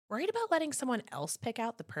Worried about letting someone else pick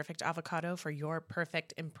out the perfect avocado for your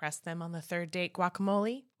perfect impress them on the third date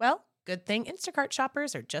guacamole? Well, good thing Instacart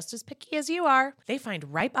shoppers are just as picky as you are. They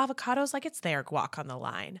find ripe avocados like it's their guac on the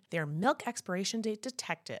line. They're milk expiration date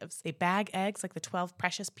detectives. They bag eggs like the 12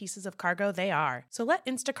 precious pieces of cargo they are. So let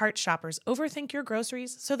Instacart shoppers overthink your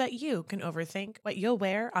groceries so that you can overthink what you'll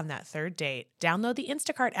wear on that third date. Download the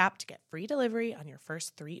Instacart app to get free delivery on your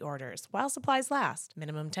first 3 orders while supplies last.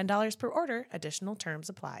 Minimum $10 per order. Additional terms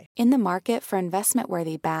apply. In the market for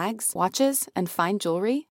investment-worthy bags, watches, and fine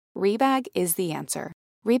jewelry, Rebag is the answer.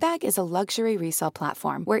 Rebag is a luxury resale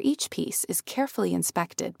platform where each piece is carefully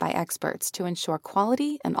inspected by experts to ensure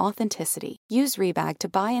quality and authenticity. Use Rebag to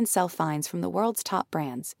buy and sell finds from the world's top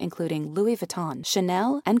brands, including Louis Vuitton,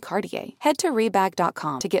 Chanel, and Cartier. Head to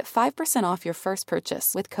Rebag.com to get 5% off your first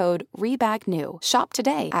purchase with code REBAGNEW. Shop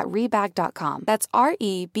today at Rebag.com. That's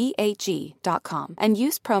REBAG.com. And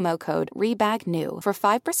use promo code REBAGNEW for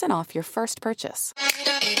 5% off your first purchase.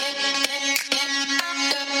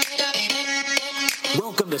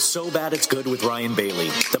 Welcome to So Bad It's Good with Ryan Bailey,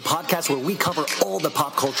 the podcast where we cover all the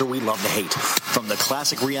pop culture we love to hate, from the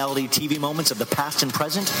classic reality TV moments of the past and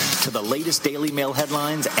present to the latest Daily Mail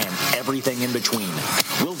headlines and everything in between.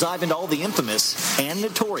 We'll dive into all the infamous and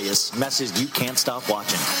notorious messes you can't stop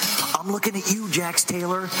watching. I'm looking at you, Jax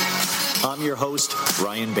Taylor. I'm your host,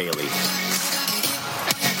 Ryan Bailey.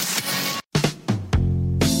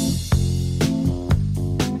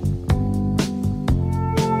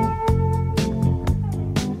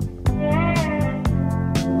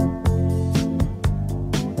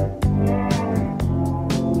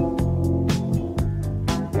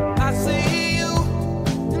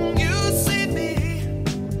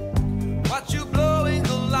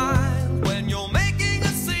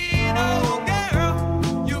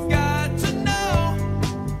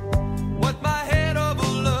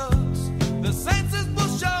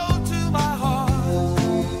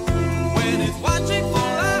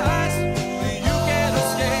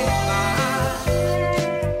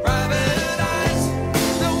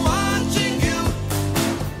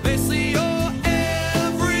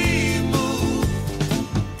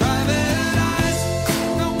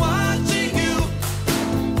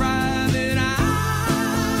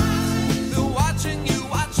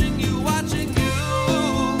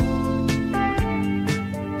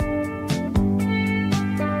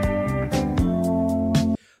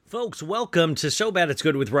 Folks, welcome to So Bad It's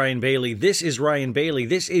Good with Ryan Bailey. This is Ryan Bailey.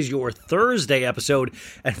 This is your Thursday episode.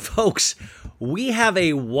 And folks, we have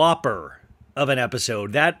a whopper of an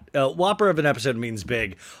episode. That whopper of an episode means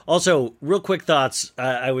big. Also, real quick thoughts.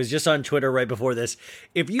 I was just on Twitter right before this.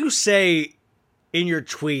 If you say in your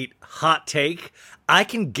tweet, hot take, I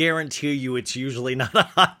can guarantee you it's usually not a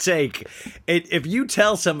hot take. If you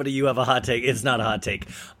tell somebody you have a hot take, it's not a hot take.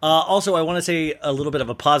 Also, I want to say a little bit of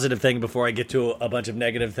a positive thing before I get to a bunch of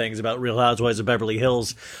negative things about Real Housewives of Beverly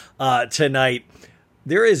Hills tonight.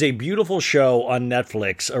 There is a beautiful show on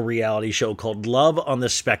Netflix, a reality show called Love on the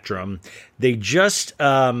Spectrum. They just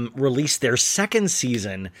released their second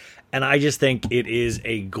season, and I just think it is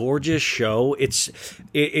a gorgeous show.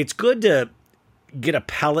 It's good to get a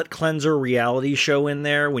palate cleanser reality show in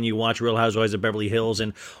there when you watch Real Housewives of Beverly Hills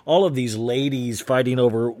and all of these ladies fighting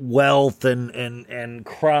over wealth and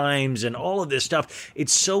crimes and all of this stuff.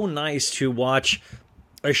 It's so nice to watch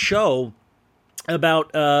a show about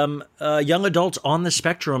young adults on the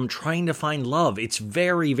spectrum trying to find love. It's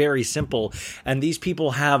very, very simple. And these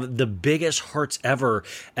people have the biggest hearts ever.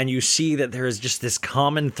 And you see that there is just this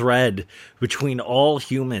common thread between all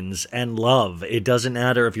humans and love. It doesn't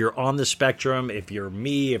matter if you're on the spectrum, if you're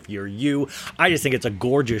me, if you're you. I just think it's a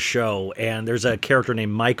gorgeous show. And there's a character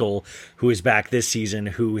named Michael who is back this season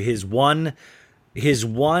who his one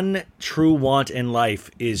true want in life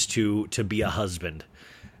is to be a husband.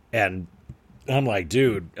 And I'm like,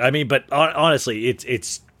 dude, I mean, but honestly,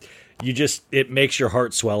 it makes your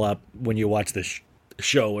heart swell up when you watch this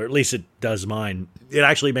show, or at least it does mine. It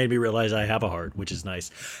actually made me realize I have a heart, which is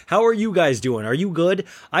nice. How are you guys doing? Are you good?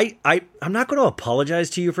 I'm not going to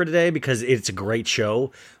apologize to you for today because it's a great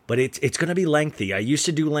show, but it's going to be lengthy. I used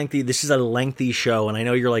to do lengthy. This is a lengthy show, and I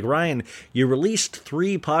know you're like, Ryan, you released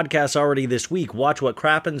 3 podcasts already this week. Watch What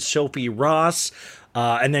Crappens, Sophie Ross,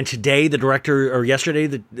 and then yesterday,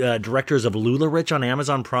 the directors of LuLaRich on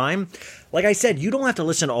Amazon Prime. Like I said, you don't have to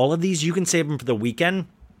listen to all of these. You can save them for the weekend.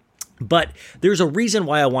 But there's a reason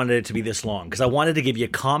why I wanted it to be this long, because I wanted to give you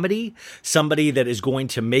comedy, somebody that is going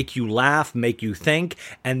to make you laugh, make you think,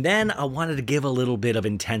 and then I wanted to give a little bit of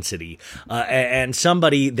intensity, and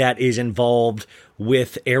somebody that is involved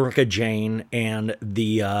with Erika Jayne and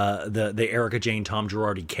the Erika Jayne Tom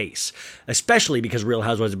Girardi case, especially because Real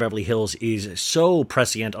Housewives of Beverly Hills is so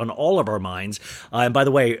prescient on all of our minds. And by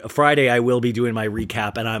the way, Friday I will be doing my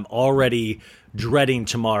recap, and I'm already dreading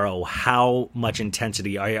tomorrow how much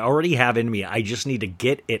intensity I already have in me. I just need to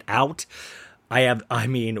get it out.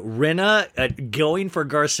 Rinna going for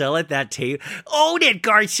Garcelle at that tape. Own it,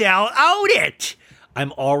 Garcelle, own it.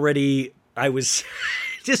 I was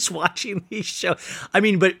just watching these shows.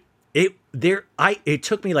 But it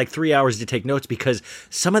took me like 3 hours to take notes because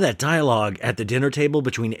some of that dialogue at the dinner table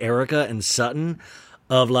between Erika and Sutton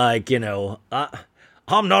of like,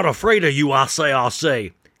 I'm not afraid of you, I'll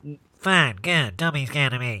say. Fine, good, don't be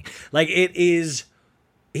scared of me. Like, it is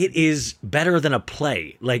better than a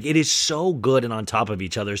play. Like, it is so good and on top of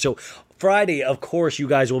each other. So Friday, of course, you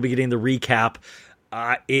guys will be getting the recap.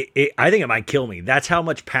 I think it might kill me. That's how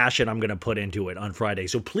much passion I'm going to put into it on Friday.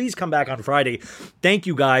 So please come back on Friday. Thank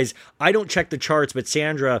you, guys. I don't check the charts, but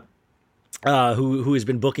Sandra, who has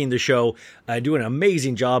been booking the show, doing an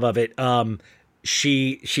amazing job of it.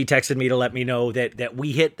 She texted me to let me know that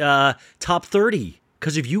we hit top 30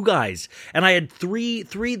 because of you guys. And I had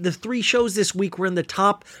the three shows this week were in the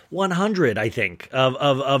top 100, I think,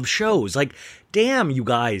 of shows. Like, damn, you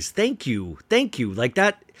guys. Thank you. Like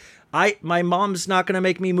that. My mom's not going to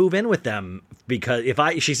make me move in with them because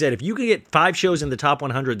she said, if you can get 5 shows in the top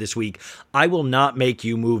 100 this week, I will not make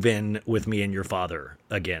you move in with me and your father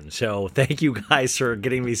again. So thank you guys for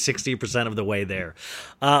getting me 60% of the way there.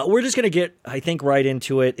 We're just going to get, I think, right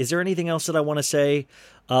into it. Is there anything else that I want to say?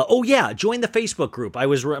 Join the Facebook group. I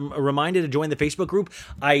was reminded to join the Facebook group.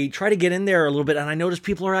 I try to get in there a little bit, and I noticed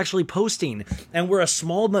people are actually posting. And we're a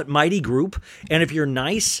small but mighty group. And if you're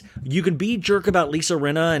nice, you can be a jerk about Lisa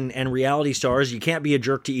Rinna and reality stars. You can't be a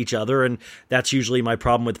jerk to each other, and that's usually my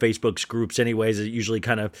problem with Facebook's groups anyways. It usually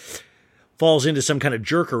kind of falls into some kind of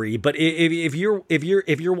jerkery. But if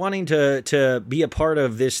you're wanting to be a part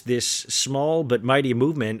of this small but mighty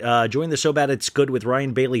movement, join the So Bad It's Good with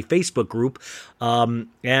Ryan Bailey Facebook group.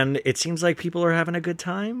 And it seems like people are having a good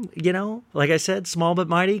time. Like I said, small but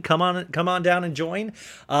mighty. Come on down and join.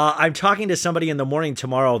 I'm talking to somebody in the morning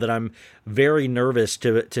tomorrow that I'm very nervous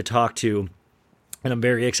to talk to. And I'm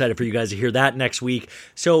very excited for you guys to hear that next week.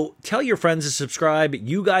 So tell your friends to subscribe.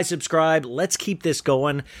 You guys subscribe. Let's keep this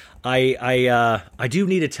going. I do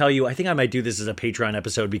need to tell you, I think I might do this as a Patreon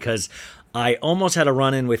episode because I almost had a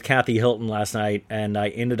run-in with Kathy Hilton last night, and I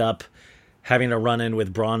ended up having a run-in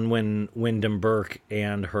with Bronwyn Wyndham Burke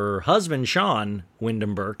and her husband, Sean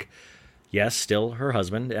Wyndham Burke. Yes, still her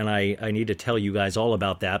husband, and I need to tell you guys all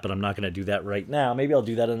about that, but I'm not going to do that right now. Maybe I'll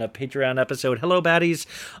do that in a Patreon episode. Hello, baddies,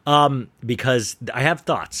 because I have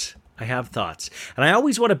thoughts. And I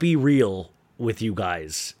always want to be real with you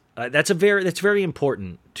guys. That's very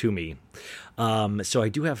important to me. So I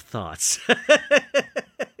do have thoughts.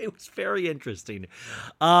 It was very interesting.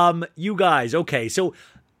 You guys, okay, so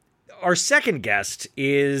our second guest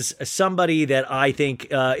is somebody that I think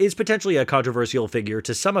is potentially a controversial figure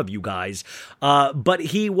to some of you guys, but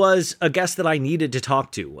he was a guest that I needed to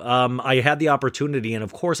talk to. I had the opportunity, and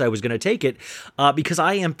of course I was going to take it because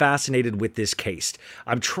I am fascinated with this case.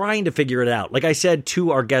 I'm trying to figure it out. Like I said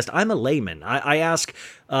to our guest, I'm a layman. I ask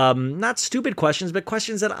not stupid questions, but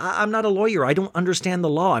questions that I'm not a lawyer. I don't understand the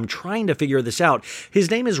law. I'm trying to figure this out. His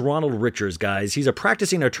name is Ronald Richards, guys. He's a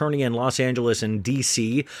practicing attorney in Los Angeles and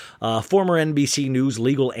D.C., former NBC News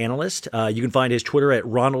legal analyst. You can find his Twitter at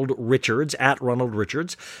Ronald Richards, at Ronald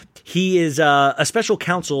Richards. He is a special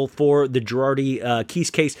counsel for the Girardi Keys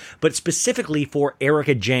case, but specifically for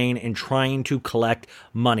Erika Jayne and trying to collect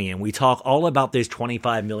money. And we talk all about this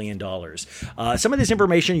 $25 million. Some of this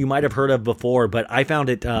information you might have heard of before, but I found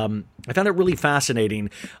it really fascinating.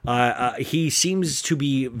 He seems to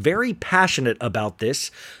be very passionate about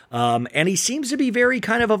this. And he seems to be very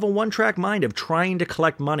kind of a one-track mind of trying to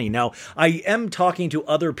collect money. Now, I am talking to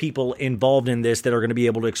other people involved in this that are going to be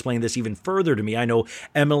able to explain this even further to me. I know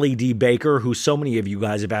Emily D. Baker, who so many of you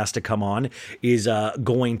guys have asked to come on, is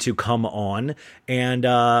going to come on. And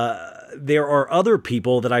there are other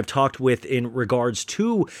people that I've talked with in regards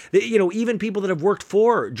to, even people that have worked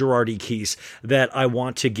for Girardi Keys that I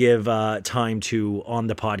want to give time to on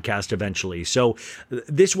the podcast eventually. So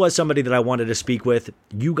this was somebody that I wanted to speak with.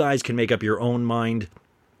 You guys can make up your own mind.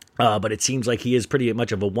 But it seems like he is pretty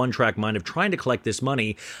much of a one-track mind of trying to collect this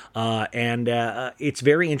money, and it's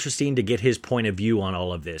very interesting to get his point of view on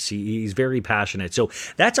all of this. He's very passionate. So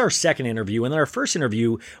that's our second interview. And then our first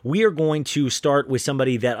interview, we are going to start with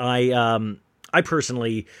somebody that I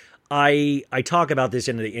personally I talk about this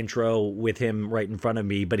in the intro with him right in front of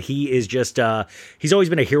me, but he is just, he's always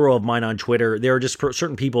been a hero of mine on Twitter. There are just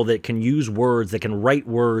certain people that can use words, that can write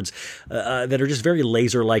words, that are just very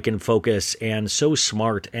laser-like in focus and so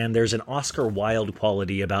smart. And there's an Oscar Wilde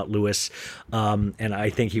quality about Lewis. And I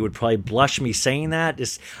think he would probably blush me saying that.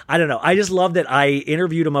 I don't know. I just love that I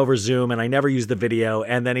interviewed him over Zoom and I never used the video.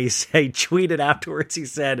 And then he tweeted afterwards, he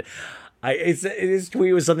said, his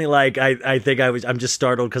tweet was something like, I'm just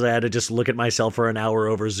startled because I had to just look at myself for an hour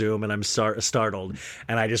over Zoom and I'm startled.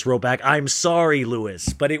 And I just wrote back, I'm sorry,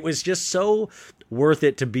 Lewis. But it was just so worth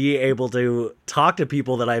it to be able to talk to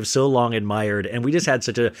people that I've so long admired. And we just had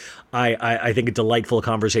such I think a delightful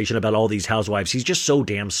conversation about all these housewives. He's just so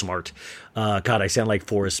damn smart. God, I sound like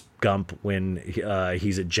Forrest Gump when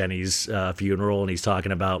he's at Jenny's funeral and he's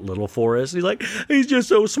talking about little Forrest. He's like, he's just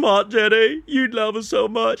so smart, Jenny. You'd love us so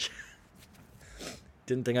much.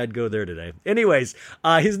 Didn't think I'd go there today. Anyways,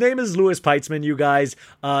 his name is Louis Peitzman, you guys.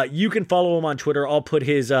 You can follow him on Twitter. I'll put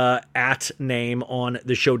his @ name on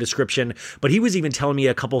the show description. But he was even telling me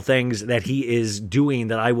a couple things that he is doing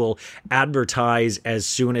that I will advertise as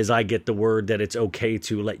soon as I get the word that it's okay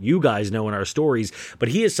to let you guys know in our stories. But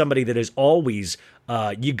he is somebody that is always...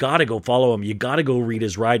 you got to go follow him. You got to go read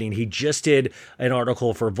his writing. He just did an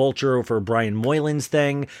article for Vulture for Brian Moylan's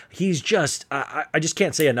thing. He's just... I just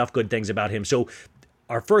can't say enough good things about him. So...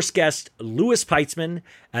 our first guest, Louis Peitzman,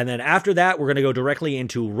 and then after that, we're going to go directly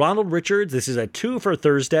into Ronald Richards. This is a 2 for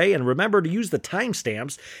Thursday, and remember to use the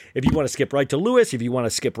timestamps if you want to skip right to Louis, if you want to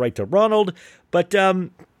skip right to Ronald, but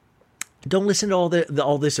don't listen to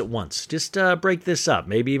all this at once. Just break this up,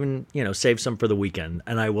 maybe even save some for the weekend,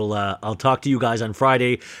 and I'll talk to you guys on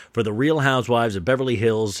Friday for the Real Housewives of Beverly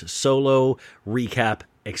Hills solo recap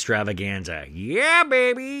extravaganza. Yeah,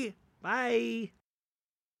 baby. Bye.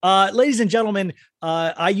 Ladies and gentlemen,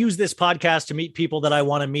 I use this podcast to meet people that I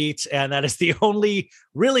want to meet, and that is the only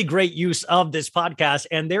really great use of this podcast.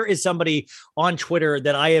 And there is somebody on Twitter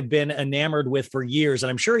that I have been enamored with for years,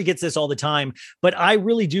 and I'm sure he gets this all the time, but I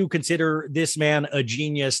really do consider this man a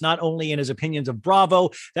genius, not only in his opinions of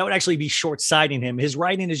Bravo. That would actually be short-sighting him. His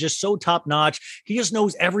writing is just so top-notch. He just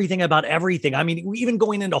knows everything about everything. I mean, even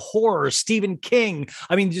going into horror, Stephen King.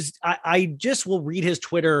 I mean, I just will read his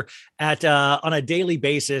Twitter on a daily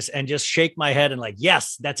basis and just shake my head and like,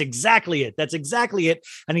 yes, that's exactly it. That's exactly it.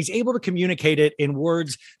 And he's able to communicate it in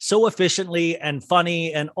words so efficiently and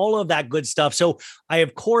funny and all of that good stuff. So I,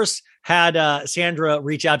 of course, had Sandra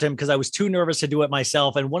reach out to him because I was too nervous to do it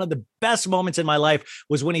myself. And one of the best moments in my life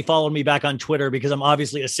was when he followed me back on Twitter because I'm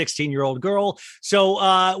obviously a 16-year-old girl.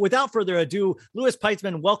 So without further ado, Louis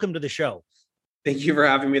Peitzman, welcome to the show. Thank you for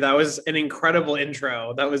having me. That was an incredible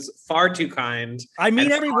intro. That was far too kind. I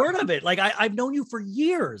mean every word of it. Like I've known you for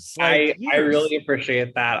years. I really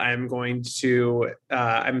appreciate that. I'm going to,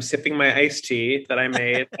 I'm sipping my iced tea that I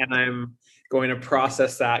made and I'm going to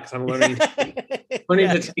process that because I'm learning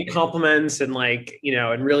to take compliments and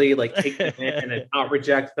and really take them in and not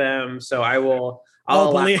reject them. So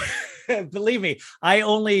believe me, I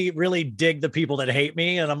only really dig the people that hate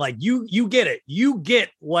me. And I'm like, you get it. You get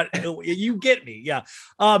me. Yeah.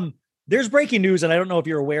 There's breaking news, and I don't know if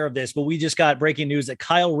you're aware of this, but we just got breaking news that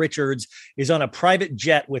Kyle Richards is on a private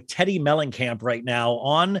jet with Teddi Mellencamp right now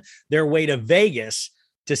on their way to Vegas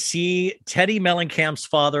to see Teddi Mellencamp's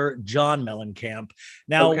father, John Mellencamp.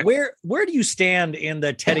 Now, okay. Where do you stand in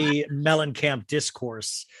the Teddi Mellencamp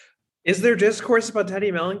discourse? Is there discourse about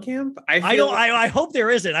Teddi Mellencamp? I hope there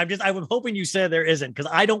isn't. I'm hoping you said there isn't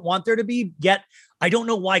because I don't want there to be yet. I don't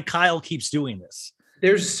know why Kyle keeps doing this.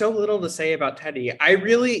 There's so little to say about Teddi. I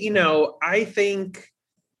really, I think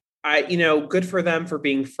good for them for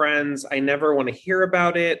being friends. I never want to hear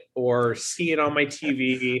about it or see it on my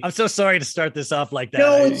TV. I'm so sorry to start this off like that.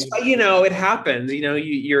 No, it's, it happens.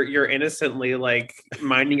 You're innocently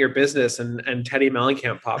minding your business and Teddi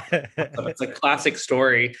Mellencamp popped up. It's a classic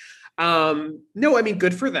story. No, I mean,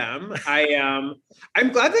 good for them.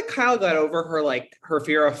 I'm glad that Kyle got over her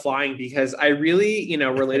fear of flying because I really,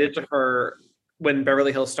 related to her when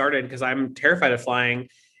Beverly Hills started because I'm terrified of flying.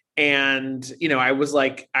 And, I was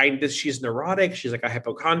like, she's neurotic. She's like a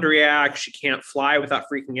hypochondriac. She can't fly without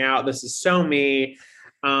freaking out. This is so me.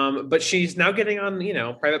 But she's now getting on,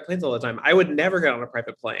 private planes all the time. I would never get on a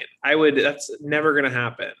private plane. That's never going to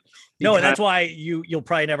happen. No, and that's why you'll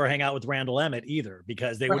probably never hang out with Randall Emmett either,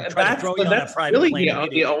 because they would try to throw you on a private plane. That's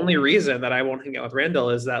really the only reason that I won't hang out with Randall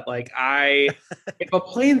is that if a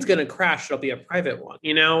plane's going to crash, it'll be a private one.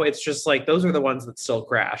 It's just those are the ones that still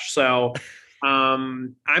crash. So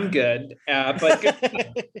I'm good. But good.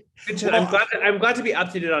 I'm glad to be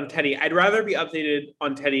updated on Teddi. I'd rather be updated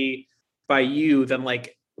on Teddi by you than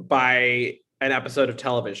by an episode of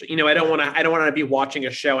television. I don't want to be watching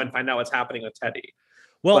a show and find out what's happening with Teddy.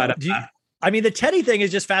 Well, But the Teddy thing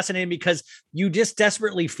is just fascinating because you just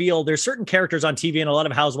desperately feel there's certain characters on TV and a lot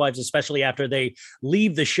of housewives, especially after they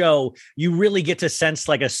leave the show, you really get to sense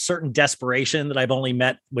like a certain desperation that I've only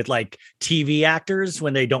met with like TV actors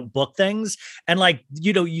when they don't book things. And like,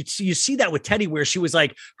 you see that with Teddy where she was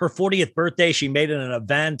like her 40th birthday, she made it an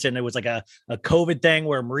event and it was like a COVID thing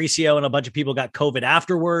where Mauricio and a bunch of people got COVID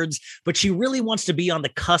afterwards, but she really wants to be on the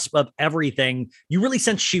cusp of everything. You really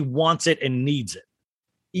sense she wants it and needs it.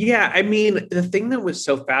 Yeah, I mean, the thing that was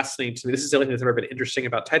so fascinating to me, this is the only thing that's ever been interesting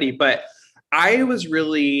about Teddy, but I was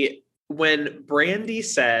really, when Brandy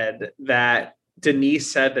said that Denise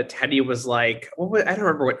said that Teddy was like, I don't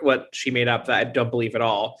remember what she made up that I don't believe at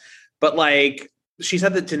all, but like, she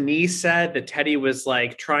said that Denise said that Teddy was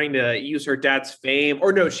like trying to use her dad's fame,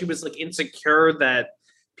 or no, she was like insecure that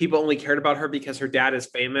people only cared about her because her dad is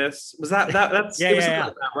famous. Was that's yeah, it was yeah.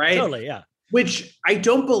 Like that, right? Totally, yeah. Which I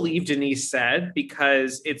don't believe Denise said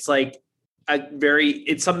because it's like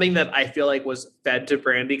it's something that I feel like was fed to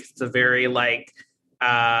Brandy because it's a very like,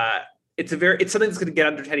 it's something that's going to get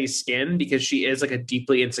under Teddy's skin because she is like a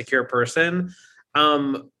deeply insecure person.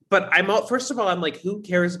 But first of all, I'm like, who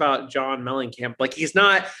cares about John Mellencamp? Like, he's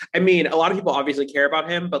not, I mean, a lot of people obviously care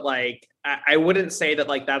about him, but like, I wouldn't say that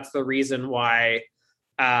like, that's the reason why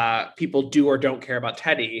people do or don't care about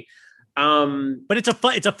Teddy. But it's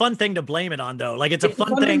a fun thing to blame it on though. Like it's a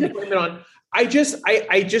fun thing to blame it on. I just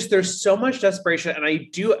there's so much desperation. And I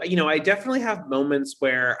do, I definitely have moments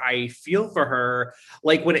where I feel for her.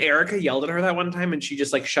 Like when Erika yelled at her that one time and she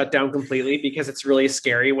just like shut down completely because it's really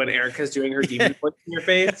scary when Erika's doing her demon voice in your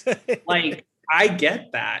face. Like I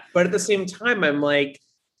get that. But at the same time, I'm like,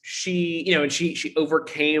 she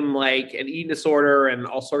overcame like an eating disorder and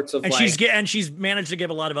all sorts of she's managed to give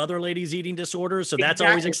a lot of other ladies eating disorders, so that's exactly.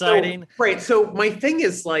 always exciting. So my thing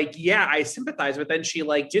is like, yeah, I sympathize, but then she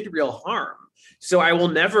like did real harm. So I will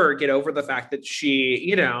never get over the fact that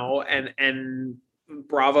she, and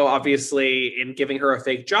Bravo obviously in giving her a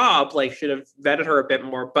fake job, like should have vetted her a bit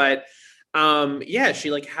more. But she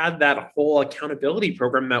like had that whole accountability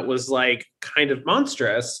program that was like kind of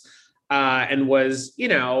monstrous. And was,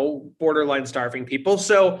 borderline starving people.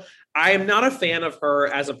 So I am not a fan of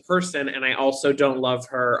her as a person, and I also don't love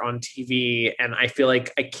her on TV. And I feel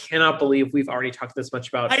like I cannot believe we've already talked this much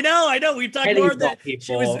about. I know. We've talked more than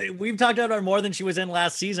we've talked about her more than she was in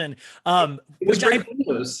last season. It was breaking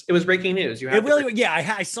news. It was breaking news.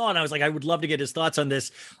 I saw it. And I was like, I would love to get his thoughts on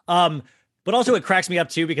this. But also it cracks me up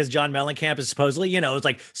too, because John Mellencamp is supposedly, it's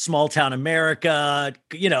like small town America,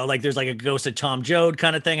 like there's like a Ghost of Tom Joad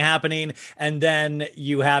kind of thing happening. And then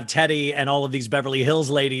you have Teddy and all of these Beverly Hills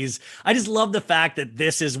ladies. I just love the fact that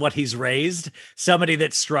this is what he's raised. Somebody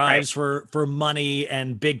that strives for money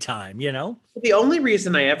and big time, The only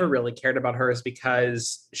reason I ever really cared about her is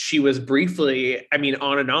because she was briefly,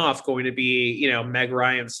 on and off going to be, Meg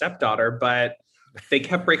Ryan's stepdaughter, but they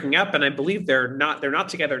kept breaking up, and I believe they're not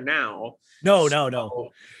together now. No.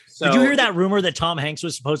 So, did you hear that rumor that Tom Hanks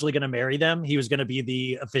was supposedly going to marry them? He was going to be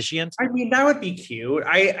the officiant. That would be cute.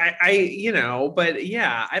 But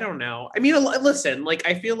yeah, I don't know. Listen, like,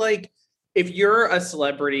 I feel like if you're a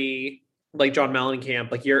celebrity like John Mellencamp,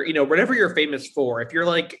 like you're, whatever you're famous for, if you're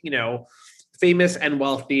like, famous and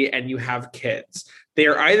wealthy and you have kids, they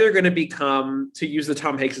are either going to become, to use the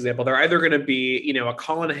Tom Hanks example, they're either going to be, a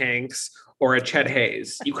Colin Hanks or a Chet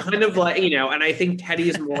Hayes. You kind of like, and I think Teddy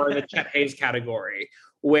is more in the Chet Hayes category,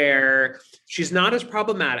 where she's not as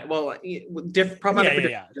problematic. Well, problematic for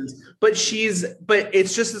different reasons, but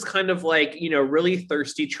it's just this kind of like, really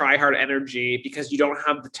thirsty, try hard energy because you don't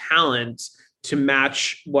have the talent to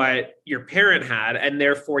match what your parent had. And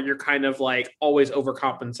therefore you're kind of like always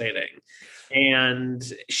overcompensating. And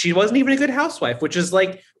she wasn't even a good housewife, which is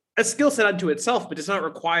like a skill set unto itself, but does not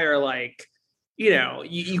require like,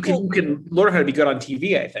 you can learn how to be good on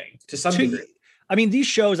TV, I think, to some degree. These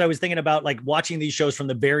shows, I was thinking about like watching these shows from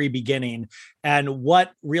the very beginning and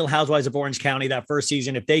what Real Housewives of Orange County, that first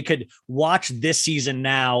season, if they could watch this season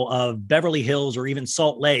now of Beverly Hills or even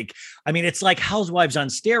Salt Lake, it's like Housewives on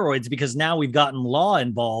steroids because now we've gotten law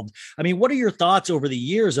involved. What are your thoughts over the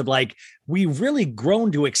years of like, we've really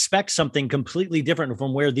grown to expect something completely different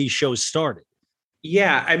from where these shows started?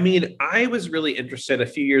 Yeah, I was really interested a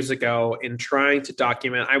few years ago in trying to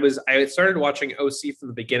document. I started watching OC from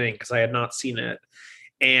the beginning because I had not seen it.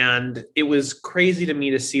 And it was crazy to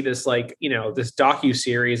me to see this, like, this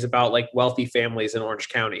docuseries about like wealthy families in Orange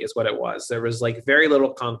County is what it was. There was like very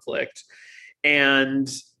little conflict. And,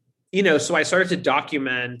 so I started to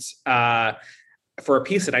document for a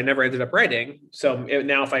piece that I never ended up writing. So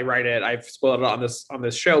now if I write it, I've spoiled it on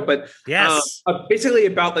this show. But Yes. basically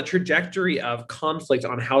about the trajectory of conflict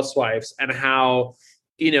on Housewives and how,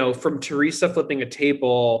 from Teresa flipping a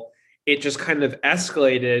table, it just kind of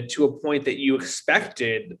escalated to a point that you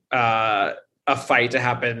expected a fight to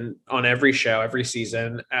happen on every show, every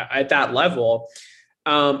season at that level.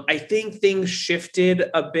 I think things shifted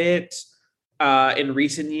a bit in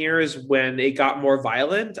recent years when it got more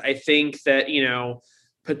violent. I think that,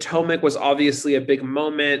 Potomac was obviously a big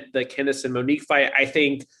moment. The Candace and Monique fight, I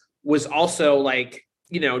think, was also like,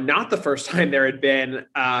 not the first time there had been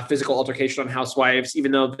physical altercation on Housewives,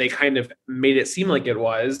 even though they kind of made it seem like it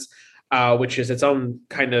was, which is its own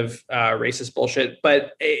kind of racist bullshit.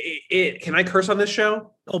 But can I curse on this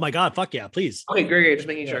show? Oh my God, fuck yeah, please. Okay, great. Just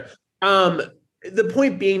making sure. The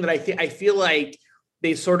point being that I feel like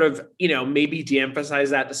they sort of, maybe de-emphasize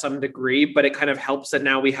that to some degree, but it kind of helps that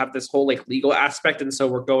now we have this whole like legal aspect. And so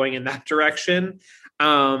we're going in that direction.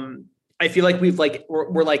 I feel like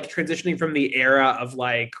we're like transitioning from the era of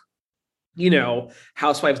like,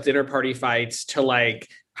 Housewives dinner party fights to like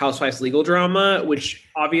Housewives legal drama, which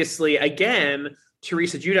obviously, again,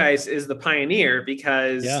 Teresa Giudice is the pioneer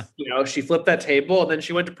because, she flipped that table and then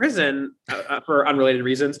she went to prison for unrelated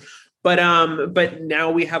reasons. But now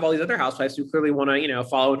we have all these other housewives who clearly want to,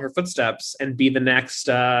 follow in her footsteps and be the next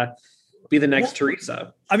Teresa.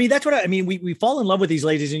 I mean, that's what I mean. We fall in love with these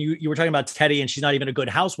ladies, and you were talking about Teddy, and she's not even a good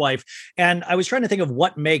housewife. And I was trying to think of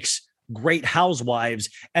what makes great housewives.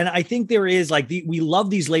 And I think there is like we love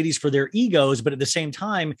these ladies for their egos, but at the same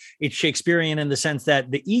time, it's Shakespearean in the sense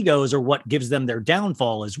that the egos are what gives them their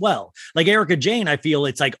downfall as well. Like Erika Jayne, I feel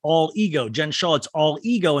it's like all ego. Jen Shaw, it's all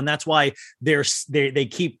ego. And that's why they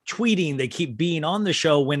keep tweeting, they keep being on the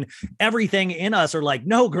show when everything in us are like,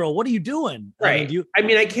 no, girl, what are you doing? Right. I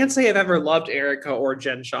mean, I can't say I've ever loved Erika or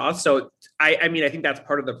Jen Shaw. So I think that's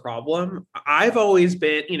part of the problem. I've always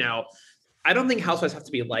been, I don't think housewives have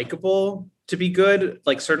to be likable to be good.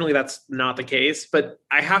 Like, certainly that's not the case, but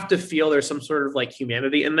I have to feel there's some sort of like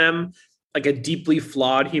humanity in them, like a deeply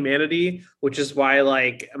flawed humanity, which is why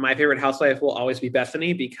like my favorite housewife will always be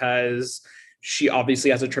Bethany, because she obviously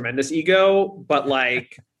has a tremendous ego, but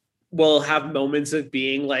like will have moments of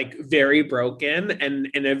being like very broken and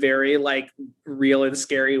in a very like real and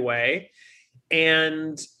scary way.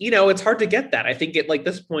 And, it's hard to get that. I think at like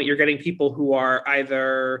this point, you're getting people who are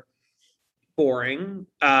either boring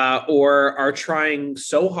or are trying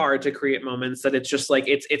so hard to create moments that it's just like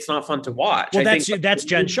it's not fun to watch. Well, that's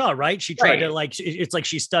Jen Shaw, right? She tried to like it's like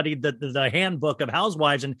she studied the handbook of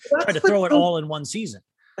housewives and tried to throw it all in one season.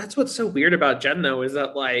 That's what's so weird about Jen, though, is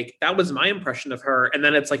that like that was my impression of her, and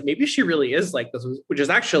then it's like maybe she really is like this, which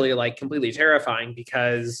is actually like completely terrifying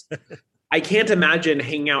because I can't imagine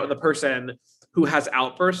hanging out with a person who has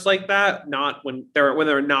outbursts like that, not when there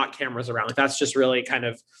are not cameras around. Like that's just really kind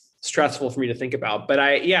of stressful for me to think about. But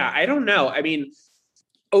I don't know. I mean,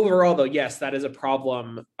 overall though, yes, that is a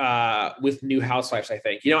problem with new housewives, I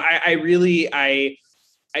think. It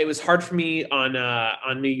was hard for me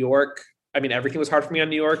on New York. I mean, everything was hard for me on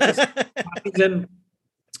New York this season.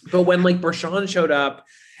 But when like Bershawn showed up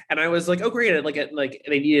and I was like, oh great, like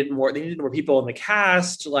they needed more people in the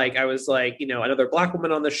cast. Like I was like, another Black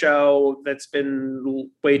woman on the show that's been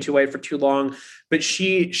way too white for too long. But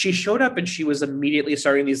she showed up and she was immediately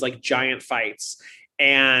starting these like giant fights.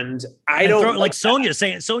 And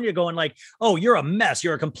Sonia going like, oh, you're a mess.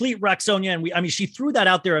 You're a complete wreck, Sonia. And she threw that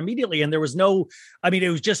out there immediately. And there was no, it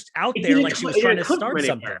was just out there. Like she was trying to start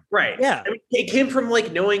something. Right. Yeah. It came from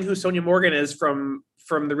like knowing who Sonia Morgan is from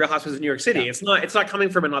the Real Housewives of New York City. Yeah. It's not coming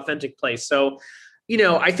from an authentic place. So,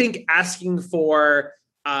 I think asking for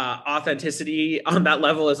authenticity on that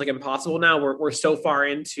level is like impossible now. We're so far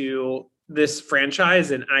into this franchise.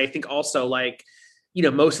 And I think also like,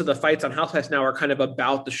 most of the fights on Housewives now are kind of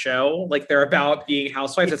about the show. Like they're about being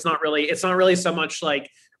housewives. It's not really so much like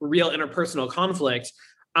real interpersonal conflict.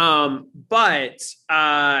 But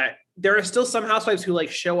there are still some housewives who like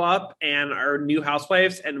show up and are new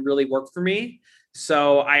housewives and really work for me.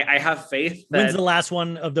 So I have faith that. When's the last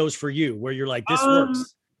one of those for you where you're like, this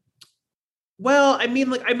works? Well, I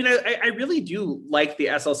really do like the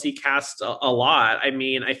SLC cast a lot.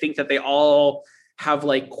 I think that they all have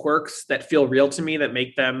like quirks that feel real to me that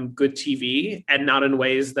make them good TV, and not in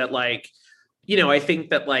ways that like, I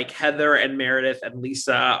think that like Heather and Meredith and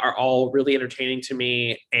Lisa are all really entertaining to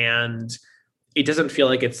me, and it doesn't feel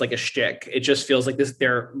like it's like a shtick. It just feels like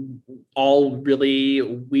they're all really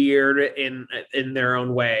weird in their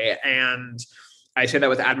own way. And I say that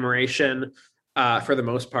with admiration for the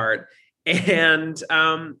most part. And,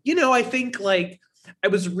 I think like I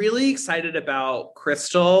was really excited about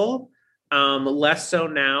Crystal Less so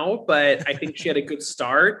now, but I think she had a good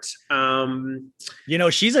start.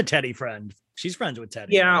 She's a Teddy friend. She's friends with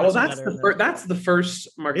Teddy. Yeah, well, that's the first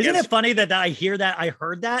Marquez. Isn't it funny that I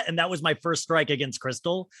heard that, and that was my first strike against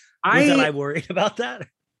Crystal? That I worried about that?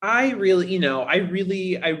 I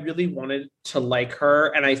really wanted to like her,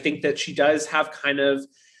 and I think that she does have kind of.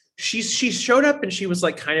 She showed up and she was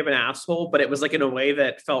like kind of an asshole, but it was like in a way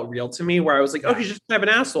that felt real to me, where I was like, oh, she's just kind of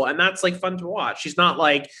an asshole, and that's like fun to watch. She's not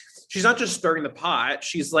just stirring the pot.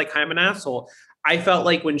 She's like kind of an asshole. I felt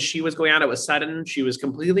like when she was going at it with Sutton, she was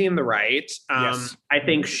completely in the right. Yes. I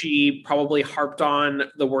think she probably harped on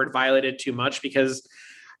the word violated too much, because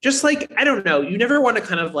just like, I don't know, you never want to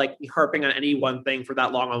kind of like be harping on any one thing for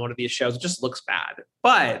that long on one of these shows. It just looks bad.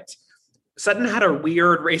 But Sutton had a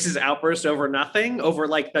weird racist outburst over nothing, over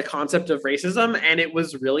like the concept of racism. And it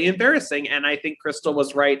was really embarrassing. And I think Crystal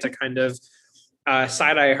was right to kind of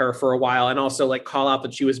side-eye her for a while, and also like call out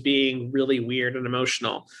that she was being really weird and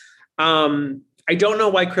emotional. I don't know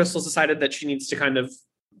why Crystal's decided that she needs to kind of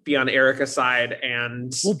be on Erika's side.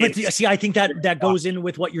 And but see, I think that goes in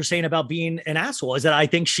with what you're saying about being an asshole, is that I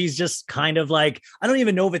think she's just kind of like, I don't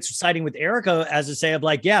even know if it's siding with Erika as a say of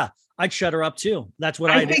like, yeah, I'd shut her up too. That's what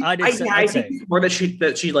I think more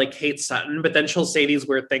that she like hates Sutton, but then she'll say these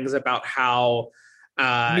weird things about how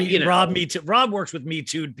Rob works with Me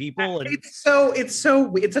Too people, and it's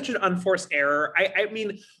such an unforced error. I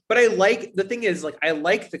mean, but I like, the thing is, like, I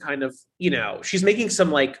like the kind of, she's making some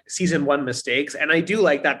like season 1 mistakes, and I do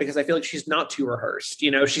like that, because I feel like she's not too rehearsed.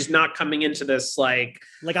 She's not coming into this like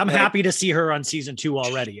I'm happy to see her on season 2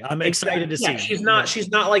 already. I'm excited to see. She's not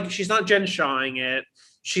Jen Shawing it.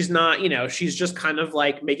 She's not, she's just kind of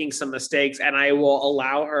like making some mistakes, and I will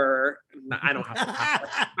allow her. I don't have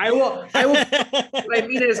to. I will. What I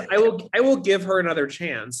mean is, I will give her another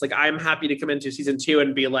chance. Like, I'm happy to come into season 2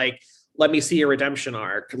 and be like, let me see your redemption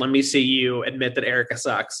arc. Let me see you admit that Erika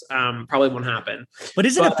sucks. Probably won't happen. But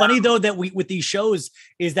isn't it funny though, that with these shows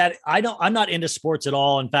is that I'm not into sports at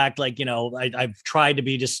all. In fact, like, I've tried to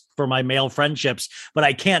be just for my male friendships, but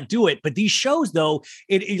I can't do it. But these shows though,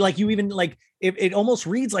 it like you even like, it almost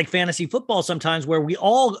reads like fantasy football sometimes, where we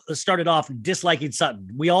all started off disliking Sutton.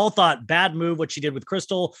 We all thought bad move, what she did with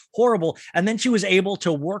Crystal, horrible. And then she was able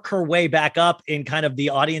to work her way back up in kind of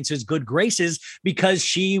the audience's good graces, because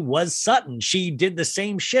she was Sutton. She did the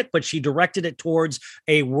same shit, but she directed it towards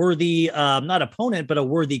a worthy, not opponent, but a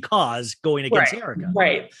worthy cause going against Erika.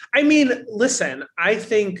 Right. I mean, listen, I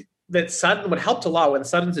think that Sutton, what helped a lot with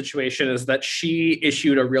Sutton's situation is that she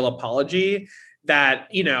issued a real apology that,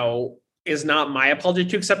 is not my apology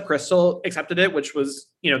to accept. Crystal accepted it, which was,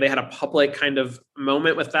 they had a public kind of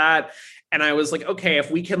moment with that. And I was like, okay,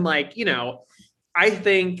 if we can like, I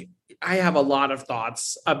think I have a lot of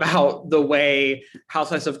thoughts about the way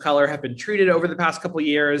housewives of color have been treated over the past couple of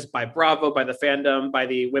years by Bravo, by the fandom, by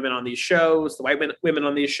the women on these shows, the white women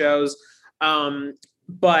on these shows.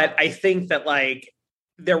 But I think that like,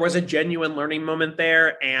 there was a genuine learning moment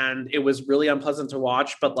there, and it was really unpleasant to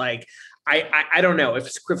watch. But like, I don't know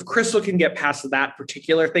if Crystal can get past that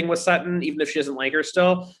particular thing with Sutton, even if she doesn't like her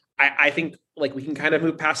still. I think like we can kind of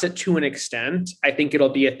move past it to an extent. I think it'll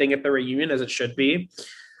be a thing at the reunion, as it should be.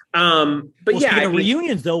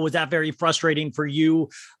 Reunions though, was that very frustrating for you?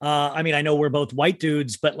 I mean, I know we're both white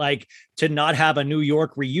dudes, but like to not have a New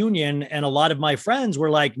York reunion, and a lot of my friends were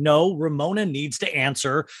like, no, Ramona needs to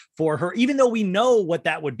answer for her, even though we know what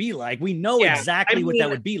that would be like. We know exactly what that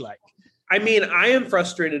would be like. I mean, I am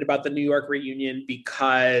frustrated about the New York reunion,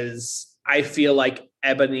 because I feel like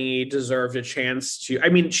Ebony deserved a chance to, I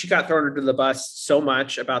mean, she got thrown under the bus so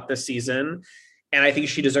much about this season, and I think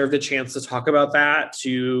she deserved a chance to talk about that,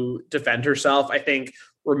 to defend herself. I think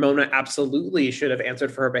Ramona absolutely should have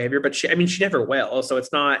answered for her behavior, but she never will. So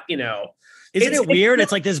it's not, Isn't it weird?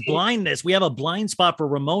 It's like this blindness. We have a blind spot for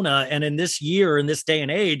Ramona. And in this year, in this day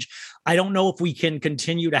and age, I don't know if we can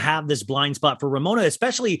continue to have this blind spot for Ramona,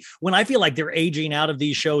 especially when I feel like they're aging out of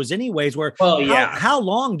these shows anyways, where how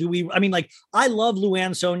long do we, I mean, like, I love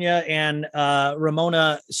Luann, Sonia, and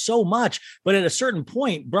Ramona so much, but at a certain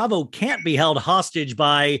point, Bravo can't be held hostage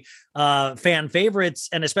by fan favorites.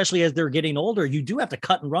 And especially as they're getting older, you do have to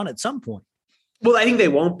cut and run at some point. Well, I think they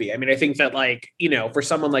won't be. I mean, I think that like, for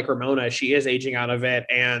someone like Ramona, she is aging out of it.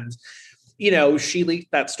 And, she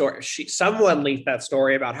leaked that story. Someone leaked that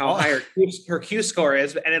story about how high her Q score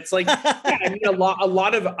is. And it's like,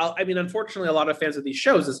 unfortunately, a lot of fans of these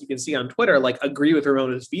shows, as you can see on Twitter, like agree with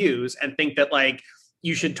Ramona's views and think that like,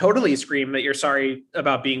 you should totally scream that you're sorry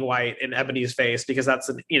about being white in Ebony's face, because that's,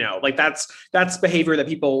 that's behavior that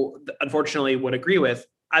people unfortunately would agree with.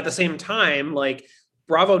 At the same time, like,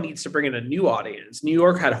 Bravo needs to bring in a new audience. New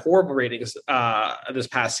York had horrible ratings this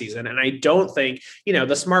past season. And I don't think,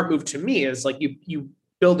 the smart move to me is like you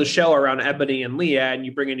build a show around Ebony and Leah and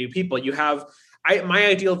you bring in new people. You have, my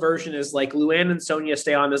ideal version is like Luann and Sonia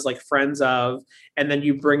stay on as like friends of, and then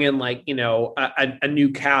you bring in like, a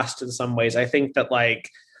new cast in some ways. I think that like,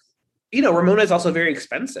 Ramona is also very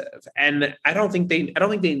expensive and I don't think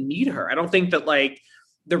they need her. I don't think that like,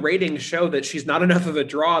 the ratings show that she's not enough of a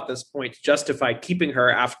draw at this point to justify keeping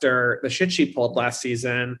her after the shit she pulled last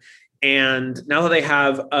season. And now that they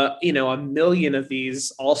have a million of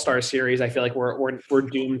these all-star series, I feel like we're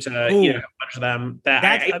doomed to a bunch of them.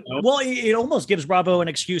 Well, it almost gives Bravo an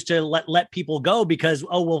excuse to let people go because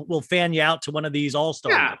we'll fan you out to one of these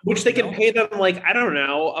all-stars. Yeah, which they can pay them like I don't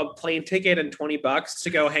know a plane ticket and $20 to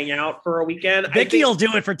go hang out for a weekend. Vicky will do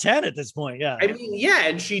it for 10 at this point. Yeah, I mean, yeah,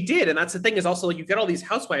 and she did, and that's the thing is also like you get all these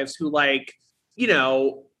housewives who like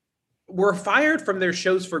were fired from their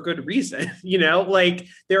shows for good reason. Like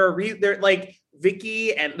they're like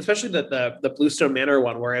Vicky and especially the Bluestone Manor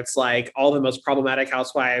one where it's like all the most problematic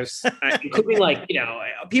housewives, including like,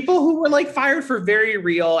 people who were like fired for very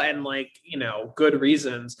real and like, good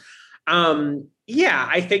reasons.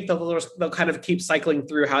 I think they'll kind of keep cycling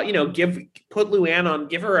through how, put Luann on,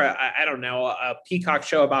 give her a Peacock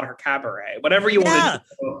show about her cabaret, whatever you want to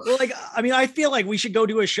do. Well, like, I mean, I feel like we should go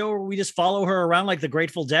do a show where we just follow her around like the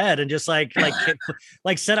Grateful Dead and just like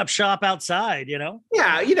set up shop outside,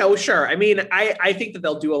 Yeah, sure. I mean, I think that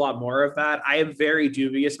they'll do a lot more of that. I am very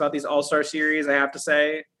dubious about these all-star series, I have to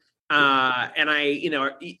say. And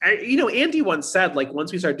Andy once said, like,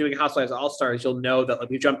 once we start doing Housewives All-Stars, you'll know that like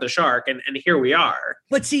we jumped the shark and here we are.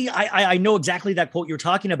 But see, I know exactly that quote you're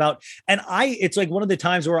talking about. And it's like one of the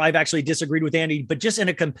times where I've actually disagreed with Andy, but just in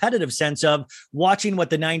a competitive sense of watching what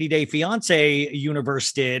the 90 Day Fiance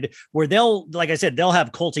universe did, where like I said, they'll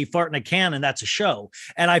have Colty fart in a can and that's a show.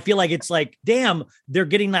 And I feel like it's like, damn, they're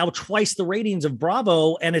getting now twice the ratings of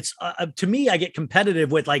Bravo. And it's to me, I get competitive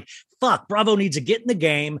with like, fuck, Bravo needs to get in the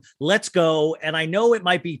game. Let's go. And I know it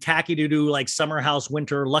might be tacky to do like Summer House,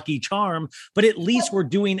 Winter, Lucky Charm, but at least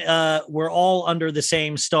we're all under the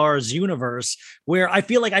same stars universe where I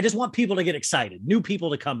feel like I just want people to get excited, new people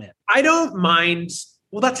to come in. I don't mind.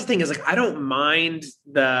 Well, that's the thing is like, I don't mind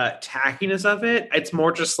the tackiness of it. It's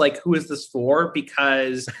more just like, who is this for?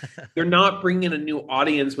 Because you're not bringing a new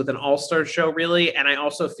audience with an all-star show really. And I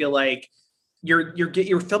also feel like,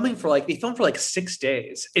 you're filming for like they film for like 6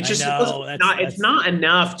 days. It's just it's not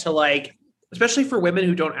enough to like, especially for women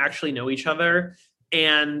who don't actually know each other.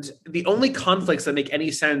 And the only conflicts that make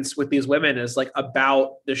any sense with these women is like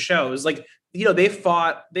about the shows. Like, they've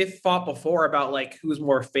fought before about like who's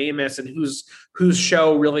more famous and whose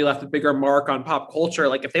show really left a bigger mark on pop culture.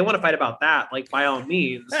 Like if they want to fight about that, like by all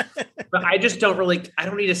means, but I just don't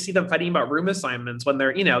need to see them fighting about room assignments when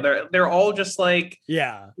they're all just like,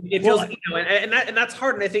 yeah, it feels, and that's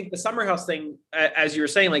hard. And I think the Summer House thing, as you were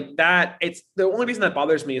saying, like that, it's the only reason that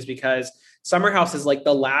bothers me is because Summer House is like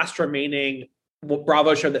the last remaining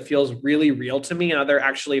Bravo show that feels really real to me. And they're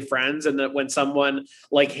actually friends. And that when someone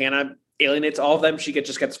like Hannah alienates all of them, she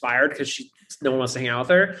just gets fired because no one wants to hang out with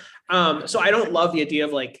her. So I don't love the idea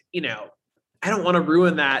of like, I don't want to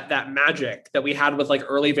ruin that magic that we had with like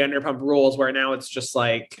early Vanderpump Rules, where now it's just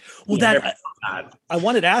like, I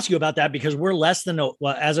wanted to ask you about that because we're less than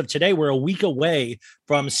as of today, we're a week away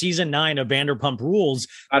from season 9 of Vanderpump Rules.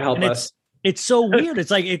 God help us. It's so weird. It's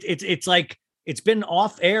like, it's like, it's been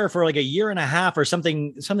off air for like a year and a half or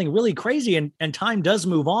something really crazy. And time does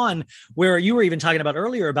move on, where you were even talking about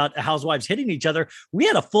earlier about housewives hitting each other. We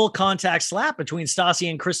had a full contact slap between Stassi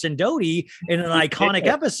and Kristen Doty in an iconic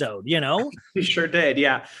episode, We sure did.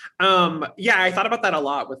 Yeah. I thought about that a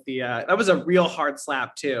lot with that was a real hard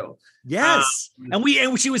slap too. Yes.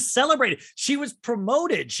 And she was celebrated. She was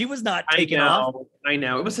promoted. She was not taken off. I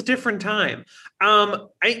know. It was a different time.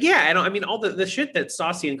 All the shit that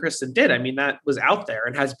Stassi and Kristen did, I mean, that was out there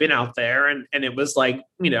and has been out there. And it was like,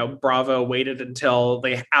 Bravo waited until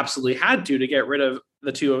they absolutely had to get rid of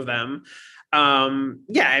the two of them. And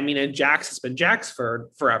Jax has been Jax for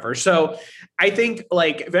forever. So I think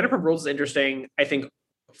like Vanderpump Rules is interesting, I think,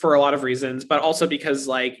 for a lot of reasons, but also because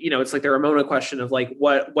like, it's like the Ramona question of like,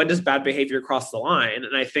 when does bad behavior cross the line?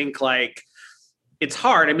 And I think like, it's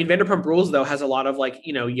hard. I mean, Vanderpump Rules though has a lot of like,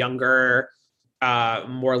 younger,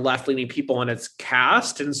 more left-leaning people in its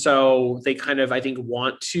cast. And so they kind of, I think,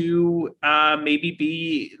 want to maybe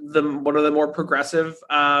be one of the more progressive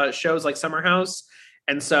shows like Summer House.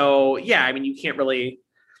 And so, yeah, I mean, you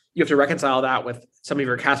have to reconcile that with some of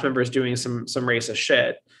your cast members doing some racist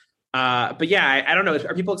shit. But yeah, I don't know.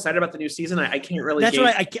 Are people excited about the new season? I can't really. That's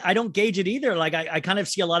right. I don't gauge it either. Like I kind of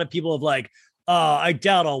see a lot of people of like, I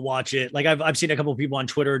doubt I'll watch it. Like I've seen a couple of people on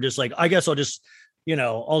Twitter just like, I guess I'll just,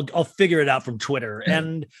 I'll figure it out from Twitter.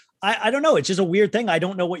 And I don't know. It's just a weird thing. I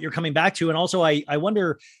don't know what you're coming back to. And also I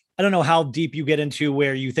wonder, I don't know how deep you get into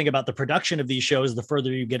where you think about the production of these shows, the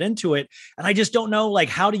further you get into it. And I just don't know, like,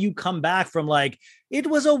 how do you come back from like, it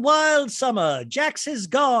was a wild summer, Jax is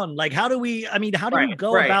gone. Like, how do you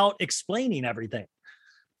go about explaining everything?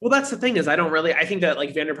 Well, that's the thing is I think that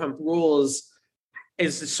like Vanderpump Rules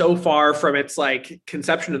is so far from its like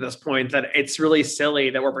conception at this point that it's really silly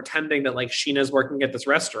that we're pretending that like Sheena's working at this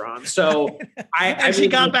restaurant. So she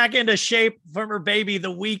got back into shape from her baby the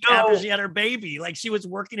week after she had her baby. Like she was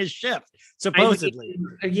working his shift, supposedly.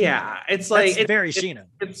 It's like it's very Sheena.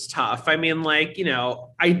 It's tough. I mean, like,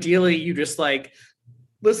 ideally you just like,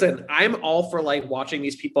 listen, I'm all for like watching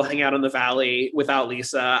these people hang out in the valley without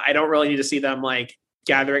Lisa. I don't really need to see them like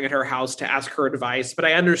gathering at her house to ask her advice, but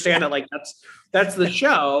I understand that like that's the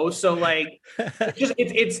show. So like, you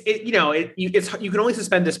can only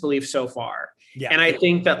suspend disbelief so far. Yeah. And I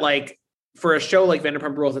think that like for a show like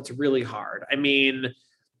Vanderpump Rules, it's really hard. I mean,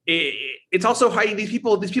 it's also hiding these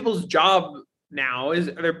people's job now is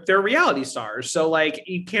they're reality stars. So like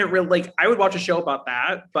you can't really like, I would watch a show about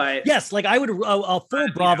that, but yes, like I would a full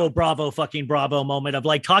bravo fucking bravo moment of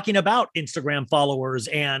like talking about Instagram followers.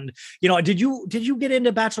 And did you get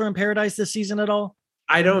into Bachelor in Paradise this season at all?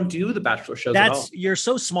 I don't do the Bachelor shows at all. You're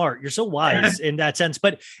so smart. You're so wise in that sense.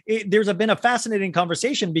 But there's been a fascinating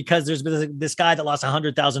conversation because there's been this guy that lost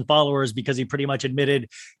 100,000 followers because he pretty much admitted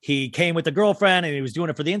he came with a girlfriend and he was doing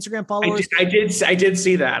it for the Instagram followers. I did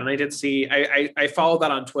see that. And I followed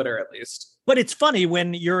that on Twitter at least. But it's funny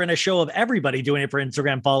when you're in a show of everybody doing it for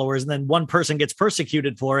Instagram followers and then one person gets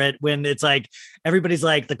persecuted for it when it's like, everybody's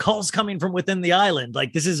like, the call's coming from within the island.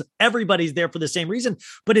 Like everybody's there for the same reason.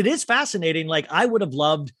 But it is fascinating. Like I would have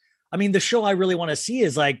loved, the show I really want to see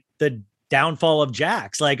is like the downfall of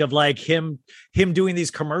Jax, like of like him doing these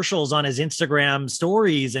commercials on his Instagram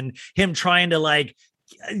stories and him trying to like,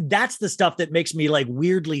 that's the stuff that makes me like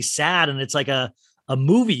weirdly sad. And it's like a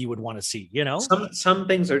movie you would want to see, Some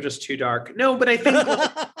things are just too dark. No, but I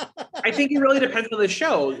think it really depends on the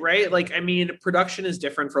show, right? Like, production is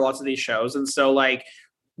different for lots of these shows. And so like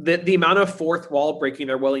the amount of fourth wall breaking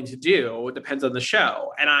they're willing to do depends on the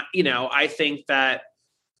show. And I think that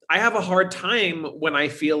I have a hard time when I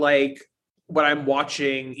feel like what I'm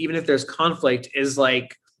watching, even if there's conflict, is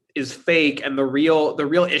fake. And the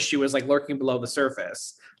real issue is like lurking below the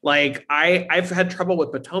surface. Like I've had trouble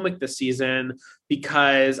with Potomac this season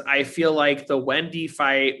because I feel like the Wendy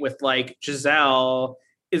fight with like Giselle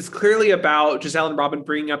is clearly about Giselle and Robin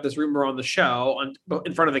bringing up this rumor on the show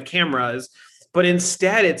in front of the cameras. But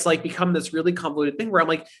instead it's like become this really convoluted thing where I'm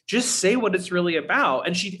like, just say what it's really about.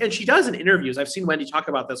 And she does in interviews. I've seen Wendy talk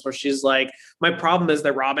about this where she's like, my problem is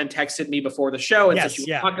that Robin texted me before the show and said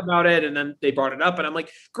she would talk about it. And then they brought it up and I'm like,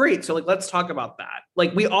 great. So like, let's talk about that.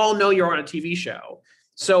 Like we all know you're on a TV show.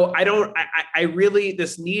 So I really,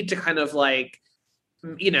 this need to kind of like,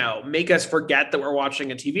 make us forget that we're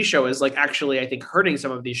watching a TV show is like actually, I think, hurting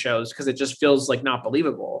some of these shows because it just feels like not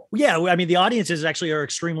believable. Yeah. The audiences actually are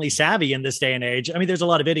extremely savvy in this day and age. There's a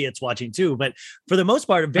lot of idiots watching too, but for the most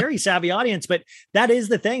part, a very savvy audience. But that is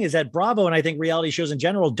the thing is that Bravo and I think reality shows in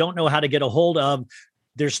general don't know how to get a hold of.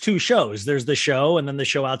 There's two shows. There's the show and then the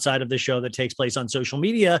show outside of the show that takes place on social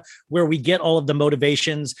media where we get all of the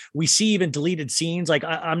motivations. We see even deleted scenes. Like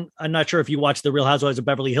I'm not sure if you watch the Real Housewives of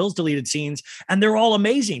Beverly Hills deleted scenes and they're all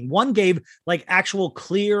amazing. One gave like actual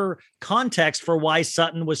clear context for why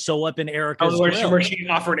Sutton was so up in Erika's where she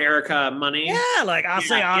offered Erika money. Yeah. Like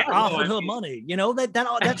I offered her money,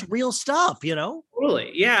 that's real stuff,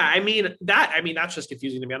 Totally. Yeah. That's just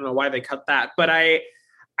confusing to me. I don't know why they cut that, but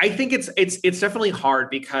I think it's definitely hard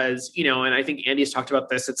because, and I think Andy's talked about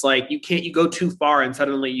this. It's like, you go too far and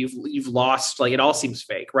suddenly you've lost, like, it all seems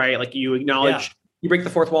fake, right? Like you acknowledge, you break the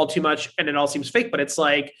fourth wall too much and it all seems fake. But it's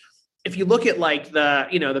like, if you look at like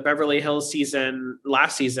the Beverly Hills season,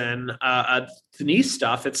 last season, Denise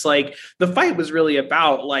stuff, it's like the fight was really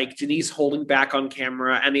about like Denise holding back on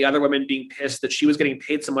camera and the other women being pissed that she was getting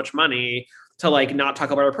paid so much money to like not talk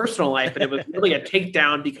about her personal life. And it was really a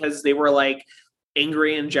takedown because they were like,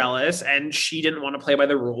 angry and jealous and she didn't want to play by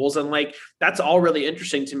the rules. And like, that's all really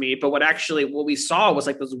interesting to me. But what we saw was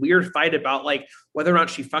like this weird fight about like whether or not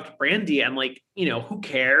she fucked Brandy and like, who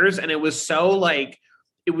cares? And it was so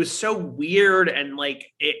weird and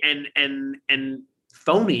like, and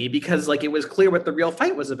phony because like, it was clear what the real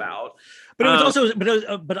fight was about. But it was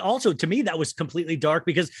but also to me, that was completely dark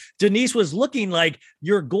because Denise was looking like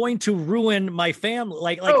you're going to ruin my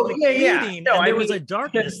family. Yeah. No, there was a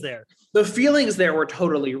darkness there. The feelings there were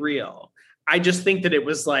totally real. I just think that it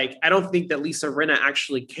was like, I don't think that Lisa Rinna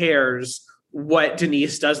actually cares what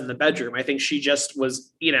Denise does in the bedroom. I think she just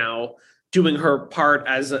was, doing her part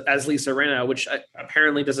as Lisa Rinna, which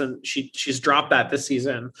apparently doesn't, she's dropped that this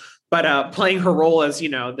season, but playing her role as, the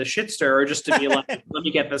shitster, just to be like, let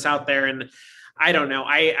me get this out there. And I don't know.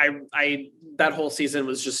 I that whole season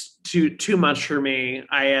was just too much for me.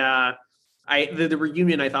 The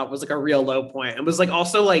reunion I thought was like a real low point. It was like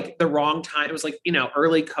also like the wrong time. It was like,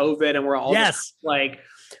 early COVID, and we're all just like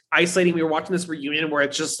isolating. We were watching this reunion where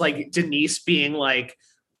it's just like Denise being like,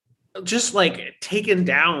 just like taken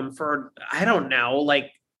down for, I don't know, like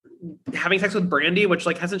having sex with Brandy, which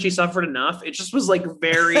like, hasn't she suffered enough? It just was like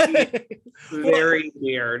very, very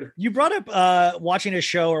weird. You brought up watching a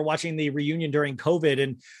show or watching the reunion during COVID,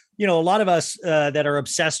 and a lot of us that are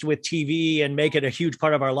obsessed with TV and make it a huge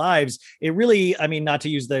part of our lives, it really, I mean, not to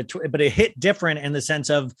use but it hit different in the sense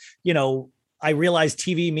of, I realize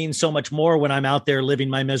TV means so much more when I'm out there living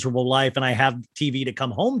my miserable life and I have TV to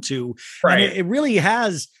come home to. Right. And it really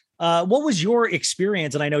has. What was your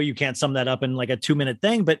experience? And I know you can't sum that up in like a 2-minute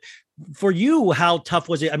thing, but for you, how tough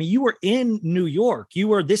was it? I mean, you were in New York.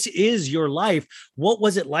 This is your life. What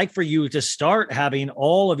was it like for you to start having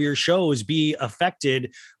all of your shows be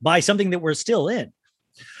affected by something that we're still in?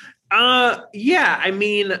 Yeah. I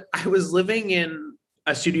mean, I was living in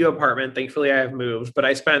a studio apartment. Thankfully I have moved, but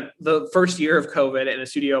I spent the first year of COVID in a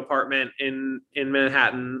studio apartment in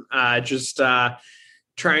Manhattan,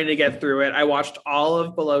 trying to get through it. I watched all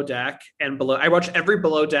of Below Deck I watched every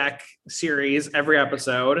Below Deck series, every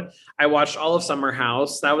episode. I watched all of Summer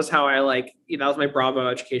House. That was how I that was my Bravo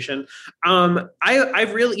education.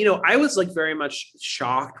 I really, I was like very much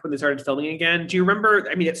shocked when they started filming again. Do you remember?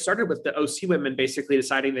 I mean, it started with the OC women basically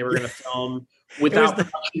deciding they were going to film without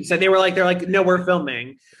production. So they're like, no, we're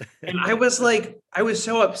filming. And I was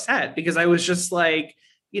so upset because I was just like,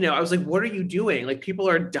 I was like, what are you doing? Like, people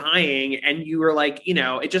are dying. And you were like,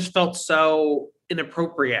 it just felt so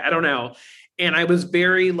inappropriate. I don't know. And I was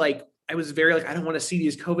very like, I don't want to see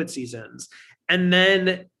these COVID seasons. And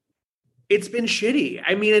then it's been shitty.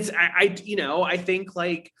 I mean, I think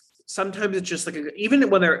like sometimes it's just like, even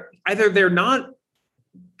when they're not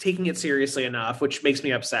taking it seriously enough, which makes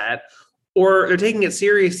me upset, or they're taking it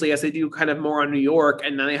seriously as they do kind of more on New York,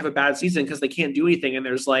 and then they have a bad season because they can't do anything. And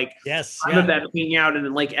there's like of them hanging out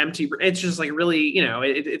and like empty. It's just like really,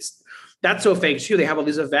 it's that's so fake too. They have all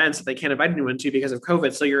these events that they can't invite anyone to because of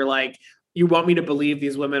COVID. So you're like, you want me to believe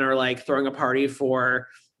these women are like throwing a party for,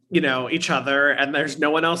 each other, and there's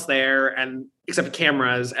no one else there and except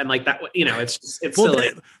cameras, and like that, it's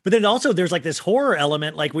silly. But then also there's like this horror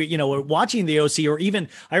element, like we're watching the OC, or even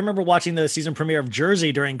I remember watching the season premiere of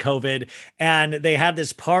Jersey during COVID, and they had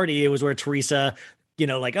this party. It was where Teresa,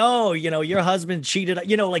 like, oh, your husband cheated,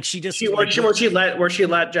 like she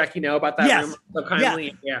let Jackie know about that rumor so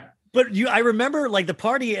kindly. Yeah. But I remember like the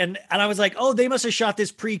party, and I was like, oh, they must have shot this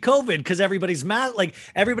pre-COVID because everybody's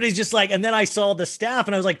everybody's just like, and then I saw the staff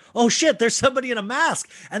and I was like, oh shit, there's somebody in a mask.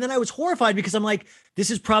 And then I was horrified because I'm like, this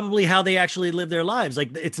is probably how they actually live their lives.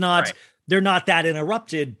 Like, it's not, they're not that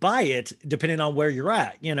interrupted by it, depending on where you're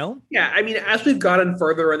at, Yeah. I mean, as we've gotten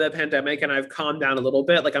further in the pandemic and I've calmed down a little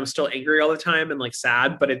bit, like I'm still angry all the time and like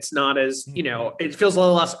sad, but it's not as, it feels a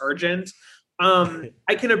little less urgent.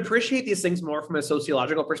 I can appreciate these things more from a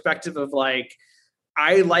sociological perspective of like,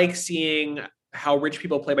 I like seeing how rich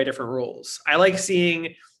people play by different rules. I like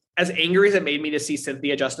seeing, as angry as it made me to see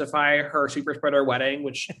Cynthia justify her super spreader wedding,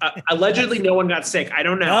 which allegedly no one got sick. I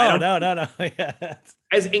don't know. No. Yeah.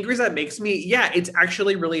 As angry as that makes me, it's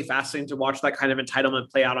actually really fascinating to watch that kind of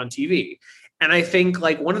entitlement play out on TV. And I think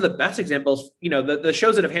like one of the best examples, the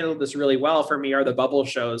shows that have handled this really well for me are the bubble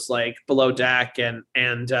shows like Below Deck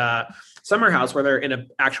and Summer House, where they're in an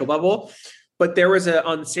actual bubble. But there was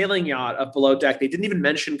on Sailing Yacht of Below Deck, they didn't even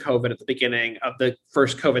mention COVID at the beginning of the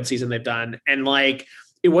first COVID season they've done. And like,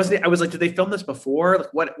 it wasn't, I was like, did they film this before?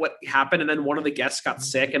 Like what happened? And then one of the guests got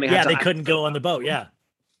sick and they couldn't go on the boat. Yeah.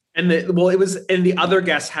 And the other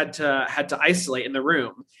guests had to isolate in the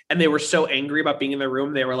room, and they were so angry about being in the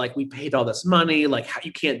room. They were like, we paid all this money, like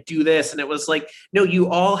you can't do this. And it was like, no, you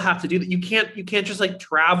all have to do that. You can't just like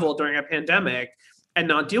travel during a pandemic and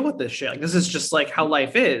not deal with this shit. Like, this is just like how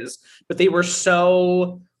life is. But they were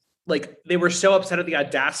so upset at the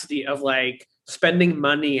audacity of like spending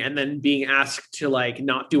money and then being asked to like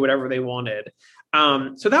not do whatever they wanted.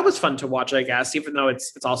 So that was fun to watch, I guess, even though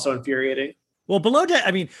it's also infuriating. Well, Below Deck,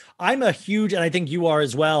 I mean, I'm a huge, and I think you are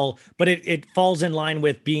as well, but it falls in line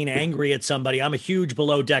with being angry at somebody. I'm a huge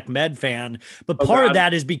Below Deck Med fan, but part of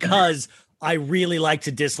that is because I really like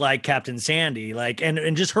to dislike Captain Sandy, like,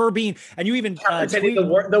 and just her being, and you even Sandy,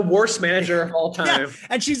 the worst manager of all time. Yeah,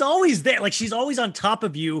 and she's always there, like she's always on top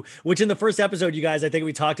of you. Which in the first episode, you guys, I think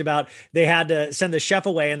we talked about, they had to send the chef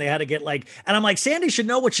away, and they had to get like, and I'm like, Sandy should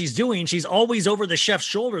know what she's doing. She's always over the chef's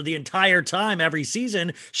shoulder the entire time, every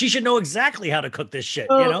season. She should know exactly how to cook this shit,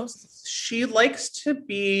 you know. She likes to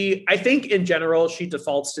be. I think in general, she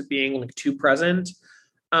defaults to being like too present.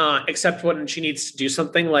 Except when she needs to do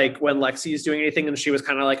something, like when Lexi's doing anything and she was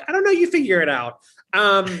kind of like, I don't know, you figure it out.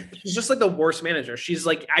 She's just like the worst manager. She's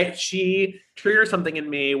like, she triggers something in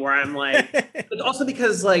me where I'm like, but also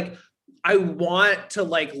because like, I want to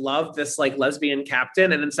like love this like lesbian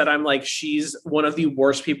captain. And instead I'm like, she's one of the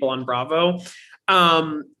worst people on Bravo.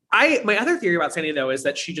 My other theory about Sandy though, is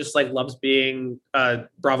that she just like loves being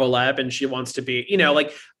Bravo Leb, and she wants to be,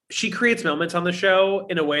 like, she creates moments on the show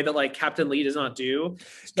in a way that like Captain Lee does not do.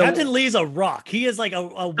 So, Captain Lee's a rock. He is like a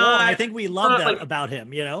wall. I think we love that like, about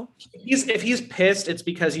him, If he's pissed, it's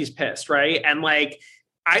because he's pissed, right? And like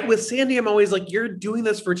with Sandy, I'm always like, you're doing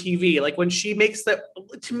this for TV. Like when she makes that,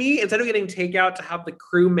 to me, instead of getting takeout to have the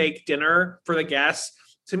crew make dinner for the guests,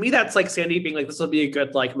 to me, that's like Sandy being like, this will be a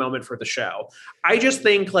good like moment for the show. I just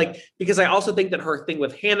think like, because I also think that her thing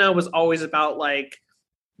with Hannah was always about like,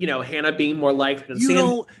 Hannah being more liked than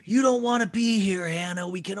Sandy. You don't want to be here, Hannah.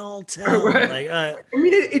 We can all tell. Right. Like, I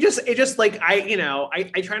mean, it just like, I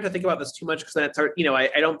try not to think about this too much, because then it's hard,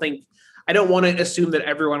 I don't want to assume that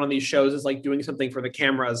everyone on these shows is like doing something for the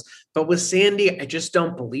cameras, but with Sandy, I just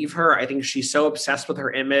don't believe her. I think she's so obsessed with her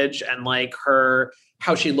image and like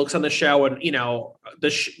how she looks on the show and,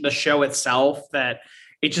 the show itself, that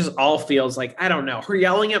it just all feels like, I don't know, her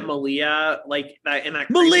yelling at Malia, like that in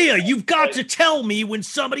that. Malia, you've got to tell me when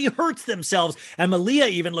somebody hurts themselves. And Malia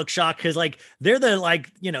even looks shocked because like they're the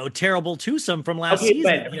like, terrible twosome from last season.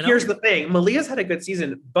 But here's the thing. Malia's had a good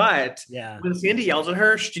season, but when Sandy yells at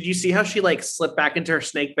her, did you see how she like slipped back into her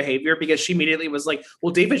snake behavior? Because she immediately was like,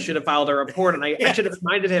 well, David should have filed a report. And I should have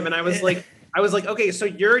reminded him. And I was like, okay, so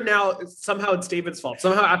you're now, somehow it's David's fault.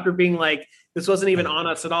 Somehow after being like, this wasn't even on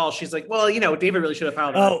us at all, she's like, well, David really should have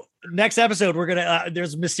filed it. Oh, next episode, we're going to,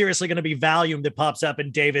 there's mysteriously going to be Valium that pops up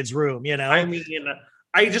in David's room, I mean,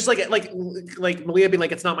 I just like Malia being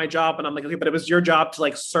like, it's not my job. And I'm like, okay, but it was your job to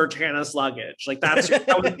like search Hannah's luggage. Like that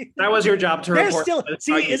was your job to report. Still,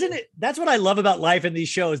 see, isn't it? That's what I love about life in these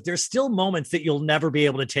shows. There's still moments that you'll never be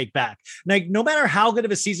able to take back. Like no matter how good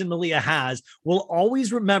of a season Malia has, we'll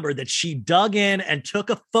always remember that she dug in and took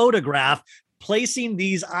a photograph placing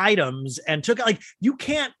these items and took like, you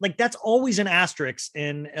can't like, that's always an asterisk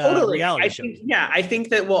in reality shows. I think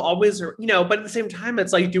that we'll always, but at the same time,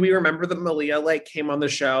 it's like, do we remember that Malia like came on the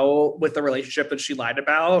show with the relationship that she lied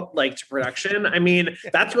about, like to production? I mean,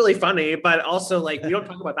 that's really funny, but also like, we don't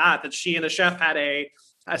talk about that she and the chef had a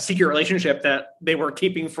secret relationship that they were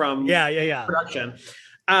keeping from production.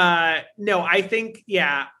 No, I think,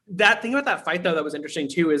 that thing about that fight though, that was interesting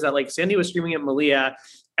too, is that like Sandy was screaming at Malia,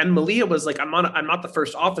 and Malia was like, I'm not the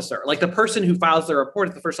first officer. Like the person who files the report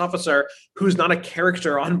is the first officer who's not a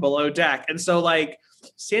character on Below Deck. And so like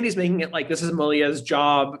Sandy's making it like this is Malia's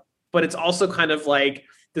job, but it's also kind of like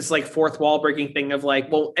this like fourth wall breaking thing of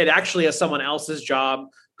like, well, it actually is someone else's job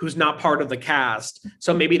who's not part of the cast.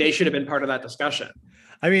 So maybe they should have been part of that discussion.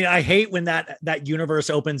 I mean, I hate when that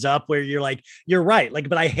universe opens up where you're like, you're right. Like,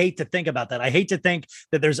 but I hate to think about that. I hate to think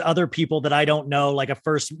that there's other people that I don't know, like a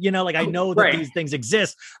first, like I know that these things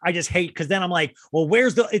exist. I just hate, because then I'm like, well,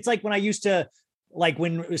 it's like when I used to, like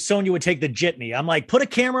when Sonia would take the jitney, I'm like, put a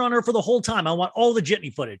camera on her for the whole time. I want all the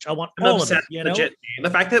jitney footage. I want all of it. The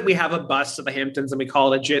fact that we have a bus to the Hamptons and we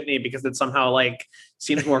call it a jitney because it somehow like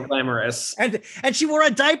seems more glamorous. and she wore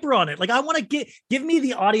a diaper on it. Like I want to give me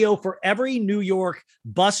the audio for every New York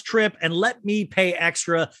bus trip and let me pay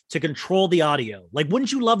extra to control the audio. Like,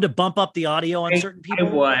 wouldn't you love to bump up the audio on certain people?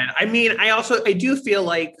 I would. I mean, I do feel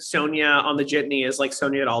like Sonia on the jitney is like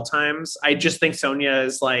Sonia at all times. I just think Sonia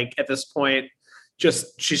is like at this point,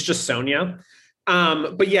 she's just Sonia.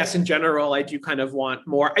 But yes, in general, I do kind of want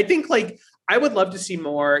more. I think like, I would love to see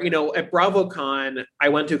more, at BravoCon, I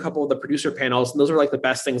went to a couple of the producer panels and those were like the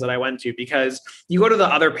best things that I went to, because you go to the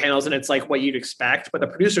other panels and it's like what you'd expect, but the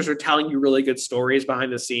producers are telling you really good stories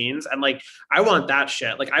behind the scenes. And like, I want that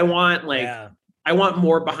shit. Like, I want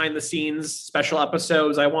more behind the scenes special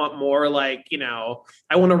episodes. I want more like,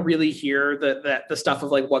 I want to really hear the stuff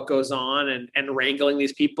of like what goes on and wrangling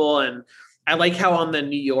these people. And I like how on the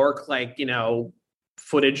New York, like,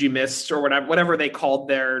 footage you missed or whatever they called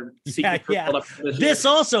their secret. This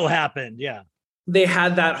also happened. Yeah. They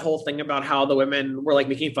had that whole thing about how the women were like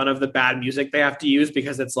making fun of the bad music they have to use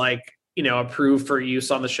because it's like approved for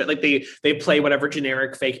use on the show. Like they play whatever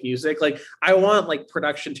generic fake music. Like I want like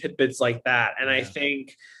production tidbits like that. And I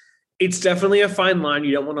think it's definitely a fine line.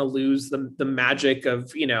 You don't want to lose the magic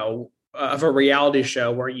of, of a reality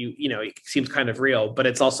show where it seems kind of real, but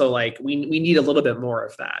it's also like we need a little bit more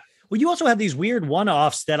of that. Well, you also have these weird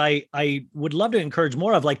one-offs that I would love to encourage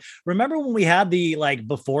more of. Like, remember when we had the like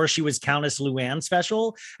before she was Countess Luann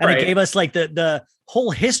special, and it gave us like the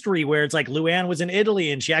whole history where it's like Luann was in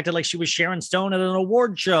Italy and she acted like she was Sharon Stone at an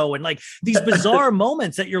award show, and like these bizarre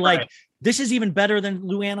moments that you're like, this is even better than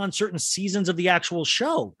Luann on certain seasons of the actual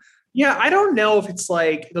show. Yeah, I don't know if it's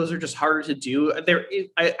like those are just harder to do.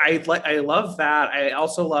 I love that. I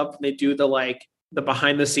also love when they do the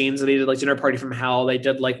behind the scenes. They did like Dinner Party from Hell. They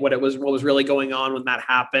did like what was really going on when that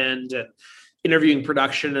happened, and interviewing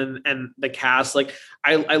production and the cast. Like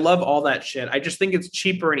I love all that shit. I just think it's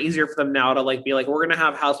cheaper and easier for them now to like be like, we're gonna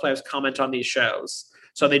have housewives comment on these shows.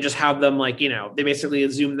 So they just have them like, they basically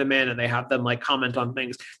zoom them in and they have them like comment on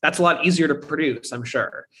things. That's a lot easier to produce, I'm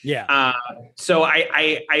sure. Yeah. So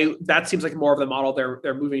I that seems like more of the model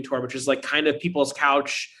they're moving toward, which is like kind of People's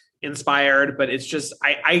Couch inspired, but it's just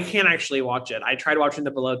I can't actually watch it. I tried watching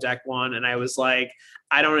the Below Deck one and I was like,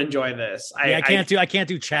 I don't enjoy this. I can't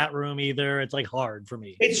do chat room either. It's like hard for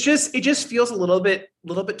me. It just feels a little bit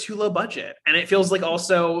too low budget. And it feels like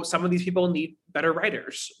also some of these people need better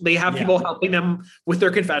writers. They have people helping them with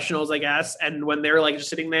their confessionals, I guess. And when they're like just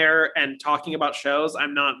sitting there and talking about shows,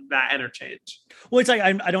 I'm not that entertained. Well, it's like,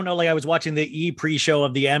 I don't know. Like I was watching the pre-show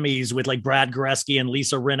of the Emmys with like Brad Goreski and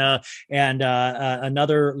Lisa Rinna and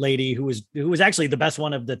another lady who was actually the best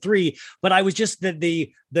one of the three. But I was just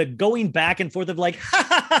the going back and forth of like,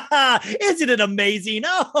 isn't it amazing?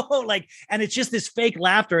 Oh, like, and it's just this fake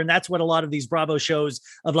laughter. And that's what a lot of these Bravo shows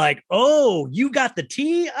of like, oh, you got the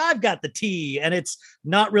tea, I've got the tea. And it's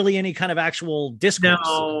not really any kind of actual discourse.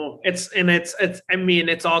 No,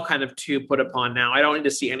 it's all kind of too put upon now. I don't need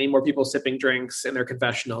to see any more people sipping drinks in their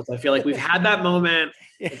confessionals. I feel like we've had that moment.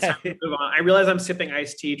 It's time to move on. I realize I'm sipping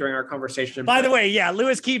iced tea during our conversation. By the way,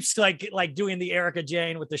 Lewis keeps like doing the Erika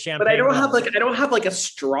Jayne with the champagne. But I don't have like a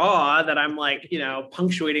straw that I'm like,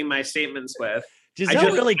 punctuating my statements with.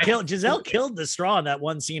 Giselle killed the straw in that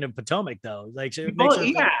one scene of Potomac, though. Like,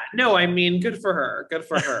 no, I mean, good for her. But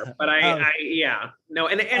and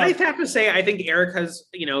I have to say, I think Erika's,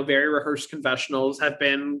 very rehearsed confessionals have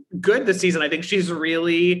been good this season. I think she's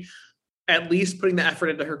really at least putting the effort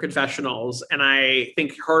into her confessionals, and I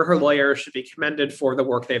think her lawyer should be commended for the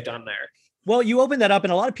work they've done there. Well, you opened that up,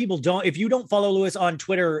 and a lot of people don't. If you don't follow Lewis on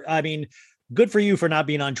Twitter, I mean, good for you for not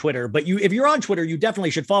being on Twitter, but if you're on Twitter, you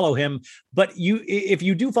definitely should follow him. But if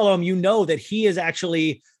you do follow him, you know that he is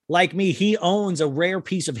actually like me. He owns a rare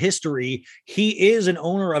piece of history. He is an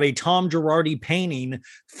owner of a Tom Girardi painting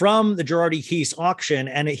from the Girardi Keese auction.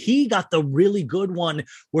 And he got the really good one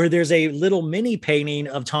where there's a little mini painting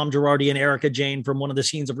of Tom Girardi and Erika Jayne from one of the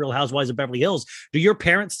scenes of Real Housewives of Beverly Hills. Do your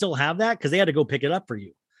parents still have that? Because they had to go pick it up for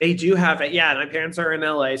you. They do have it. Yeah. My parents are in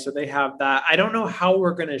LA, so they have that. I don't know how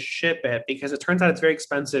we're going to ship it because it turns out it's very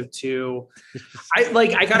expensive to,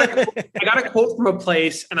 I got a quote from a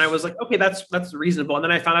place and I was like, okay, that's reasonable. And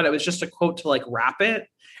then I found out it was just a quote to like wrap it.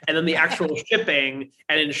 And then the actual shipping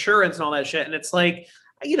and insurance and all that shit. And it's like,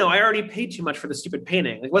 I already paid too much for the stupid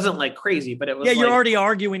painting. It wasn't like crazy, but it was you're already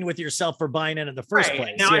arguing with yourself for buying it in the first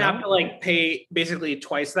place. Now I have to like pay basically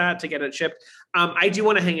twice that to get it shipped. I do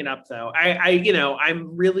want to hang it up though.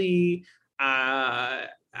 I'm really, I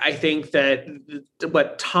think that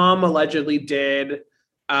what Tom allegedly did,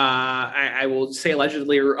 I will say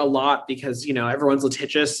allegedly a lot because, everyone's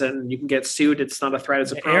litigious and you can get sued. It's not a threat.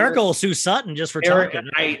 It's a promise. Erika will sue Sutton just for talking.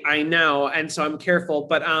 I know. And so I'm careful,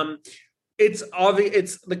 but, it's obvious.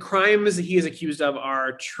 It's the crimes that he is accused of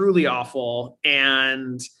are truly awful.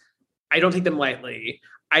 And I don't take them lightly.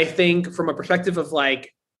 I think from a perspective of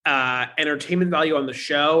like, entertainment value on the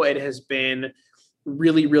show, it has been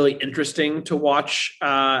really, really interesting to watch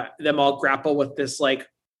them all grapple with this, like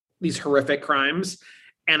these horrific crimes.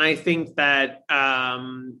 And I think that,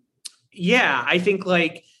 I think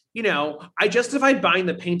like, I justified buying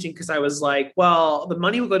the painting because I was like, well, the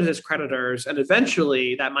money will go to his creditors and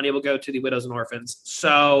eventually that money will go to the widows and orphans.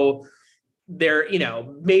 So there,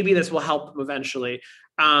 maybe this will help them eventually.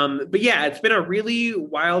 But yeah, it's been a really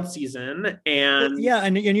wild season. And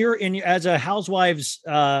and you're as a Housewives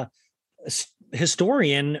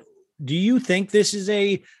historian, do you think this is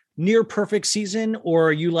a near perfect season, or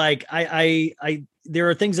are you like, I there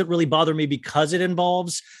are things that really bother me because it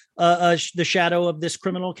involves the shadow of this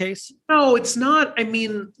criminal case? No, it's not. I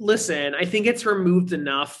mean, listen, I think it's removed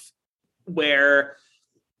enough where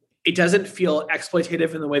it doesn't feel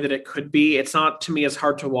exploitative in the way that it could be. It's not, to me, as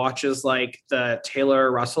hard to watch as like the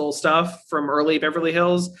Taylor Russell stuff from early Beverly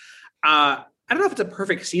Hills. I don't know if it's a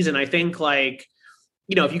perfect season. I think like,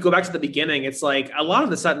 if you go back to the beginning, it's like a lot of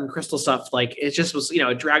the Sutton Crystal stuff, like it just was,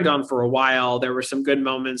 it dragged on for a while. There were some good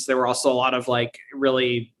moments. There were also a lot of like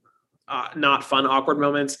really not fun, awkward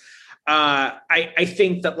moments. I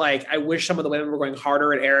think that like, I wish some of the women were going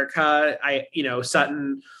harder at Erika.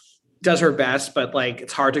 Sutton does her best, but like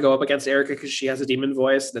it's hard to go up against Erika because she has a demon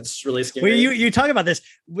voice that's really scary. Well, you talk about this,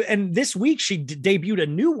 and this week she debuted a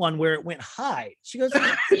new one where it went high. She goes,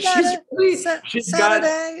 she's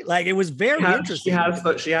Saturday. Like it was very interesting.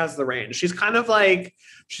 She has the range. She's kind of like,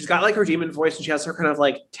 she's got like her demon voice, and she has her kind of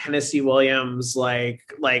like Tennessee Williams, like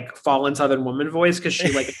fallen Southern woman voice, because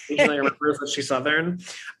she like occasionally remembers that she's Southern.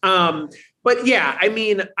 But yeah, I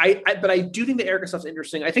mean, but I do think the Erika stuff's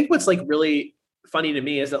interesting. I think what's like really funny to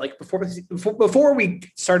me is that like before we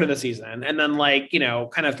started the season, and then like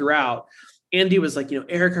kind of throughout, Andy was like,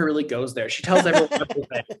 Erika really goes there. She tells everyone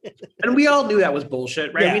everything, and we all knew that was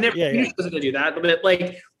bullshit, right? She wasn't gonna do that, but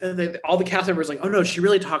like all the cast members like, oh no, she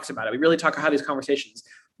really talks about it. We really talk about these conversations,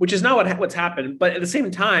 which is not what's happened. But at the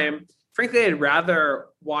same time, frankly, I'd rather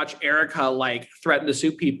watch Erika like threaten to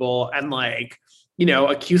sue people and like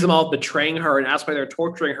accuse them all of betraying her and ask why they're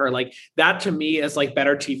torturing her. Like that to me is like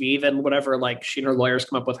better TV than whatever like she and her lawyers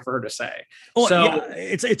come up with for her to say. Oh, so yeah,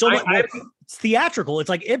 it's almost it's theatrical. It's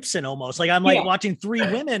like Ibsen almost. Like I'm like watching three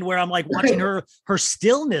women where I'm like watching her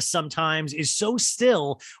stillness sometimes is so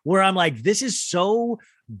still where I'm like, this is so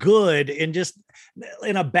good and just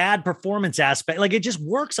in a bad performance aspect. Like it just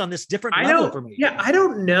works on this different level for me. Yeah. I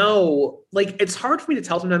don't know. Like it's hard for me to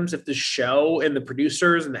tell sometimes if the show and the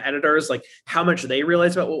producers and the editors, like how much they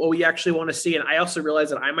realize about what we actually want to see. And I also realize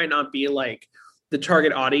that I might not be like the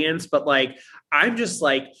target audience, but like, I'm just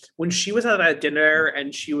like, when she was at that dinner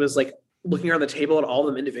and she was like looking around the table at all of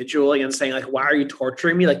them individually and saying like, why are you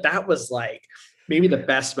torturing me? Like that was like maybe the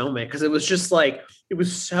best moment. Cause it was just like, it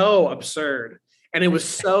was so absurd. And it was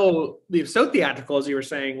so theatrical, as you were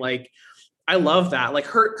saying. Like, I love that. Like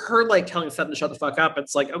her like telling Sutton to shut the fuck up.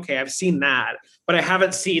 It's like, okay, I've seen that, but I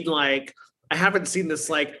haven't seen this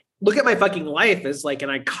like, look at my fucking life as like an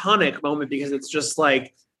iconic moment, because it's just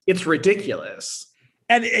like, it's ridiculous.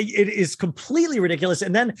 And it is completely ridiculous.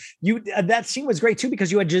 And then that scene was great too,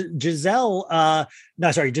 because you had Giselle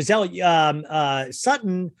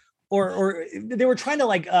Sutton. Or they were trying to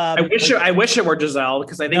like. I wish it were Giselle,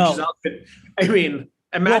 because I think Giselle could. I mean,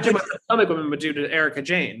 imagine what the stomach women would do to Erika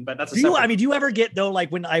Jayne, but that's. Do you ever get though,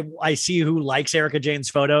 like when I see who likes Erika Jayne's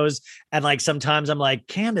photos, and like sometimes I'm like,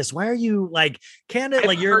 Candace, why are you like Candace?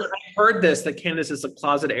 Like I've heard this, that Candace is a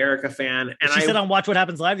closet Erika fan, and she said on Watch What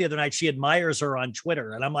Happens Live the other night she admires her on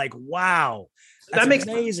Twitter, and I'm like, wow, that makes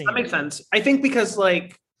amazing. That makes sense. I think because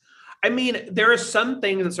like. I mean, there are some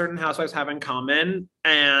things that certain housewives have in common,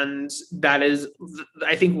 and that is,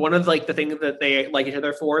 I think, one of like the things that they like each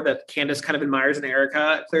other for, that Candace kind of admires in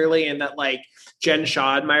Erika clearly, and that like Jen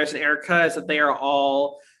Shah admires in Erika, is that they are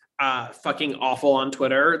all fucking awful on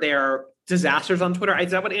Twitter. They are disasters on Twitter. Is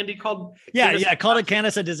that what Andy called? Yeah, called it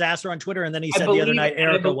Candace a disaster on Twitter, and then he said the other night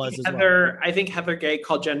Erika was as well. I think Heather Gay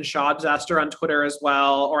called Jen Shah a disaster on Twitter as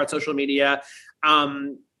well, or on social media.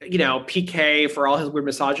 PK, for all his weird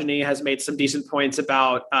misogyny, has made some decent points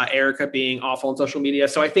about Erika being awful on social media.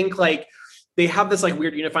 So I think like they have this like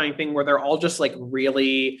weird unifying thing where they're all just like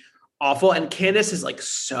really awful. And Candace is like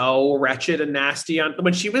so wretched and nasty on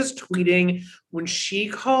when she was tweeting, when she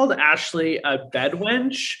called Ashley a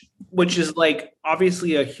bedwench, which is like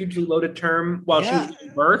obviously a hugely loaded term while she was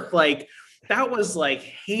giving birth. Like that was like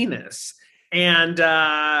heinous. And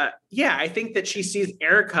I think that she sees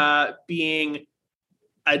Erika being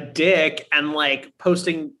a dick and like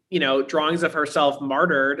posting, drawings of herself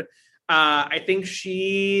martyred. I think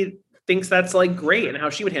she thinks that's like great and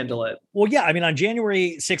how she would handle it. Well, yeah. I mean, on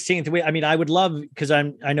January 16th, I would love, because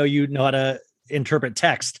I know you know how to interpret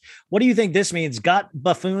text. What do you think this means? Got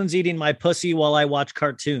buffoons eating my pussy while I watch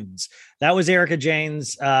cartoons. That was Erika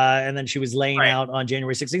Jayne's. And then she was laying out on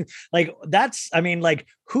January 16th. Like that's, I mean, like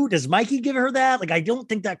who does Mikey give her that? Like, I don't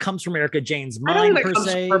think that comes from Erika Jayne's mind per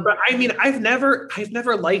se. But I mean, I've never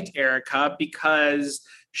liked Erika because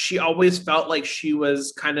she always felt like she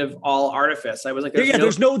was kind of all artifice. I was like,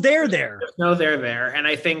 there's no there there. There's no there. And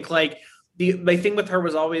I think like the thing with her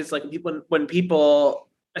was always like when people,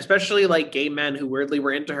 especially like gay men who weirdly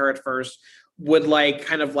were into her at first, would like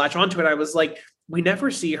kind of latch onto it. I was like, we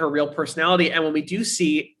never see her real personality. And when we do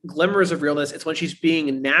see glimmers of realness, it's when she's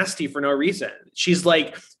being nasty for no reason. She's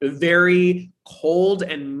like very cold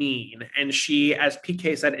and mean. And she, as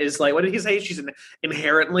PK said, is like, what did he say? She's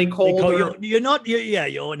inherently cold.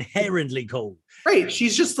 You're inherently cold. Right.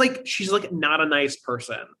 She's like not a nice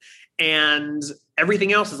person. And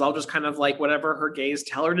everything else is all just kind of like whatever her gays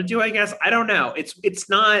tell her to do, I guess. I don't know. It's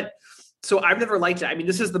not. So I've never liked it. I mean,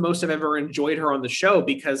 this is the most I've ever enjoyed her on the show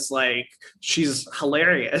because like she's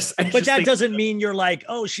hilarious. But that doesn't mean you're like,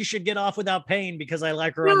 oh, she should get off without pain because I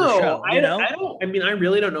like her on the show. You know? I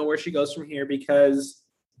really don't know where she goes from here because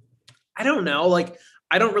I don't know. Like,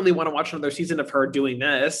 I don't really want to watch another season of her doing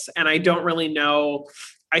this. And I don't really know.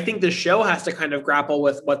 I think the show has to kind of grapple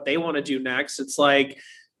with what they want to do next. It's like,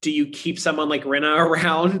 do you keep someone like Rinna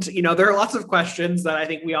around? You know, there are lots of questions that I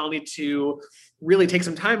think we all need to really take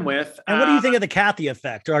some time with. And what do you think of the Kathy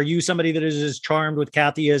effect? Are you somebody that is as charmed with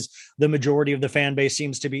Kathy as the majority of the fan base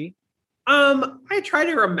seems to be? I try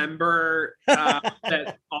to remember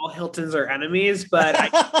that all Hiltons are enemies, but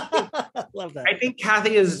I love that. I think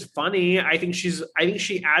Kathy is funny. I think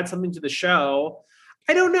she adds something to the show.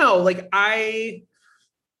 I don't know. Like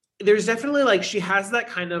there's definitely like, she has that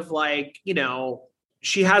kind of like, you know,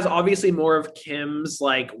 she has obviously more of Kim's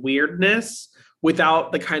like weirdness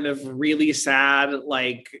without the kind of really sad,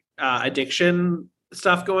 like addiction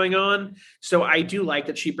stuff going on. So I do like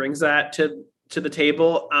that she brings that to the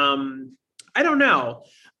table. I don't know.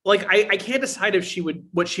 Like, I can't decide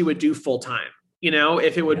what she would do full time. You know,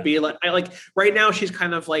 if it would be like, right now she's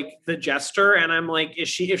kind of like the jester. And I'm like, if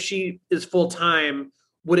she is full time,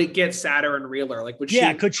 would it get sadder and realer? Like, could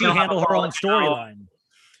she handle her own storyline?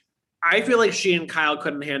 I feel like she and Kyle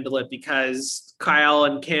couldn't handle it because Kyle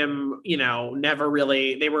and Kim, you know, never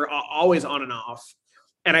really, they were always on and off.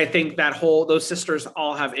 And I think those sisters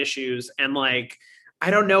all have issues. And like, I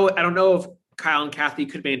don't know if Kyle and Kathy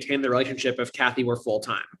could maintain the relationship if Kathy were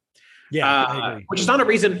full-time. Yeah, I agree. Which is not a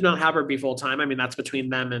reason to not have her be full-time. I mean, that's between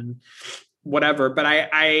them and whatever. But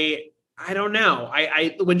I don't know.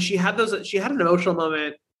 When she had an emotional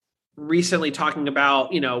moment recently talking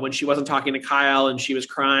about, you know, when she wasn't talking to Kyle and she was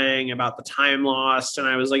crying about the time lost. And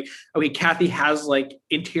I was like, okay, Kathy has like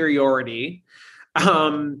interiority.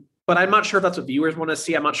 But I'm not sure if that's what viewers want to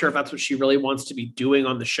see. I'm not sure if that's what she really wants to be doing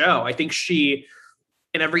on the show. I think she,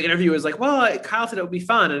 in every interview, is like, well, Kyle said it would be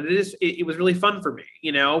fun. And it was really fun for me,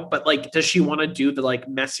 you know, but like, does she want to do the like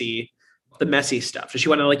messy stuff? Does she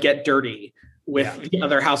want to like get dirty with the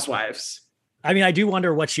other housewives? I mean, I do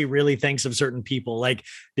wonder what she really thinks of certain people. Like,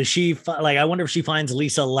 does she I wonder if she finds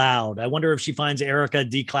Lisa loud. I wonder if she finds Erika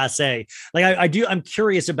déclassée. Like, I'm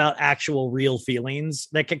curious about actual real feelings,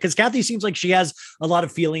 because Kathy seems like she has a lot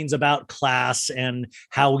of feelings about class and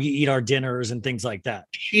how we eat our dinners and things like that.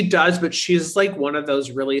 She does, but she's like one of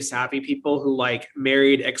those really savvy people who like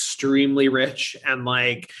married extremely rich and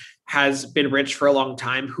like has been rich for a long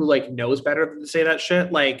time, who like knows better than to say that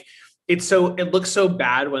shit. Like, it looks so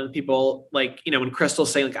bad when people like, you know, when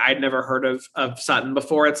Crystal's saying like, I'd never heard of Sutton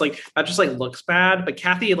before. It's like, that just like looks bad. But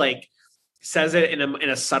Kathy like says it in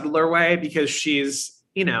a subtler way because she's,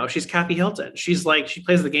 you know, she's Kathy Hilton. She's like, she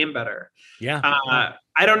plays the game better. Yeah.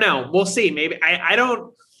 I don't know. We'll see. Maybe I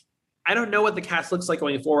don't know what the cast looks like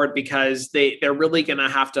going forward because they're really going to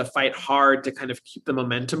have to fight hard to kind of keep the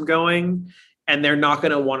momentum going. And they're not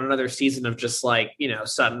going to want another season of just like, you know,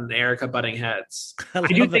 Sutton and Erika butting heads. I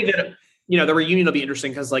do think that, you know, the reunion will be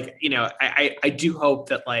interesting because like, you know, I do hope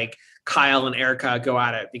that like Kyle and Erika go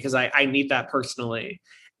at it because I need that personally.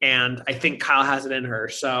 And I think Kyle has it in her.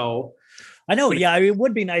 So I know. Yeah. I mean, it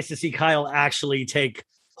would be nice to see Kyle actually take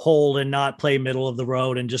hold and not play middle of the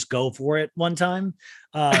road and just go for it one time.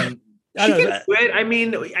 I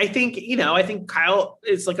mean, I think Kyle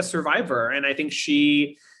is like a survivor, and I think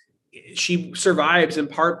she survives in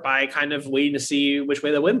part by kind of waiting to see which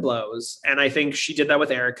way the wind blows. And I think she did that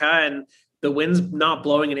with Erika, and the wind's not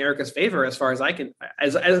blowing in Erika's favor as far as I can,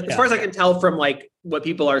 as far as I can tell from like what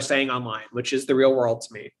people are saying online, which is the real world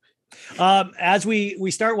to me. As we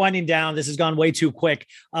start winding down, this has gone way too quick.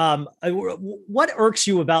 What irks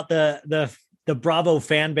you about the Bravo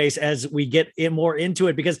fan base as we get more into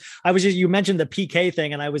it? Because you mentioned the PK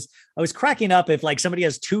thing, and I was cracking up if like somebody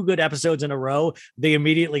has 2 good episodes in a row, they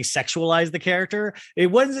immediately sexualize the character. It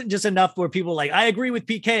wasn't just enough where people like, I agree with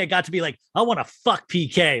PK. It got to be like, I want to fuck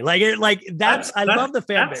PK. I love the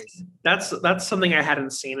fan base. That's something I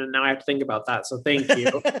hadn't seen, and now I have to think about that. So thank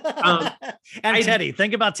you. And Teddy,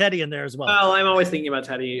 think about Teddy in there as well. Well, I'm always thinking about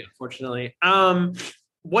Teddy, unfortunately.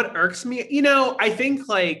 What irks me, you know, I think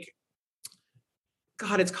like,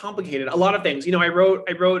 God, it's complicated. A lot of things. You know, I wrote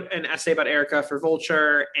an essay about Erika for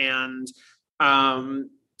Vulture, and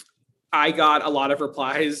I got a lot of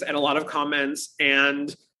replies and a lot of comments,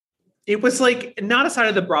 and it was like not a side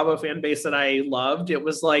of the Bravo fan base that I loved. It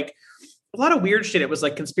was like a lot of weird shit. It was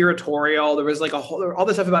like conspiratorial. There was like all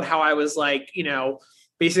this stuff about how I was like,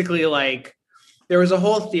 basically like there was a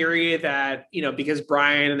whole theory that, because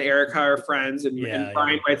Brian and Erika are friends and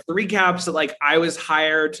Brian writes the recaps, that like I was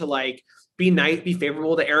hired to like be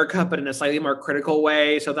favorable to Erika, but in a slightly more critical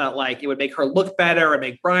way, so that like it would make her look better and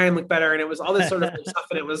make Brian look better. And it was all this sort of stuff.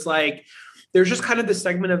 And it was like, there's just kind of this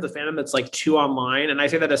segment of the fandom that's like too online. And I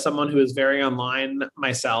say that as someone who is very online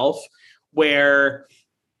myself, where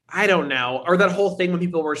I don't know, or that whole thing when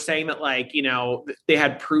people were saying that like, they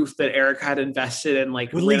had proof that Erika had invested in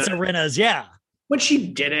like with Lisa Rinna's, when she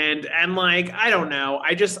didn't. And like, I don't know.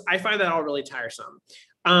 I find that all really tiresome.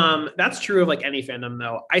 That's true of like any fandom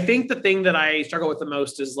though. I think the thing that I struggle with the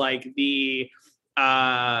most is like the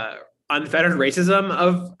unfettered racism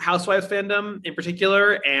of Housewives fandom in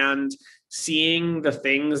particular, and seeing the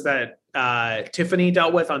things that Tiffany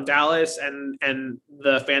dealt with on Dallas and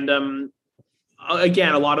the fandom,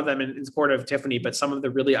 again, a lot of them in support of Tiffany, but some of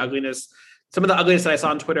the ugliness that I saw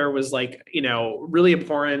on Twitter was like, really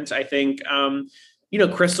abhorrent. I think,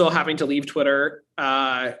 Crystal having to leave Twitter,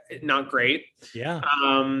 not great. Yeah.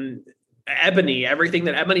 Ebony, everything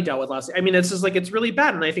that Ebony dealt with it's just like, it's really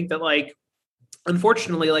bad. And I think that like,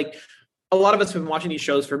 unfortunately, like a lot of us have been watching these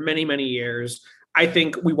shows for many, many years. I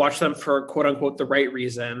think we watch them for quote unquote the right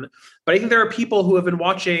reason. But I think there are people who have been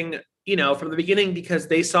watching, from the beginning because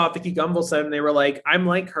they saw Vicky Gunvalson and they were like, I'm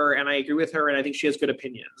like her and I agree with her and I think she has good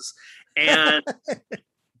opinions. And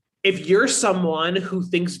if you're someone who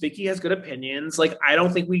thinks Vicky has good opinions, like, I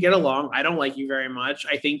don't think we get along. I don't like you very much.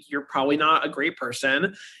 I think you're probably not a great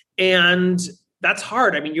person. And that's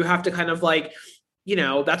hard. I mean, you have to kind of like,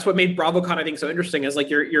 that's what made BravoCon, I think, so interesting, is like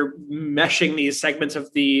you're meshing these segments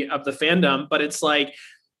of the fandom, but it's like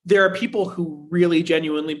there are people who really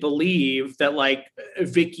genuinely believe that like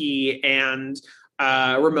Vicky and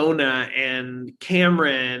Ramona and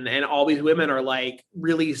Cameron and all these women are like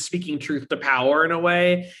really speaking truth to power in a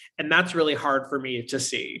way, and that's really hard for me to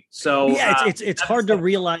see. So yeah, it's hard to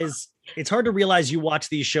realize. It's hard to realize you watch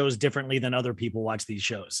these shows differently than other people watch these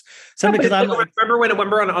shows. Because I'm like, remember when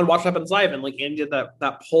on Watch What Happens Live and like Andy did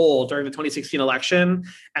that poll during the 2016 election,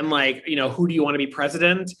 and like, who do you want to be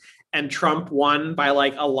president? And Trump won by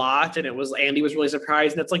like a lot, and Andy was really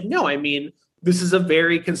surprised. And it's like, no, I mean, this is a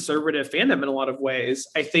very conservative fandom in a lot of ways.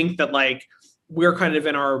 I think that like we're kind of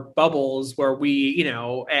in our bubbles where we,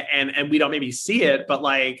 and we don't maybe see it, but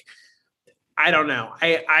like, I don't know.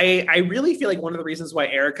 I really feel like one of the reasons why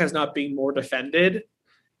Erika is not being more defended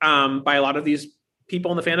by a lot of these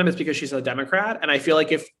people in the fandom is because she's a Democrat. And I feel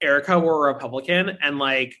like if Erika were a Republican and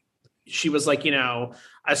like she was like,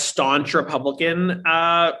 a staunch Republican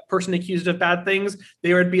person accused of bad things,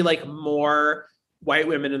 there would be like more white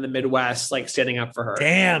women in the Midwest like standing up for her.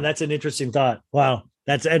 Damn, that's an interesting thought. Wow.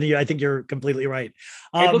 I think you're completely right.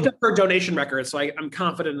 I looked up her donation records, so I'm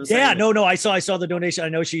confident in saying I saw the donation. I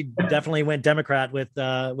know she definitely went Democrat with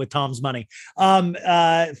Tom's money.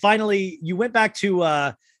 Finally, you went back to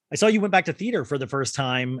I saw you went back to theater for the first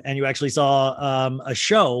time, and you actually saw a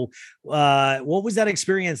show. What was that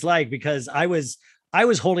experience like? Because I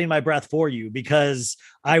was holding my breath for you, because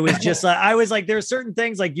I was just, I was like, there's certain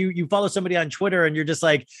things like you follow somebody on Twitter and you're just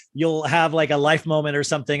like, you'll have like a life moment or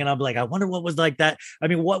something. And I'm like, I wonder what was like that. I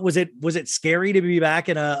mean, what was it? Was it scary to be back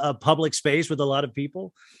in a public space with a lot of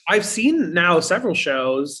people? I've seen now several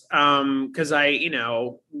shows because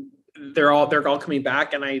they're all coming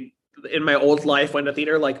back. And I, in my old life, went to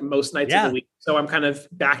theater like most nights of the week. So I'm kind of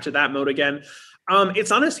back to that mode again.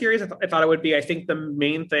 It's not as serious as I thought it would be. I think the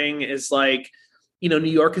main thing is like, New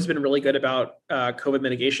York has been really good about COVID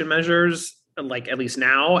mitigation measures, like at least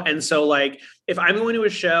now. And so like, if I'm going to a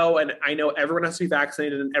show and I know everyone has to be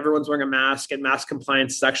vaccinated and everyone's wearing a mask and mask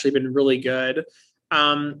compliance has actually been really good.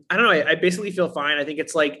 I don't know. I basically feel fine. I think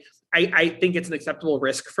it's like, I think it's an acceptable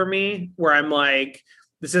risk for me where I'm like,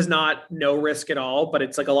 this is not no risk at all, but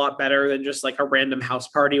it's like a lot better than just like a random house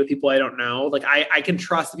party with people I don't know. Like I can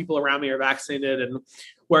trust the people around me are vaccinated and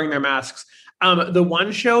wearing their masks. The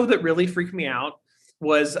one show that really freaked me out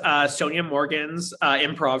was Sonia Morgan's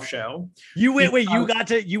improv show. You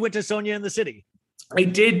went to Sonia in the City. I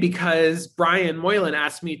did, because Brian Moylan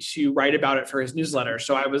asked me to write about it for his newsletter.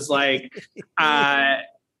 So I was like, I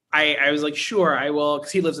was like, sure, I will,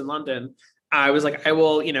 because he lives in London. I was like, I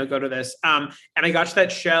will, go to this. And I got to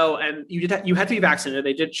that show, and you had to be vaccinated.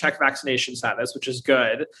 They did check vaccination status, which is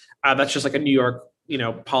good. That's just like a New York,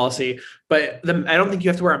 policy, but I don't think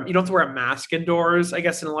you don't have to wear a mask indoors, I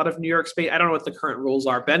guess, in a lot of New York space. I don't know what the current rules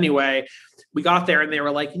are, but anyway, we got there and they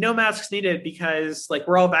were like, no masks needed because like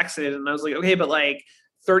we're all vaccinated. And I was like, okay, but like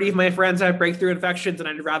 30 of my friends have breakthrough infections and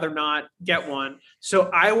I'd rather not get one. So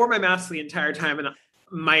I wore my mask the entire time, and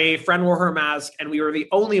my friend wore her mask, and we were the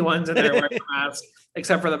only ones in there wearing a mask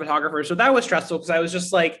except for the photographer. So that was stressful because I was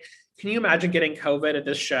just like, can you imagine getting COVID at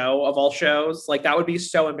this show of all shows? Like that would be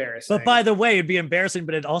so embarrassing. But by the way, it'd be embarrassing,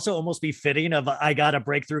 but it'd also almost be fitting of I got a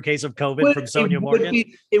breakthrough case of COVID from Sonia Morgan.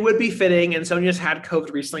 It would be fitting. And Sonia's had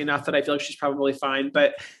COVID recently enough that I feel like she's probably fine.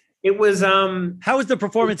 But it was how was the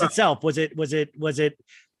performance itself? Was it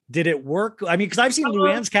did it work? I mean, because I've seen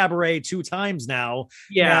Luann's Cabaret 2 times now.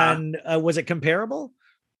 Yeah. And was it comparable?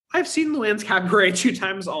 I've seen Luann's Cabaret 2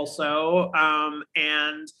 times also.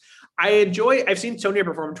 And I've seen Sonia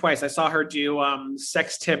perform twice. I saw her do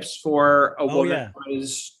sex tips for a woman who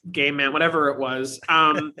was gay man, whatever it was.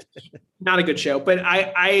 Not a good show, but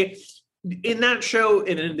I in that show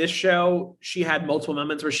and in this show, she had multiple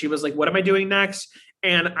moments where she was like, what am I doing next?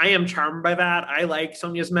 And I am charmed by that. I like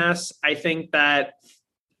Sonia's mess. I think that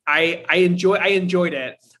I enjoyed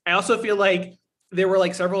it. I also feel like there were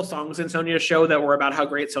like several songs in Sonia's show that were about how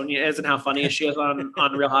great Sonia is and how funny she is on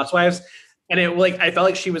Real Housewives. And it like, I felt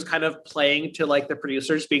like she was kind of playing to like the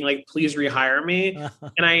producers being like, please rehire me.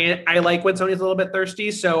 And I like when Sonia's a little bit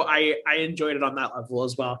thirsty. So I enjoyed it on that level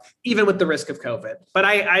as well, even with the risk of COVID, but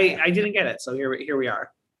I didn't get it. So here we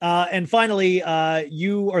are. And finally,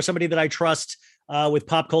 you are somebody that I trust with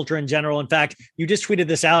pop culture in general. In fact, you just tweeted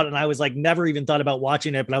this out and I was like, never even thought about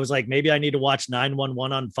watching it, but I was like, maybe I need to watch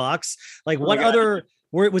 911 on Fox. Like what other...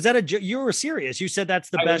 Was that you were serious? You said that's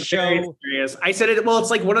the best show. Serious. I said it. Well, it's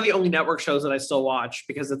like one of the only network shows that I still watch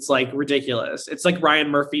because it's like ridiculous. It's like Ryan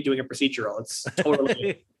Murphy doing a procedural. It's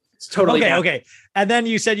totally okay. And then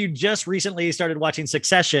you said you just recently started watching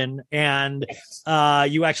Succession, and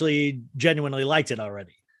you actually genuinely liked it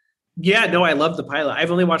already. Yeah, no, I love the pilot.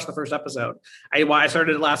 I've only watched the first episode. I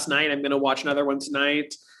started it last night. I'm going to watch another one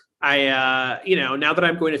tonight. Now that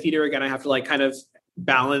I'm going to theater again, I have to like kind of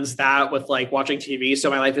balance that with like watching TV. So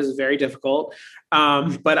my life is very difficult.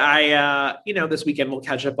 But I, this weekend we'll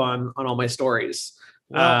catch up on all my stories.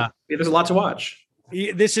 There's a lot to watch.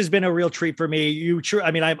 This has been a real treat for me.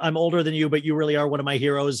 I'm older than you, but you really are one of my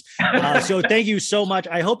heroes. So thank you so much.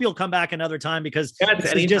 I hope you'll come back another time because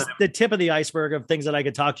this is just the tip of the iceberg of things that I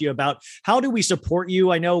could talk to you about. How do we support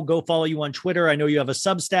you? I know, go follow you on Twitter. I know you have a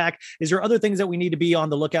Substack. Is there other things that we need to be on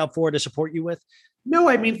the lookout for to support you with? No,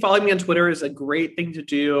 I mean, following me on Twitter is a great thing to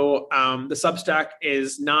do. The Substack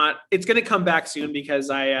it's going to come back soon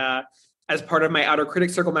because I, as part of my Outer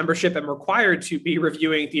Critic Circle membership, am required to be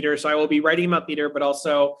reviewing theater. So I will be writing about theater, but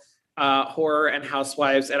also horror and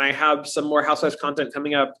Housewives. And I have some more Housewives content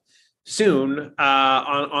coming up soon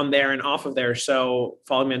on there and off of there. So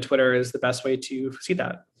follow me on Twitter is the best way to see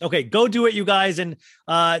that. Okay, go do it, you guys, and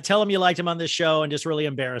tell them you liked him on this show and just really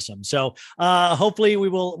embarrass him. So hopefully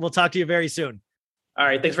we'll talk to you very soon. All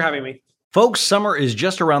right. Thanks for having me. Folks, summer is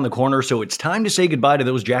just around the corner, so it's time to say goodbye to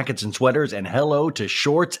those jackets and sweaters and hello to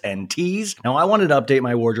shorts and tees. Now, I wanted to update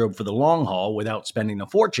my wardrobe for the long haul without spending a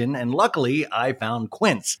fortune, and luckily, I found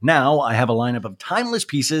Quince. Now, I have a lineup of timeless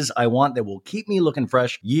pieces I want that will keep me looking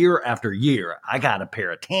fresh year after year. I got a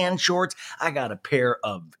pair of tan shorts. I got a pair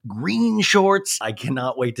of green shorts. I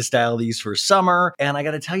cannot wait to style these for summer, and I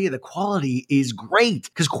gotta tell you, the quality is great,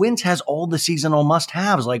 because Quince has all the seasonal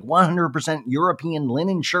must-haves, like 100% European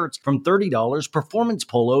linen shirts from $30, performance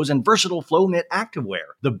polos, and versatile flow knit activewear.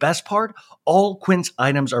 The best part? All Quince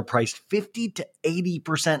items are priced 50 to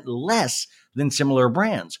 80% less than similar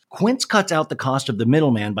brands. Quince cuts out the cost of the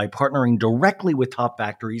middleman by partnering directly with top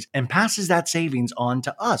factories and passes that savings on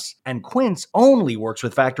to us. And Quince only works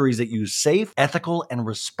with factories that use safe, ethical, and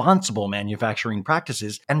responsible manufacturing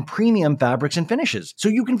practices and premium fabrics and finishes, so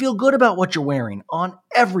you can feel good about what you're wearing on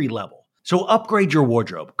every level. So upgrade your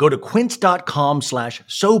wardrobe. Go to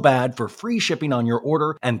quince.com/sobad for free shipping on your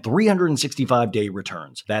order and 365-day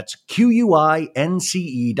returns. That's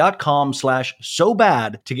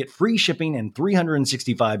QUINCE.com/sobad to get free shipping and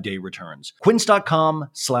 365-day returns.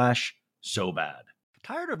 Quince.com/sobad.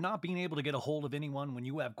 Tired of not being able to get a hold of anyone when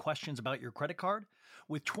you have questions about your credit card?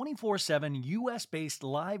 With 24/7 US-based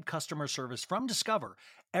live customer service from Discover,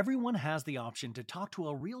 everyone has the option to talk to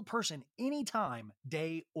a real person anytime,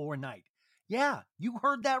 day or night. Yeah, you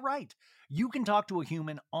heard that right. You can talk to a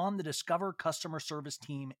human on the Discover customer service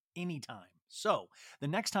team anytime. So, the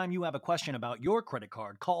next time you have a question about your credit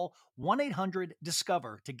card, call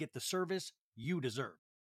 1-800-DISCOVER to get the service you deserve.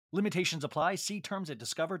 Limitations apply. See terms at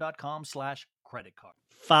discover.com/credit card.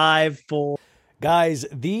 5, 4. Guys,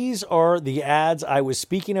 these are the ads I was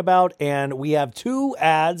speaking about, and we have two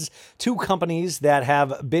companies that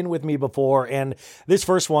have been with me before, and this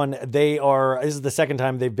first one, this is the second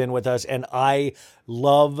time they've been with us, and I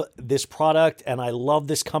love this product, and I love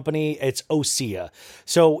this company. It's Osea.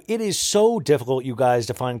 So it is so difficult, you guys,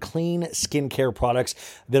 to find clean skincare products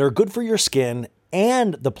that are good for your skin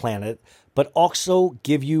and the planet, but also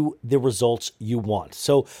give you the results you want.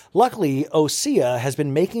 So luckily, Osea has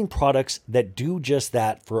been making products that do just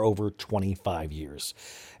that for over 25 years.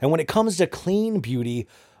 And when it comes to clean beauty,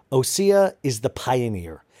 Osea is the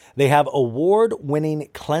pioneer. They have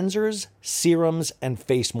award-winning cleansers, serums, and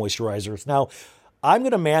face moisturizers. Now, I'm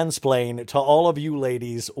going to mansplain to all of you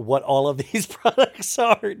ladies what all of these products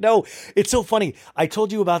are. No, it's so funny. I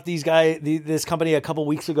told you about this company a couple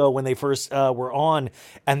weeks ago when they first were on,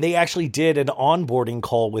 and they actually did an onboarding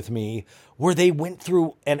call with me where they went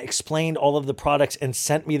through and explained all of the products and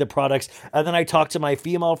sent me the products. And then I talked to my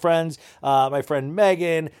female friends, my friend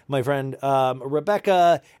Megan, my friend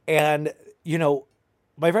Rebecca, and,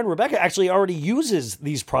 my friend Rebecca actually already uses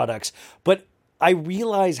these products, but I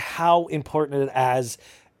realize how important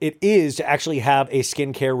it is to actually have a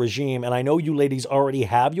skincare regime. And I know you ladies already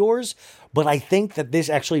have yours, but I think that this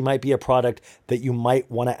actually might be a product that you might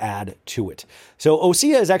want to add to it. So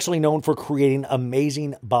Osea is actually known for creating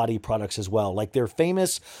amazing body products as well, like their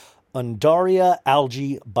famous Undaria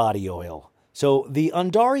Algae Body Oil. So the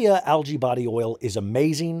Undaria Algae Body Oil is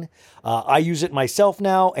amazing. I use it myself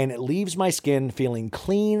now, and it leaves my skin feeling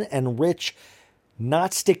clean and rich,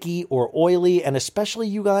 not sticky or oily. And especially,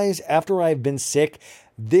 you guys, after I've been sick,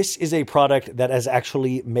 this is a product that has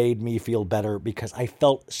actually made me feel better because I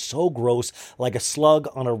felt so gross, like a slug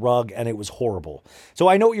on a rug, and it was horrible. So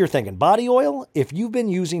I know what you're thinking. Body oil? If you've been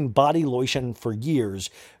using body lotion for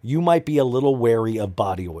years, you might be a little wary of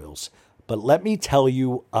body oils. But let me tell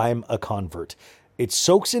you, I'm a convert. It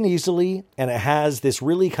soaks in easily, and it has this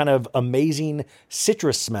really kind of amazing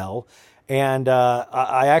citrus smell. And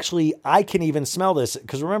I can even smell this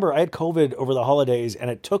because remember, I had COVID over the holidays and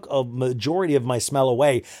it took a majority of my smell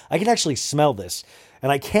away. I can actually smell this. And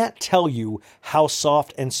I can't tell you how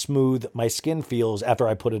soft and smooth my skin feels after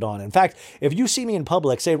I put it on. In fact, if you see me in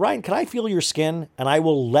public, say, Ryan, can I feel your skin? And I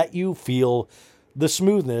will let you feel the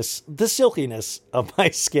smoothness, the silkiness of my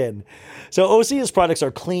skin. So Osea's products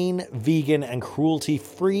are clean, vegan, and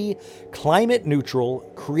cruelty-free, climate neutral,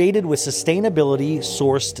 created with sustainability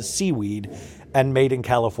sourced seaweed, and made in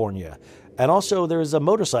California. And also there's a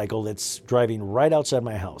motorcycle that's driving right outside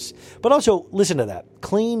my house. But also, listen to that.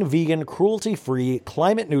 Clean, vegan, cruelty-free,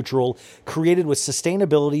 climate neutral, created with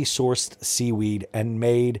sustainability sourced seaweed, and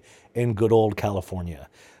made in good old California.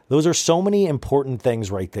 Those are so many important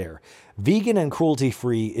things right there. Vegan and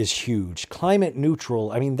cruelty-free is huge. Climate neutral,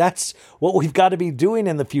 that's what we've got to be doing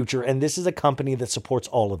in the future, and this is a company that supports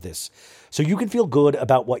all of this. So you can feel good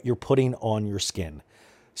about what you're putting on your skin.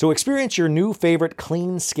 So experience your new favorite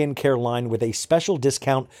clean skincare line with a special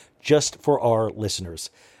discount just for our listeners.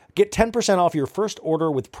 Get 10% off your first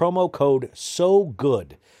order with promo code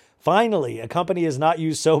SOGOOD. Finally, a company has not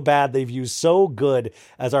used so bad, they've used so good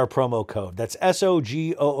as our promo code. That's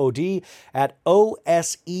SOGOOD at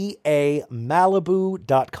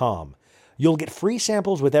OSEAMalibu.com. You'll get free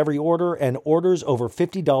samples with every order, and orders over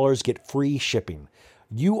 $50 get free shipping.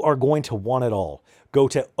 You are going to want it all. Go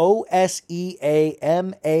to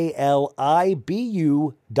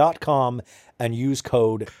OSEAMalibu.com and use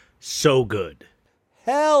code SOGOOD.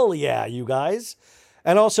 Hell yeah, you guys.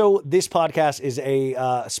 And also, this podcast is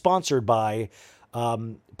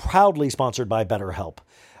proudly sponsored by BetterHelp.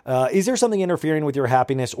 Is there something interfering with your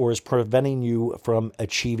happiness or is preventing you from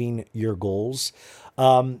achieving your goals?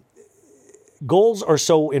 Goals are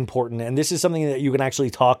so important, and this is something that you can actually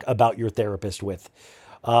talk about your therapist with.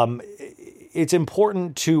 It's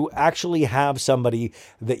important to actually have somebody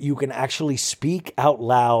that you can actually speak out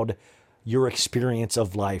loud your experience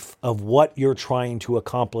of life, of what you're trying to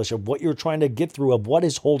accomplish, of what you're trying to get through, of what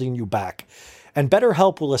is holding you back. And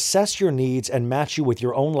BetterHelp will assess your needs and match you with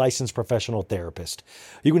your own licensed professional therapist.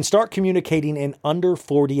 You can start communicating in under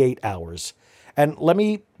 48 hours. And let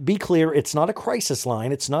me be clear, it's not a crisis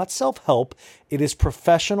line. It's not self-help. It is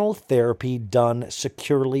professional therapy done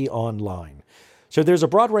securely online. So there's a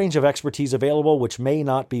broad range of expertise available, which may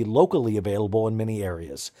not be locally available in many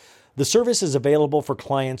areas. The service is available for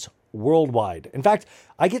clients worldwide. In fact,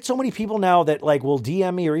 I get so many people now that will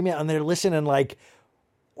DM me or email and they're listening like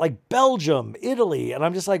Belgium, Italy. And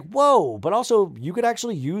I'm just like, whoa, but also you could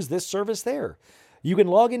actually use this service there. You can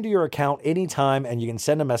log into your account anytime and you can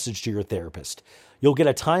send a message to your therapist. You'll get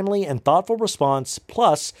a timely and thoughtful response,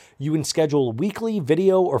 plus you can schedule weekly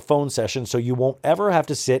video or phone sessions so you won't ever have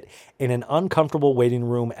to sit in an uncomfortable waiting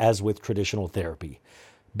room as with traditional therapy.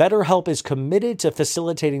 BetterHelp is committed to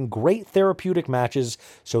facilitating great therapeutic matches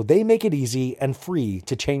so they make it easy and free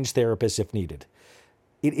to change therapists if needed.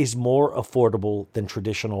 It is more affordable than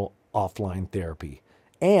traditional offline therapy,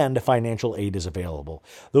 and financial aid is available.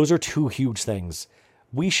 Those are two huge things.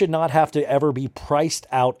 We should not have to ever be priced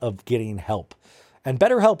out of getting help. And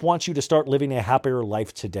BetterHelp wants you to start living a happier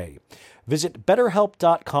life today. Visit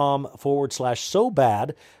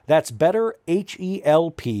betterhelp.com/so-bad. That's better,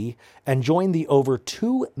 H-E-L-P, and join the over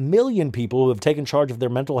 2 million people who have taken charge of their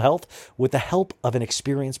mental health with the help of an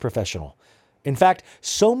experienced professional. In fact,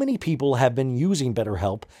 so many people have been using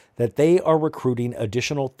BetterHelp that they are recruiting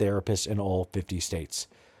additional therapists in all 50 states.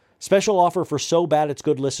 Special offer for So Bad It's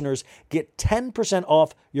Good listeners. Get 10%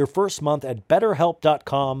 off your first month at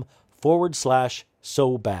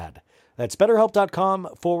betterhelp.com/so-bad. That's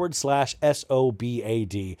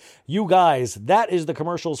betterhelp.com/SOBAD. You guys, that is the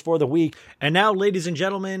commercials for the week. And now, ladies and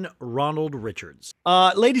gentlemen, Ronald Richards.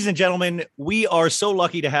 Ladies and gentlemen, we are so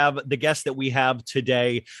lucky to have the guest that we have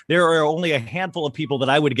today. There are only a handful of people that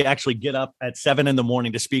I would actually get up at 7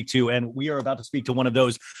 a.m. to speak to, and we are about to speak to one of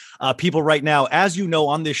those people right now. As you know,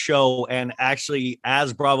 on this show, and actually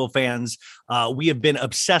as Bravo fans, we have been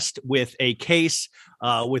obsessed with a case,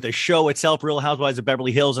 with a show itself, Real Housewives of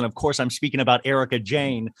Beverly Hills. And of course, I'm speaking about Erika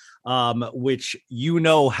Jayne, which you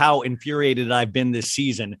know how infuriated I've been this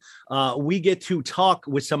season. We get to talk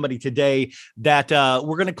with somebody today that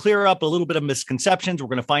we're going to clear up a little bit of misconceptions. We're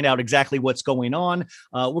going to find out exactly what's going on.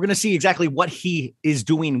 We're going to see exactly what he is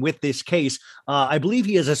doing with this case. I believe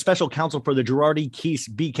he is a special counsel for the Girardi Keese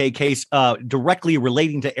BK case, directly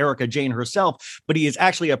relating to Erika Jayne herself, but he is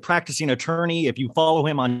actually a practicing attorney. If you follow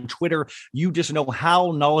him on Twitter, you just know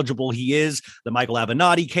how knowledgeable he is. The Michael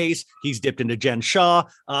Avenatti case, he's dipped into Jen Shah.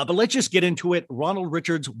 But let's just get into it. Ronald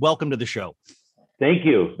Richards, welcome to the show. Thank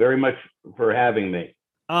you very much for having me.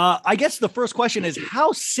 I guess the first question is,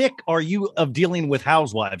 how sick are you of dealing with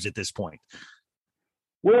housewives at this point?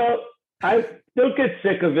 Well, I don't get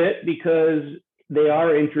sick of it because they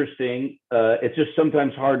are interesting. It's just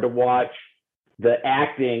sometimes hard to watch the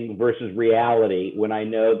acting versus reality when I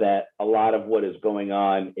know that a lot of what is going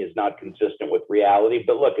on is not consistent with reality.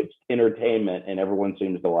 But look, it's entertainment and everyone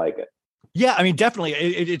seems to like it. Yeah, I mean, definitely.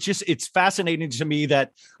 It's fascinating to me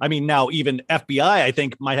that, I mean, now even FBI, I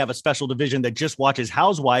think, might have a special division that just watches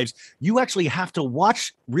housewives. You actually have to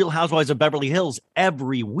watch Real Housewives of Beverly Hills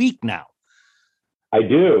every week now. I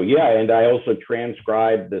do. Yeah. And I also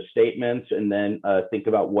transcribe the statements and then think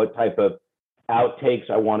about what type of outtakes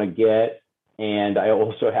I want to get. And I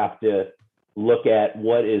also have to look at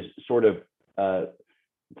what is sort of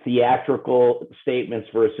theatrical statements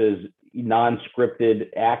versus non-scripted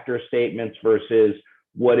actor statements versus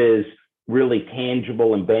what is really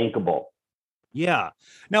tangible and bankable. Yeah.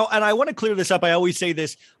 Now, and I want to clear this up. I always say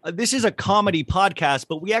this. This is a comedy podcast,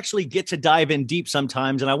 but we actually get to dive in deep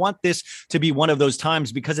sometimes. And I want this to be one of those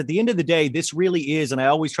times because at the end of the day, this really is, and I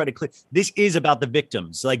always try to clear, this is about the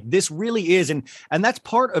victims. Like this really is. And that's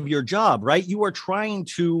part of your job, right? You are trying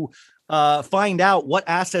to find out what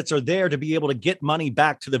assets are there to be able to get money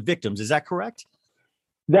back to the victims. Is that correct?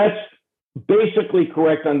 That's basically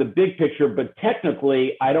correct on the big picture, but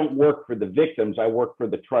technically I don't work for the victims. I work for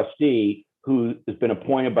the trustee who has been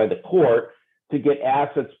appointed by the court to get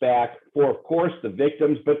assets back for, of course, the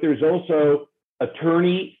victims, but there's also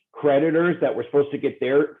attorney creditors that were supposed to get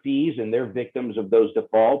their fees and they're victims of those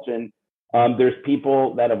defaults. And there's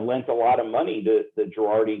people that have lent a lot of money to the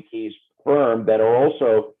Girardi Keese firm that are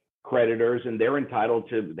also creditors and they're entitled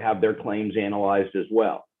to have their claims analyzed as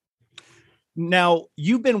well. Now,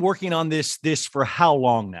 you've been working on this for how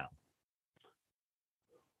long now?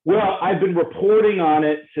 Well, I've been reporting on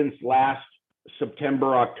it since last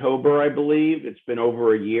September, October, I believe. It's been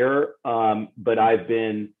over a year, but I've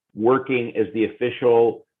been working as the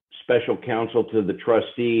official special counsel to the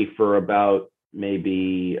trustee for about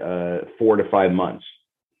maybe 4 to 5 months.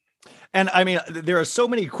 And I mean, there are so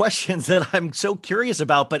many questions that I'm so curious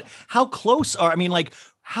about, but how close are, I mean, like,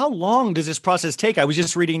 how long does this process take? I was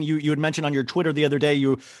just reading, you had mentioned on your Twitter the other day,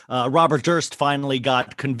 Robert Durst finally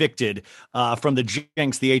got convicted from the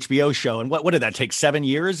Jinx, the HBO show. And what did that take, 7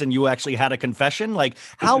 years? And you actually had a confession? Like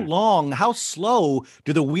how long, how slow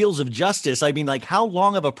do the wheels of justice? I mean, like how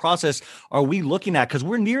long of a process are we looking at? Because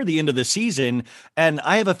we're near the end of the season and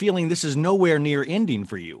I have a feeling this is nowhere near ending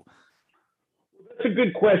for you. That's a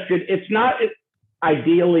good question. It's not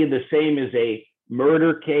ideally the same as a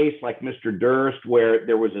murder case like Mr. Durst, where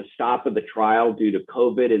there was a stop of the trial due to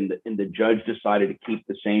COVID and the judge decided to keep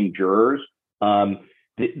the same jurors.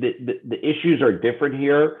 The issues are different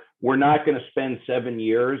here. We're not going to spend 7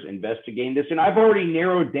 years investigating this. And I've already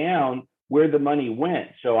narrowed down where the money went.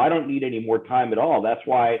 So I don't need any more time at all. That's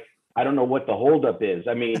why I don't know what the holdup is.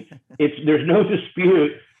 I mean, there's no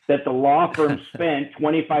dispute that the law firm spent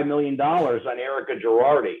 $25 million on Erika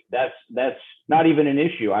Girardi. That's not even an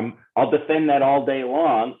issue. I'll defend that all day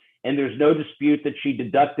long. And there's no dispute that she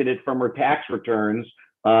deducted it from her tax returns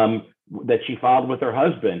that she filed with her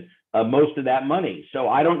husband, most of that money. So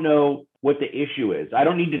I don't know what the issue is. I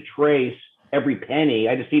don't need to trace every penny.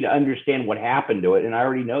 I just need to understand what happened to it. And I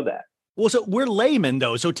already know that. Well, so we're laymen,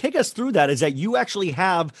 though. So take us through that, is that you actually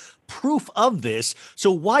have proof of this.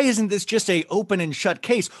 So why isn't this just a open and shut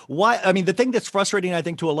case? Why? I mean, the thing that's frustrating, I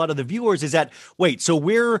think, to a lot of the viewers is that, wait, so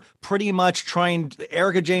we're pretty much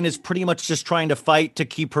Erika Jayne is pretty much just trying to fight to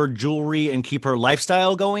keep her jewelry and keep her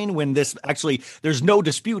lifestyle going, when this actually, there's no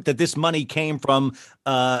dispute that this money came from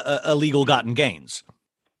illegal gotten gains.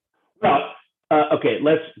 Well, okay,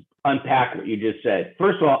 let's unpack what you just said.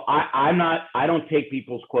 First of all, I don't take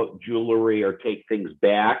people's quote jewelry or take things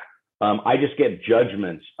back. I just get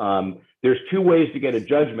judgments. There's two ways to get a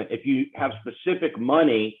judgment. If you have specific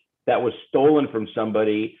money that was stolen from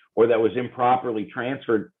somebody or that was improperly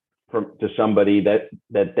transferred to somebody that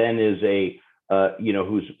then is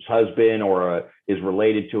whose husband or is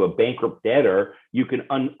related to a bankrupt debtor, you can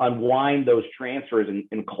unwind those transfers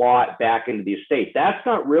and claw it back into the estate. That's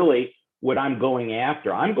not really what I'm going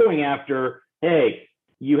after. I'm going after, hey,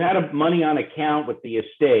 you had money on account with the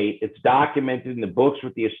estate. It's documented in the books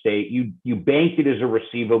with the estate. You banked it as a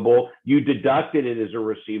receivable. You deducted it as a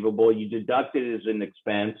receivable. You deducted it as an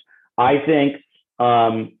expense. I think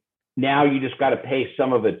now you just got to pay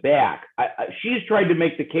some of it back. She's tried to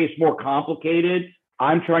make the case more complicated.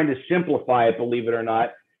 I'm trying to simplify it, believe it or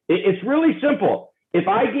not. It's really simple. If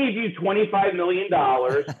I gave you $25 million,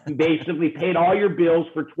 you basically paid all your bills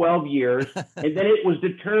for 12 years, and then it was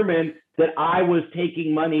determined that I was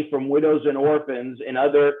taking money from widows and orphans and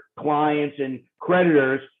other clients and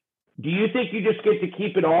creditors, do you think you just get to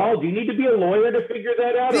keep it all? Do you need to be a lawyer to figure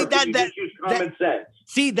that out? Or can you just use common sense?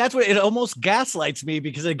 See, that's what it almost gaslights me,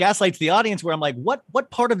 because it gaslights the audience, where I'm like,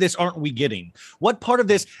 what part of this aren't we getting? What part of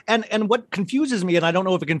this? And what confuses me, and I don't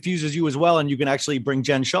know if it confuses you as well, and you can actually bring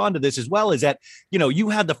Jen Shaw into this as well, is that, you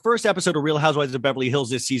had the first episode of Real Housewives of Beverly Hills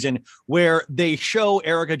this season where they show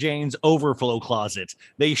Erika Jayne's overflow closet.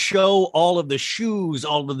 They show all of the shoes,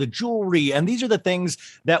 all of the jewelry. And these are the things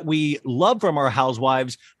that we love from our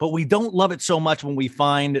housewives, but we don't love it so much when we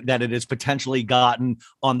find that it is potentially gotten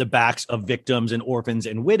on the backs of victims and orphans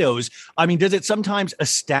and widows. I mean, does it sometimes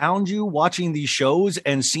astound you watching these shows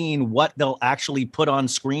and seeing what they'll actually put on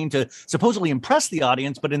screen to supposedly impress the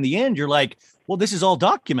audience? But in the end, you're like, well, this is all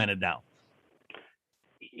documented now.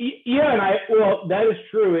 Yeah, that is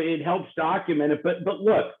true. It helps document it. But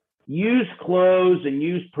look, used clothes and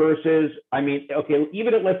used purses. I mean, okay,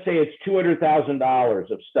 even if, let's say it's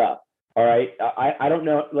 $200,000 of stuff. All right. I don't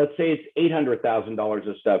know. Let's say it's $800,000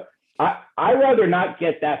 of stuff. I'd rather not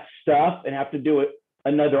get that stuff and have to do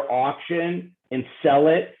another auction and sell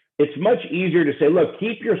it. It's much easier to say, look,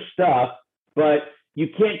 keep your stuff, but you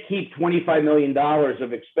can't keep $25 million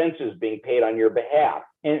of expenses being paid on your behalf.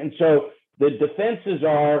 And so the defenses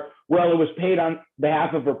are, well, it was paid on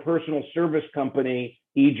behalf of a personal service company,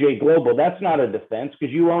 EJ Global. That's not a defense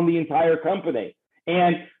because you own the entire company.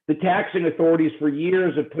 And the taxing authorities for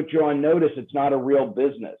years have put you on notice it's not a real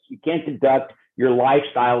business. You can't deduct your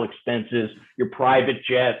lifestyle expenses, your private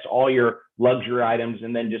jets, all your luxury items,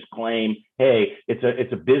 and then just claim, hey,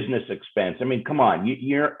 it's a business expense. I mean, come on,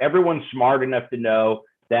 everyone's smart enough to know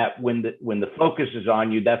that when the focus is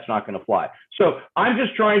on you, that's not going to fly. So I'm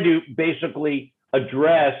just trying to basically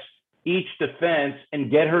address each defense and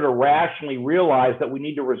get her to rationally realize that we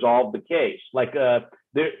need to resolve the case. Like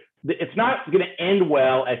it's not going to end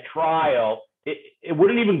well at trial. It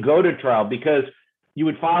wouldn't even go to trial because you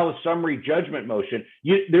would file a summary judgment motion.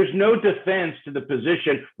 There's no defense to the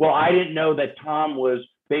position, well, I didn't know that Tom was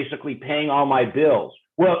basically paying all my bills.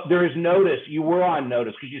 Well, there is notice. You were on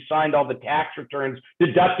notice because you signed all the tax returns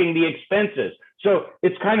deducting the expenses. So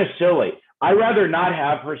it's kind of silly. I'd rather not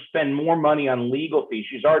have her spend more money on legal fees.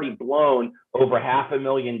 She's already blown over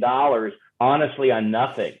 $500,000, honestly, on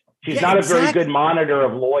nothing. She's not a very good monitor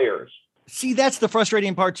of lawyers. See, that's the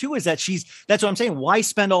frustrating part too, is that that's what I'm saying. Why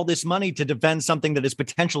spend all this money to defend something that is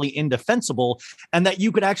potentially indefensible and that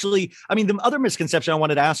you could actually, I mean, the other misconception I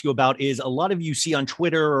wanted to ask you about is a lot of you see on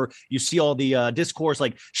Twitter or you see all the discourse,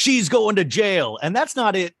 like she's going to jail. And that's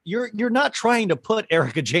not it. You're not trying to put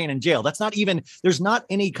Erika Jayne in jail. That's not even, there's not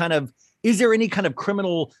any kind of, is there any kind of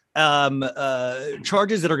criminal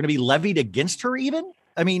charges that are going to be levied against her even?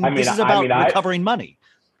 I mean, this is about recovering money.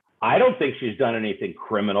 I don't think she's done anything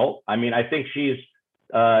criminal. I mean, I think she's,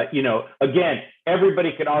 again,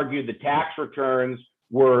 everybody could argue the tax returns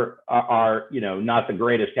are not the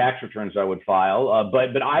greatest tax returns I would file.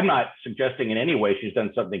 But I'm not suggesting in any way she's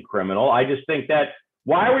done something criminal. I just think that,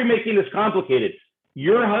 why are we making this complicated?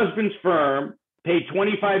 Your husband's firm paid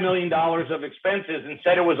 $25 million of expenses and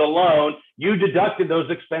said it was a loan. You deducted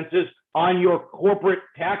those expenses on your corporate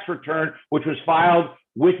tax return, which was filed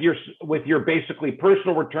with your basically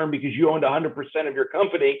personal return because you owned 100% of your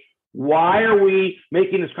company. Why are we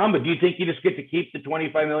making this comment? Do you think you just get to keep the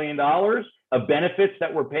 $25 million of benefits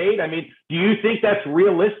that were paid? I mean, do you think that's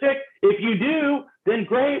realistic? If you do, then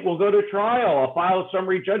great, we'll go to trial. I'll file a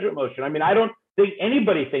summary judgment motion. I mean, I don't think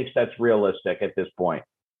anybody thinks that's realistic at this point.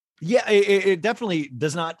 Yeah, it definitely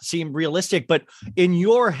does not seem realistic. But in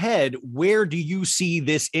your head, where do you see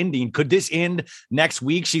this ending? Could this end next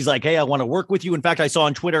week? She's like, hey, I want to work with you. In fact, I saw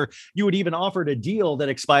on Twitter, you had even offered a deal that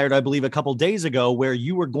expired, I believe, a couple of days ago, where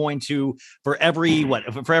you were going to, for every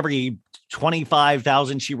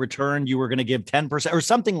 25,000 she returned, you were going to give 10% or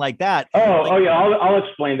something like that. Oh yeah, I'll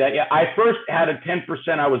explain that. Yeah, I first had a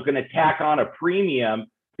 10%. I was going to tack on a premium,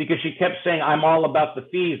 because she kept saying, I'm all about the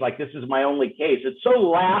fees, like this is my only case. It's so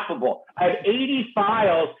laughable. I have 80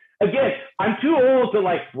 files. Again, I'm too old to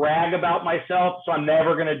like brag about myself, so I'm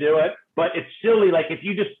never going to do it. But it's silly. Like if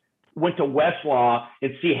you just went to Westlaw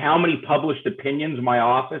and see how many published opinions my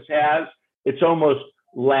office has, it's almost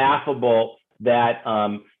laughable that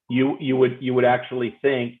you would actually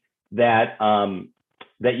think that I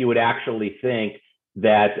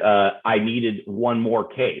needed one more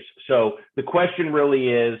case. So the question really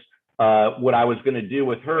is, what I was going to do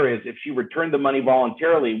with her is, if she returned the money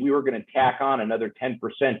voluntarily, we were going to tack on another 10%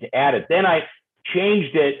 to add it. Then I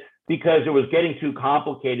changed it because it was getting too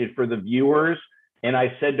complicated for the viewers. And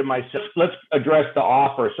I said to myself, let's address the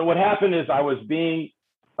offer. So what happened is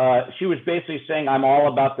she was basically saying, I'm all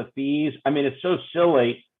about the fees. I mean, it's so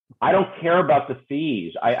silly. I don't care about the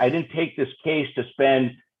fees. I didn't take this case to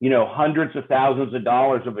spend hundreds of thousands of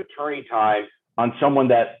dollars of attorney time on someone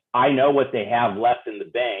that I know what they have left in the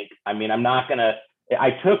bank. I mean, I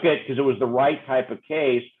took it because it was the right type of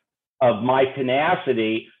case of my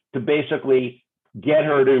tenacity to basically get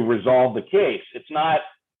her to resolve the case. It's not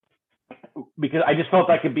because I just felt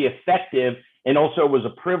I could be effective, and also it was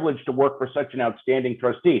a privilege to work for such an outstanding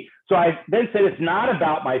trustee. So I then said, it's not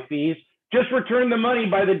about my fees. Just return the money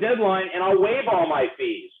by the deadline and I'll waive all my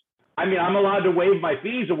fees. I mean, I'm allowed to waive my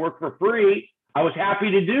fees and work for free. I was happy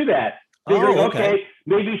to do that. Figuring, okay,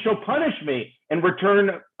 maybe she'll punish me and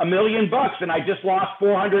return $1 million, and I just lost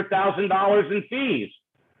 $400,000 in fees.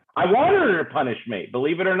 I wanted her to punish me,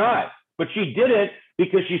 believe it or not, but she did it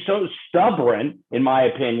because she's so stubborn, in my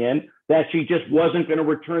opinion, that she just wasn't going to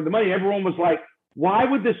return the money. Everyone was like, why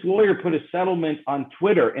would this lawyer put a settlement on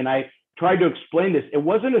Twitter? And I tried to explain this. It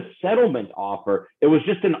wasn't a settlement offer. It was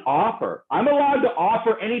just an offer. I'm allowed to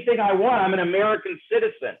offer anything I want. I'm an American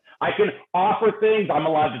citizen. I can offer things. I'm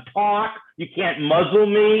allowed to talk. You can't muzzle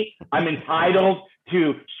me. I'm entitled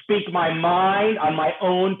to speak my mind on my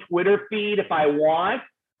own Twitter feed if I want.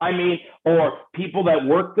 I mean, or people that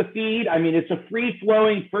work the feed. I mean, it's a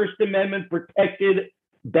free-flowing First Amendment protected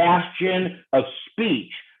bastion of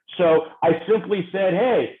speech. So I simply said,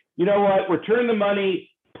 hey, you know what? Return the money,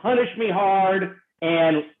 punish me hard,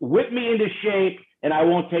 and whip me into shape, and I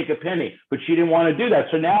won't take a penny. But she didn't want to do that.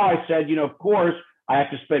 So now I said, of course, I have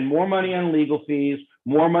to spend more money on legal fees,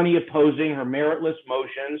 more money opposing her meritless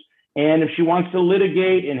motions. And if she wants to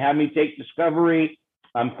litigate and have me take discovery,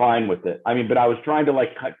 I'm fine with it. I mean, but I was trying to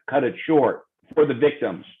cut it short for the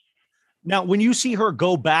victims. Now, when you see her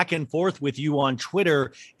go back and forth with you on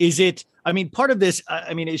Twitter, is it, part of this,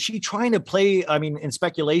 is she trying to play, in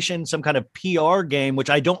speculation, some kind of PR game,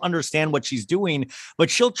 which I don't understand what she's doing,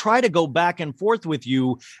 but she'll try to go back and forth with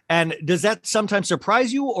you. And does that sometimes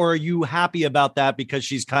surprise you, or are you happy about that because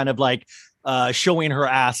she's kind of showing her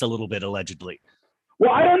ass a little bit, allegedly?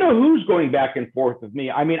 Well, I don't know who's going back and forth with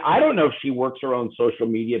me. I don't know if she works her own social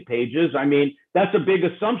media pages. That's a big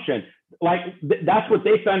assumption. That's what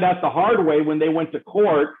they found out the hard way when they went to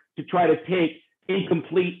court to try to take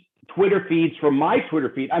incomplete Twitter feeds from my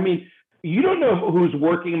Twitter feed. you don't know who's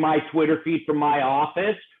working my Twitter feed from my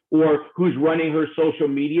office or who's running her social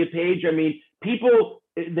media page. I mean,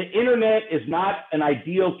 the internet is not an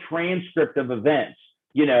ideal transcript of events.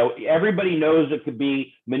 Everybody knows it could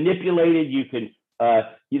be manipulated. You can,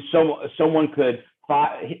 someone could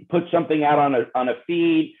put something out on a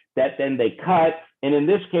feed that then they cut. And in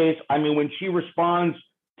this case, I mean, when she responds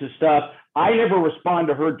to stuff, I never respond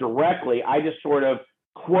to her directly. I just sort of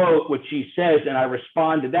quote what she says and I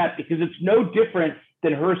respond to that, because it's no different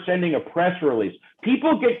than her sending a press release.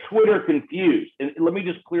 People get Twitter confused. And let me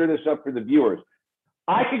just clear this up for the viewers.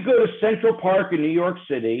 I could go to Central Park in New York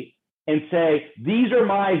City and say, these are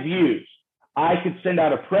my views. I could send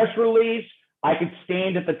out a press release. I could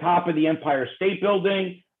stand at the top of the Empire State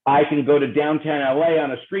Building. I can go to downtown LA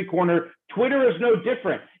on a street corner. Twitter is no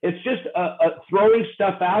different. It's just throwing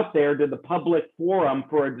stuff out there to the public forum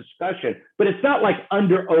for a discussion, but it's not like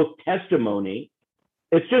under oath testimony.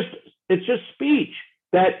 It's just speech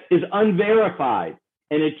that is unverified,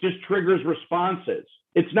 and it just triggers responses.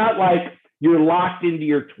 It's not like you're locked into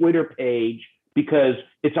your Twitter page because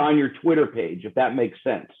it's on your Twitter page, if that makes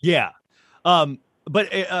sense. Yeah. But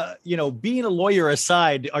being a lawyer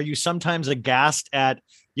aside, are you sometimes aghast at,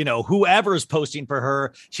 whoever's posting for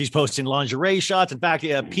her? She's posting lingerie shots. In fact,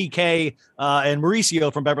 PK and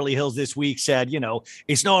Mauricio from Beverly Hills this week said,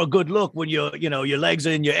 it's not a good look when your legs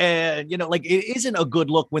are in your air. And, it isn't a good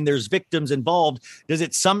look when there's victims involved. Does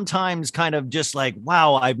it sometimes kind of just like,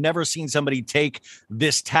 wow, I've never seen somebody take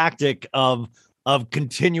this tactic of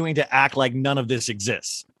continuing to act like none of this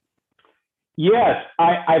exists? Yes,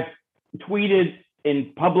 I've tweeted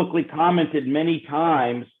and publicly commented many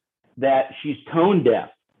times that she's tone deaf.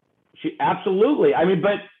 She absolutely. I mean,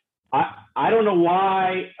 but I don't know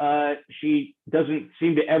why she doesn't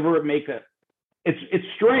seem to ever make it's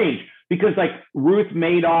strange, because like Ruth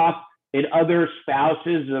Madoff and other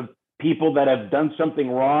spouses of people that have done something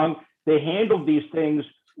wrong, they handled these things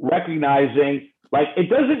recognizing like it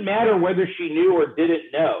doesn't matter whether she knew or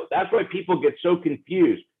didn't know. That's why people get so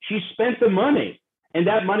confused. She spent the money, and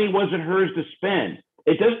that money wasn't hers to spend.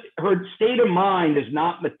 Her state of mind is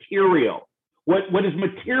not material. What is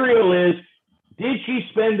material is, did she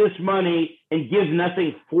spend this money and give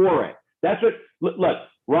nothing for it? That's what, look,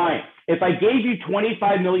 Ryan, if I gave you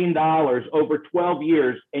 $25 million over 12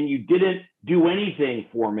 years and you didn't do anything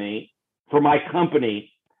for me, for my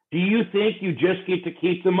company, do you think you just get to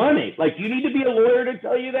keep the money? Like, do you need to be a lawyer to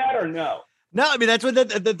tell you that, or no? No, I mean, that's what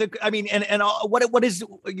what is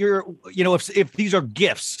your, if these are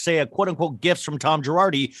gifts, say a quote unquote gifts from Tom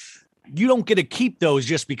Girardi, you don't get to keep those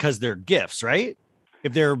just because they're gifts, right?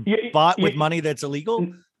 If they're bought with money that's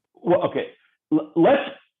illegal. Well, okay. Let's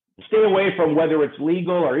stay away from whether it's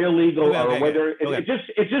legal or illegal whether it's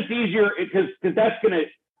just easier because that's going to,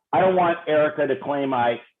 I don't want Erika to claim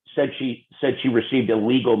I said she received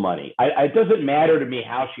illegal money. It doesn't matter to me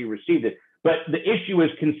how she received it. But the issue is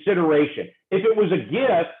consideration. If it was a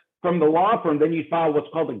gift from the law firm, then you file what's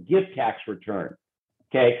called a gift tax return.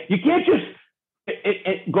 Okay, you can't just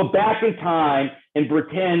go back in time and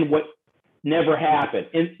pretend what never happened.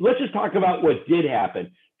 And let's just talk about what did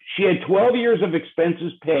happen. She had 12 years of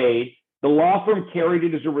expenses paid. The law firm carried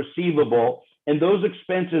it as a receivable, and those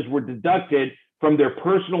expenses were deducted from their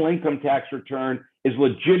personal income tax return as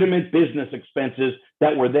legitimate business expenses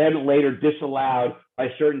that were then later disallowed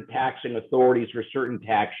by certain taxing authorities for certain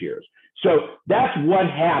tax years. So that's what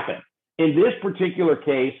happened. In this particular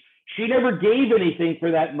case, she never gave anything for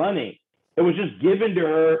that money. It was just given to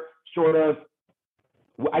her sort of,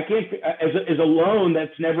 as a loan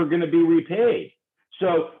that's never going to be repaid.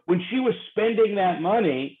 So when she was spending that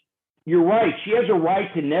money, you're right, she has a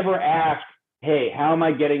right to never ask, hey, how am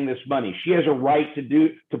I getting this money? She has a right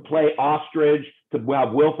to play ostrich, to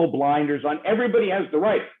have willful blinders on. Everybody has the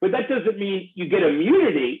right, but that doesn't mean you get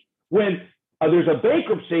immunity when there's a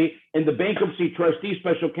bankruptcy and the bankruptcy trustee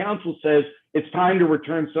special counsel says it's time to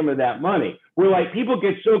return some of that money. We're like, people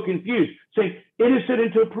get so confused, saying innocent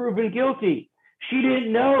until proven guilty. She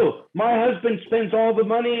didn't know. My husband spends all the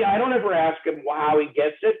money. I don't ever ask him how he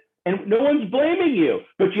gets it, and no one's blaming you,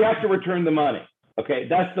 but you have to return the money. Okay,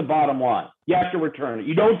 that's the bottom line. You have to return it.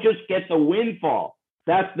 You don't just get the windfall.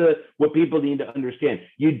 That's what people need to understand.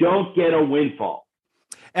 You don't get a windfall.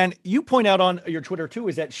 And you point out on your Twitter too,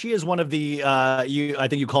 is that she is one of the, I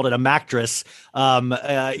think you called it a mactress,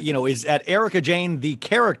 is that Erika Jayne, the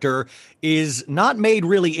character, is not made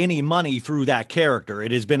really any money through that character.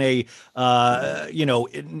 It has been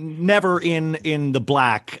never in the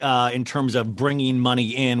black in terms of bringing money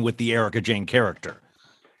in with the Erika Jayne character.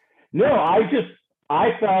 No,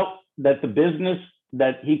 I felt that the business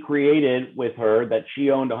that he created with her, that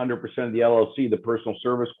she owned 100% of the LLC, the Personal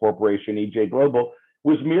Service Corporation, EJ Global,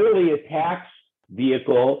 was merely a tax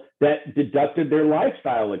vehicle that deducted their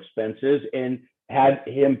lifestyle expenses and had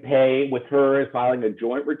him pay with her as filing a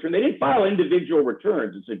joint return. They didn't file individual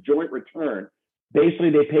returns. It's a joint return. Basically,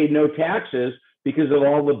 they paid no taxes because of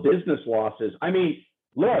all the business losses. I mean,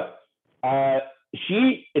 look,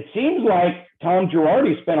 it seems like Tom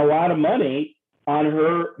Girardi spent a lot of money on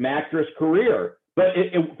her mattress career, but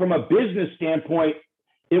from a business standpoint,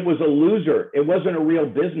 it was a loser. It wasn't a real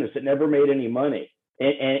business. It never made any money.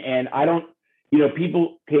 And I don't,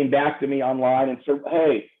 people came back to me online and said,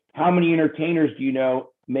 hey, how many entertainers do you know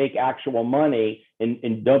make actual money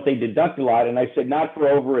and don't they deduct a lot? And I said, not for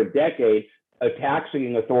over a decade. A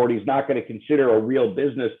taxing authority is not going to consider a real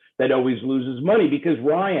business that always loses money. Because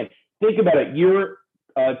Ryan, think about it. You're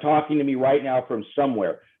talking to me right now from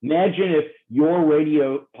somewhere. Imagine if your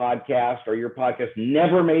radio podcast or your podcast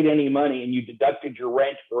never made any money and you deducted your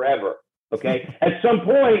rent forever. Okay. At some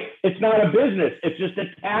point, it's not a business. It's just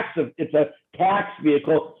it's a tax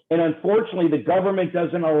vehicle. And unfortunately, the government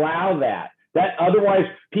doesn't allow that. Otherwise,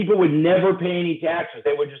 people would never pay any taxes.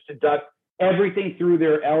 They would just deduct everything through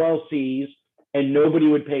their LLCs and nobody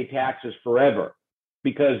would pay taxes forever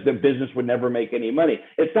because the business would never make any money.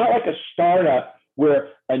 It's not like a startup where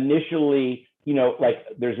initially, like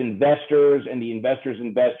there's investors and the investors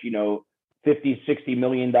invest, 50, $60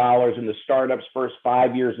 million, and the startup's first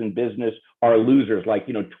 5 years in business are losers, like,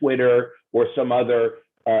 Twitter or some other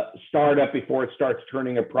startup before it starts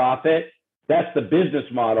turning a profit. That's the business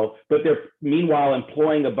model. But they're meanwhile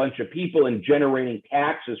employing a bunch of people and generating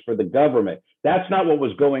taxes for the government. That's not what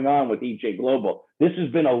was going on with EJ Global. This has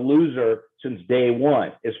been a loser since day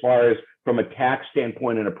one, as far as from a tax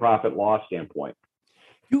standpoint and a profit loss standpoint.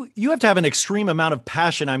 You have to have an extreme amount of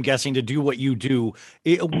passion, I'm guessing, to do what you do.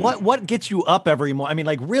 What gets you up every morning? I mean,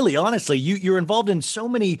 like, really, honestly, you're involved in so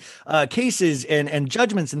many cases and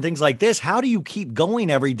judgments and things like this. How do you keep going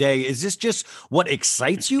every day? Is this just what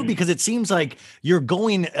excites you? Because it seems like you're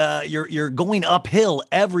going uphill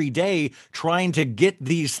every day trying to get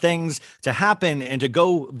these things to happen and to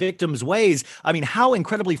go victims' ways. I mean, how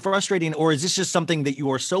incredibly frustrating, or is this just something that you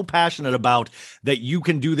are so passionate about that you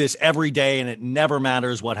can do this every day and it never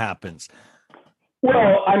matters what happens?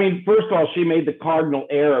 Well, I mean, first of all, she made the cardinal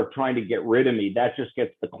error of trying to get rid of me. That just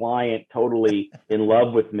gets the client totally in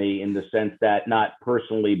love with me, in the sense that, not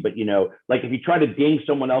personally, but, like if you try to ding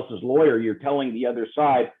someone else's lawyer, you're telling the other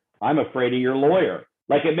side, I'm afraid of your lawyer.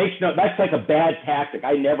 Like, that's like a bad tactic.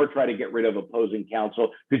 I never try to get rid of opposing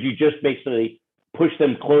counsel, because you just basically push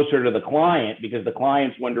them closer to the client, because the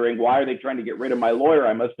client's wondering, why are they trying to get rid of my lawyer?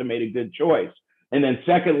 I must have made a good choice. And then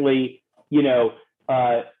secondly,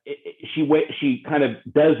 she kind of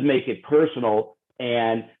does make it personal,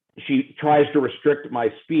 and she tries to restrict my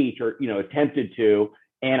speech, or attempted to,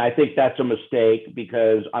 and I think that's a mistake,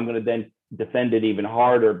 because I'm going to then defend it even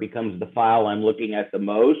harder. It becomes the file I'm looking at the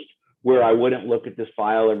most, where I wouldn't look at this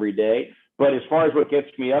file every day. But as far as what gets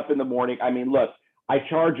me up in the morning, I mean, look, I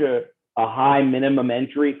charge a high minimum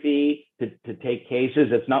entry fee to take cases.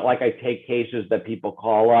 It's not like I take cases that people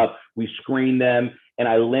call up. We screen them, and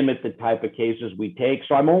I limit the type of cases we take.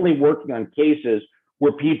 So I'm only working on cases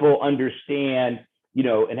where people understand,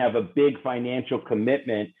 and have a big financial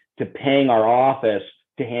commitment to paying our office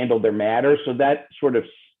to handle their matters. So that sort of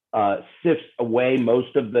sifts away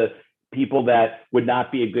most of the people that would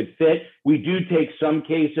not be a good fit. We do take some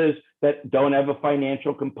cases that don't have a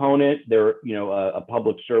financial component. They're, a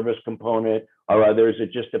public service component, or others.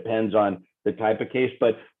 It just depends on the type of case.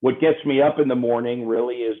 But what gets me up in the morning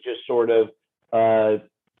really is just sort of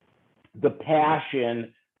the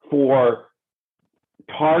passion for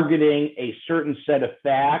targeting a certain set of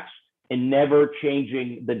facts and never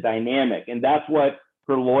changing the dynamic. And that's what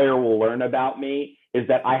her lawyer will learn about me, is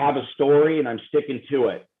that I have a story and I'm sticking to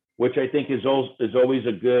it, which I think is always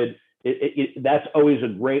a good, that's always a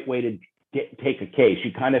great way to take a case.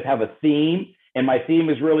 You kind of have a theme, and my theme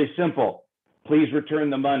is really simple. Please return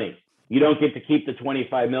the money. You don't get to keep the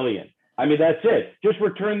 25 million. I mean, that's it. Just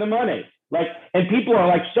return the money. Like, and people are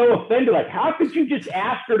like so offended. Like, how could you just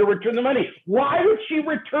ask her to return the money? Why would she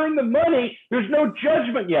return the money? There's no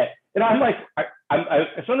judgment yet. And I'm like,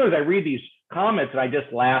 sometimes I read these comments and I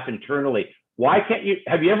just laugh internally. Why can't you?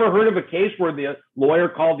 Have you ever heard of a case where the lawyer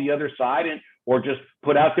called the other side or just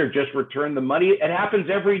put out there, just return the money? It happens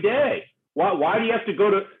every day. Why do you have to go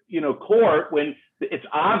to court when it's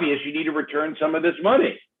obvious you need to return some of this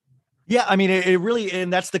money? Yeah, I mean, it really,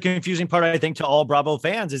 and that's the confusing part, I think, to all Bravo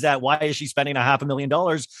fans is that why is she spending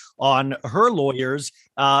 $500,000 on her lawyers,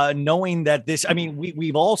 knowing that this, I mean,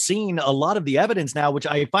 we've all seen a lot of the evidence now, which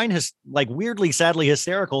I find like weirdly, sadly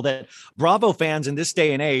hysterical that Bravo fans in this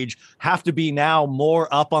day and age have to be now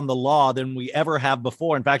more up on the law than we ever have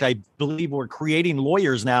before. In fact, I believe we're creating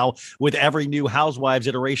lawyers now with every new Housewives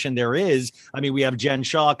iteration there is. I mean, we have Jen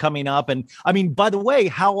Shaw coming up. And I mean, by the way,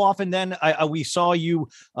 how often then we saw you,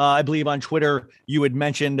 I believe on Twitter, you had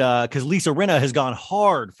mentioned because Lisa Rinna has gone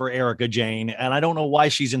hard for Erika Jayne, and I don't know why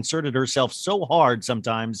she's inserted herself so hard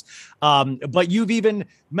sometimes. But you've even,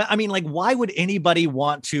 I mean, like, why would anybody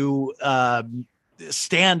want to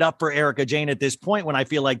stand up for Erika Jayne at this point when I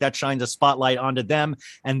feel like that shines a spotlight onto them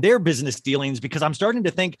and their business dealings? Because I'm starting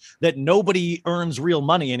to think that nobody earns real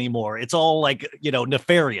money anymore. It's all like,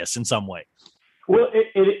 nefarious in some way. Well,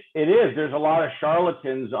 it is. There's a lot of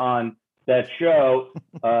charlatans on that show.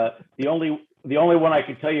 The only one I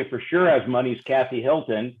can tell you for sure has money is Kathy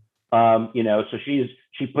Hilton. So she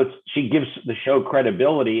gives the show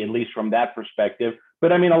credibility, at least from that perspective.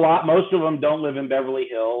 But I mean, most of them don't live in Beverly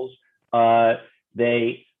Hills.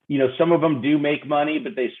 They, some of them do make money,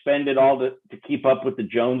 but they spend it all to keep up with the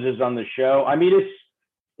Joneses on the show. I mean,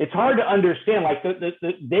 it's hard to understand. Like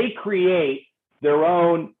they create their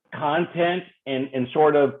own content and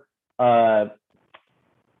sort of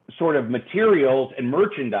materials and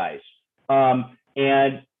merchandise.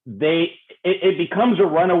 And it becomes a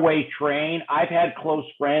runaway train. I've had close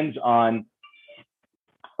friends on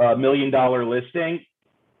 $1 Million Listing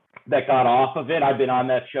that got off of it. I've been on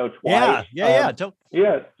that show twice. Yeah.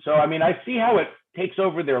 So, I mean, I see how it takes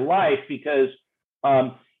over their life because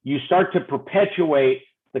you start to perpetuate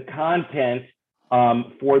the content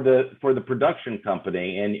for the production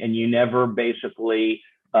company, and you never basically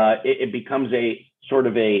it becomes a sort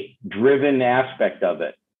of a driven aspect of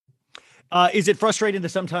it. Is it frustrating to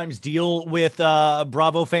sometimes deal with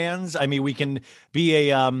Bravo fans? I mean, we can be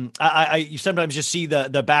you sometimes just see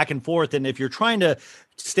the back and forth, and if you're trying to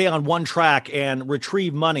stay on one track and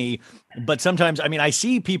retrieve money, but sometimes, I mean, I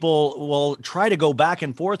see people will try to go back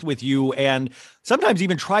and forth with you and sometimes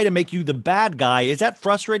even try to make you the bad guy. Is that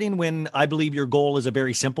frustrating when I believe your goal is a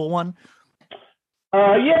very simple one?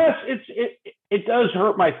 Yes, it does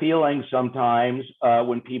hurt my feelings sometimes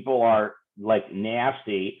when people are like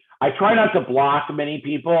nasty. I try not to block many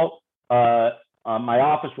people. My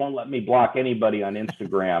office won't let me block anybody on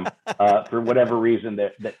Instagram for whatever reason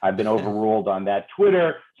that I've been overruled on that.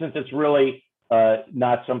 Twitter, since it's really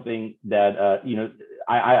not something that,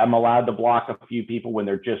 I'm allowed to block a few people when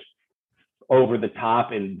they're just over the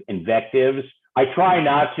top in invectives. I try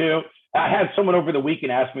not to. I had someone over the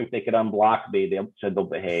weekend ask me if they could unblock me. They said they'll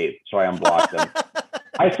behave, so I unblocked them.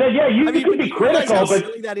 I said, yeah, you can be critical, how but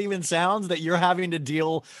silly that even sounds that you're having to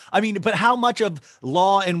deal. I mean, but how much of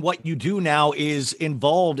law and what you do now is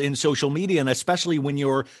involved in social media, and especially when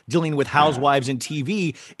you're dealing with housewives and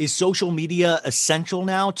TV, is social media essential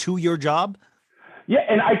now to your job? Yeah,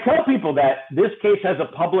 and I tell people that this case has a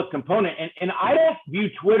public component, and I don't view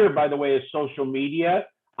Twitter, by the way, as social media.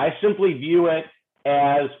 I simply view it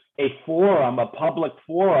as a forum, a public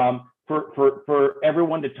forum for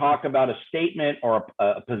everyone to talk about a statement or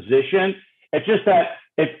a position. It's just that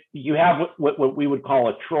if you have what we would call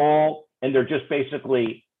a troll, and they're just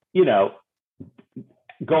basically,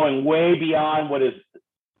 going way beyond what is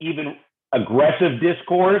even aggressive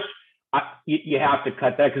discourse, you have to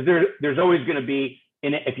cut that, because there's always going to be,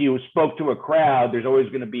 if you spoke to a crowd, there's always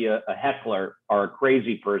going to be a heckler or a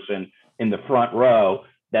crazy person in the front row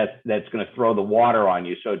that's going to throw the water on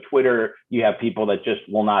you. So Twitter, you have people that just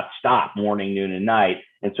will not stop morning, noon, and night.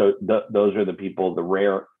 And so those are the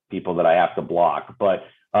rare people that I have to block. But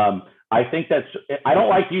I think I don't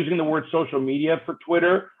like using the word social media for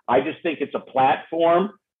Twitter. I just think it's a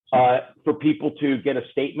platform for people to get a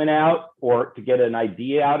statement out or to get an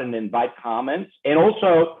idea out and invite comments. And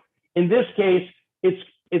also in this case,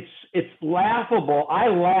 it's laughable. I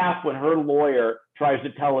laugh when her lawyer tries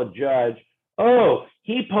to tell a judge, oh,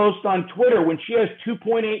 he posts on Twitter when she has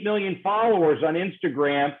 2.8 million followers on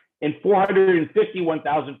Instagram and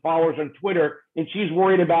 451,000 followers on Twitter, and she's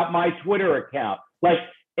worried about my Twitter account.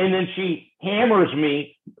 And then she hammers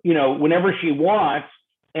me, whenever she wants,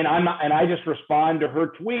 and I just respond to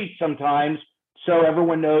her tweets sometimes, so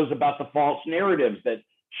everyone knows about the false narratives that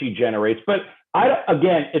she generates. But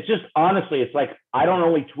Again, it's just honestly, it's like I don't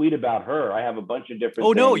only tweet about her. I have a bunch of different.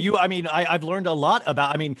 Oh no, things. I've learned a lot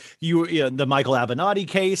about. The Michael Avenatti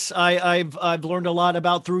case. I've learned a lot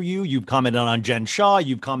about through you. You've commented on Jen Shaw.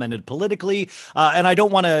 You've commented politically, and I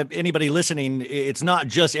don't want anybody listening. It's not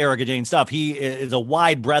just Erika Jayne stuff. He is a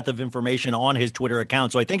wide breadth of information on his Twitter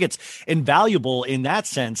account, so I think it's invaluable in that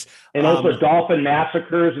sense. And also dolphin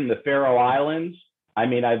massacres in the Faroe Islands. I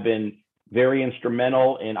mean, I've been very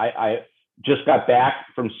instrumental, and I just got back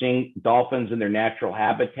from seeing dolphins in their natural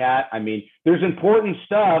habitat. I mean, there's important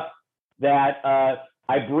stuff that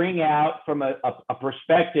I bring out from a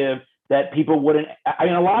perspective that people wouldn't. I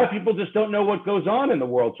mean, a lot of people just don't know what goes on in the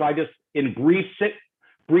world. So I just, in brief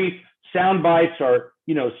sound bites or,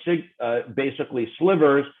 basically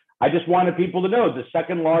slivers, I just wanted people to know the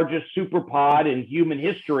second largest superpod in human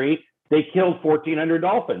history, they killed 1,400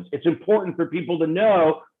 dolphins. It's important for people to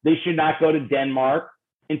know they should not go to Denmark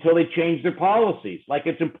until they change their policies. Like,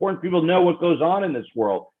 it's important people know what goes on in this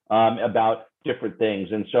world about different things.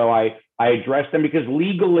 And so I address them because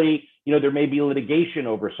legally, there may be litigation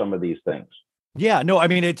over some of these things. Yeah, no, I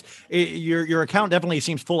mean, your account definitely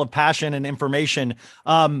seems full of passion and information.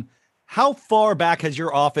 How far back has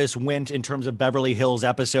your office went in terms of Beverly Hills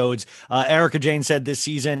episodes? Erika Jayne said this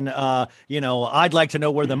season, I'd like to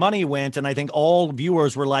know where the money went. And I think all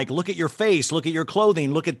viewers were like, look at your face, look at your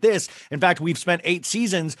clothing, look at this. In fact, we've spent 8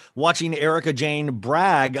 seasons watching Erika Jayne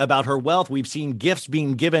brag about her wealth. We've seen gifts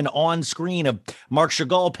being given on screen of Marc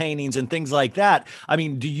Chagall paintings and things like that. I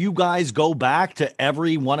mean, do you guys go back to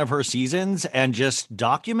every one of her seasons and just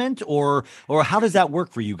document, or how does that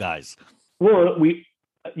work for you guys? Well,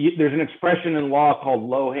 there's an expression in law called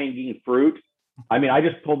low-hanging fruit. I mean, I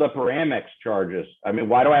just pulled up her Amex charges. I mean,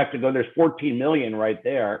 why do I have to go? There's 14 million right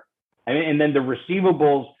there. I mean, and then the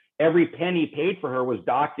receivables, every penny paid for her was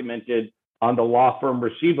documented on the law firm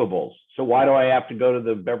receivables. So why do I have to go to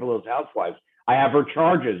the Beverly Hills Housewives? I have her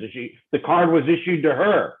charges. The card was issued to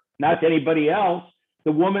her, not to anybody else.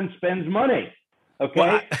 The woman spends money. Okay,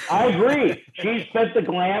 well, I agree. She spent the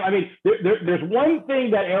glam. I mean, there's one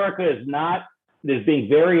thing that Erika is being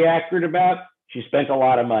very accurate about. She spent a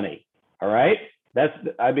lot of money. All right. Let's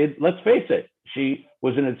face it. She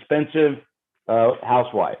was an expensive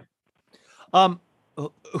housewife.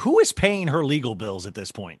 Who is paying her legal bills at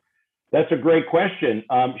this point? That's a great question.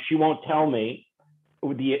 She won't tell me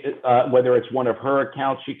whether it's one of her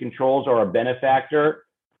accounts she controls or a benefactor.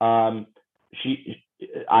 I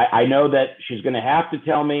know that she's going to have to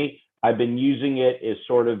tell me. I've been using it as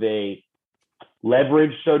sort of a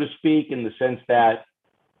leverage, so to speak, in the sense that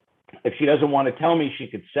if she doesn't want to tell me, she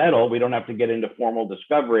could settle. We don't have to get into formal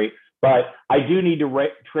discovery, but I do need to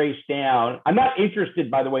trace down. I'm not interested,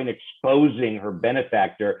 by the way, in exposing her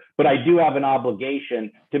benefactor, but I do have an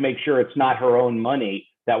obligation to make sure it's not her own money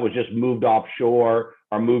that was just moved offshore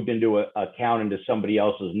or moved into an account into somebody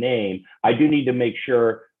else's name. I do need to make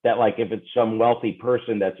sure that, like, if it's some wealthy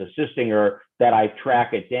person that's assisting her, that I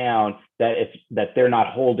track it down, that they're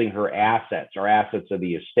not holding her assets or assets of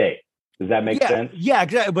the estate. Does that make sense? Yeah,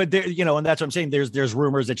 exactly. But and that's what I'm saying. There's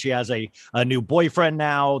rumors that she has a new boyfriend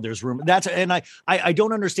now. There's rumor and I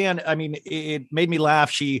don't understand. I mean, it made me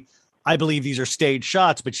laugh. I believe these are staged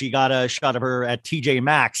shots, but she got a shot of her at TJ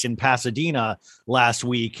Maxx in Pasadena last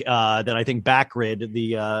week that I think Backgrid,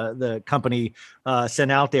 the company,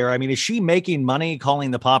 sent out there. I mean, is she making money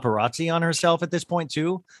calling the paparazzi on herself at this point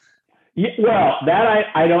too? Yeah, well, that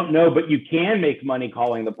I don't know, but you can make money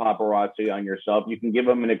calling the paparazzi on yourself. You can give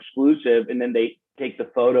them an exclusive, and then they take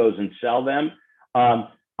the photos and sell them.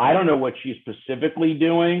 I don't know what she's specifically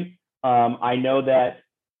doing. I know that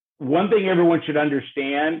one thing everyone should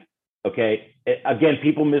understand. Okay, again,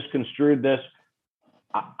 people misconstrued this.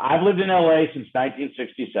 I've lived in LA since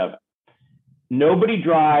 1967. Nobody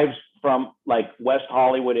drives from like West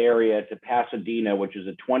Hollywood area to Pasadena, which is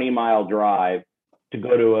a 20-mile drive, to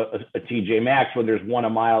go to a TJ Maxx when there's one a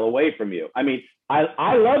mile away from you. I mean,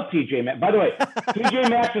 I love TJ Maxx. By the way, TJ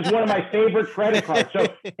Maxx is one of my favorite credit cards. So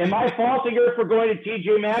am I faulting her for going to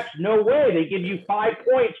TJ Maxx? No way. They give you 5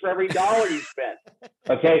 points for every dollar you spend.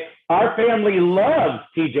 Okay. Our family loves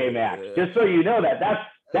TJ Maxx. Just so you know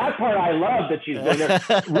that part I love that she's doing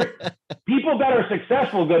there. People that are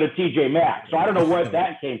successful go to TJ Maxx. So I don't know where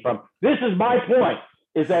that came from. This is my point,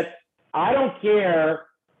 is that I don't care.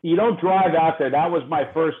 You don't drive out there. That was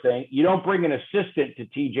my first thing. You don't bring an assistant to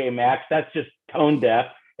TJ Maxx. That's just tone deaf.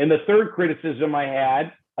 And the third criticism I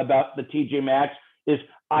had about the TJ Maxx is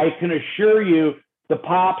I can assure you the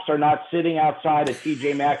pops are not sitting outside of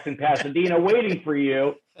TJ Maxx in Pasadena waiting for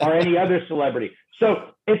you or any other celebrity. So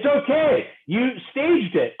it's okay. You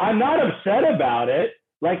staged it. I'm not upset about it.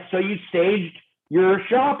 Like, so you staged your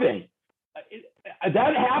shopping.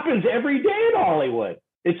 that happens every day in Hollywood.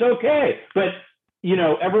 It's okay. But,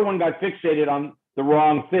 everyone got fixated on the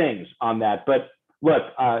wrong things on that. But look,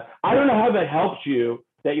 I don't know how that helps you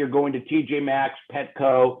that you're going to TJ Maxx,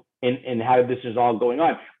 Petco, and how this is all going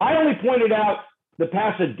on. I only pointed out the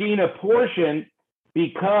Pasadena portion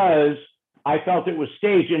because I felt it was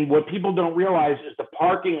staged. And what people don't realize is the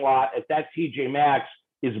parking lot at that TJ Maxx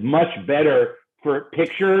is much better for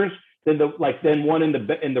pictures than one in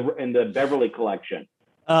the Beverly collection.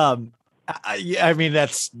 I mean,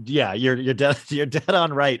 you're dead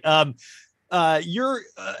on right. You're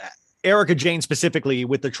Erika Jayne specifically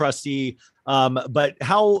with the trustee, but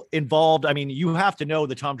how involved? I mean, you have to know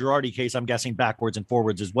the Tom Girardi case, I'm guessing, backwards and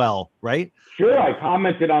forwards as well, right? Sure. I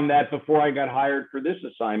commented on that before I got hired for this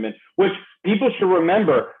assignment, which people should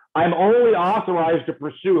remember. I'm only authorized to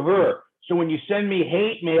pursue her. So when you send me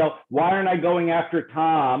hate mail, why aren't I going after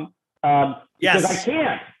Tom? Because I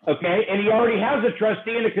can't. Okay. And he already has a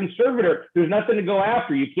trustee and a conservator. There's nothing to go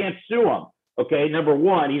after. You can't sue him. Okay. Number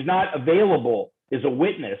one, he's not available as a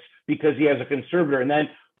witness because he has a conservator. And then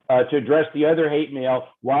to address the other hate mail,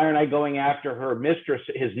 why aren't I going after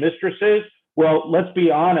his mistresses? Well, let's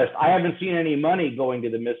be honest. I haven't seen any money going to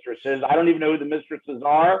the mistresses. I don't even know who the mistresses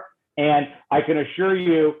are. And I can assure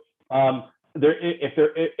you,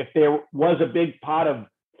 if there was a big pot of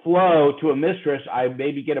flow to a mistress, I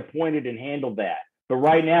maybe get appointed and handle that. But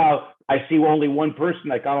right now, I see only one person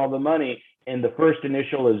that got all the money, and the first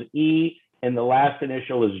initial is E, and the last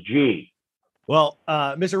initial is G. Well,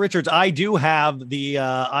 Mr. Richards, I do have the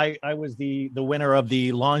I was the winner of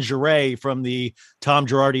the lingerie from the Tom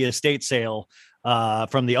Girardi estate sale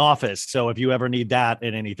from The Office. So if you ever need that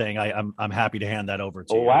in anything, I'm happy to hand that over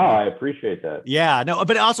to you. Oh, wow. I appreciate that. Yeah, no,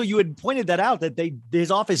 but also you had pointed that out that his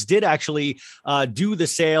office did actually do the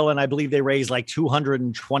sale. And I believe they raised like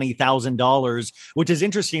 $220,000, which is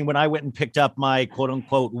interesting. When I went and picked up my quote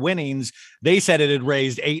unquote winnings, they said it had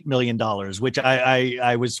raised $8 million, which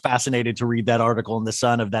I was fascinated to read that article in the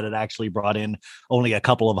Sun of that it actually brought in only a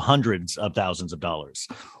couple of hundreds of thousands of dollars.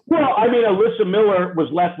 Well, I mean, Alyssa Miller was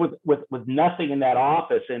left with nothing in that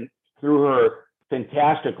office, and through her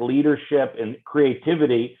fantastic leadership and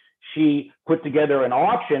creativity, she put together an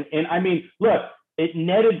auction. And I mean, look, it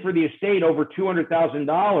netted for the estate over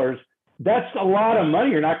 $200,000. That's a lot of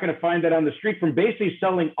money. You're not going to find that on the street from basically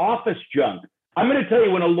selling office junk. I'm going to tell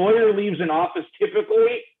you, when a lawyer leaves an office,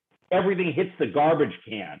 typically everything hits the garbage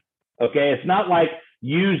can. Okay, it's not like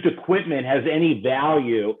used equipment has any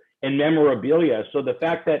value and memorabilia. So the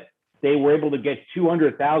fact that they were able to get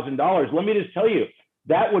 $200,000, let me just tell you,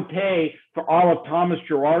 that would pay for all of Thomas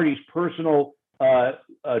Girardi's personal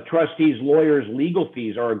trustees, lawyers, legal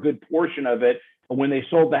fees are a good portion of it. And when they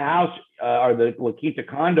sold the house or the La Quinta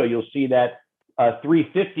condo, you'll see that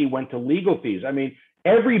 $350,000 went to legal fees. I mean,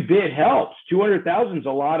 every bit helps. $200,000 is a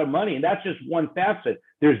lot of money, and that's just one facet.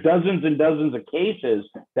 There's dozens and dozens of cases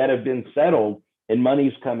that have been settled, and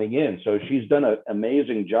money's coming in. So she's done an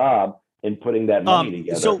amazing job in putting that money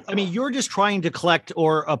together. So, I mean, you're just trying to collect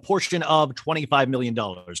or a portion of $25 million,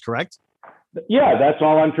 correct? Yeah, that's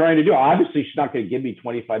all I'm trying to do. Obviously, she's not going to give me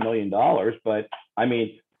 $25 million, but I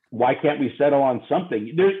mean, why can't we settle on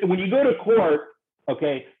something? When you go to court,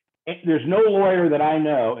 okay, there's no lawyer that I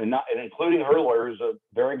know, and including her lawyer, who's a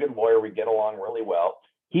very good lawyer. We get along really well.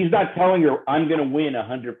 He's not telling her I'm going to win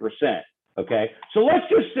 100%. Okay, so let's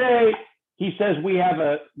just say he says we have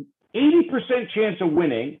a 80% chance of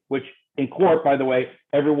winning, which in court, by the way,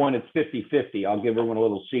 everyone, it's 50-50. I'll give everyone a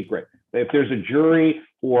little secret. If there's a jury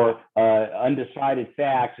or undecided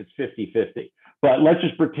facts, it's 50-50. But let's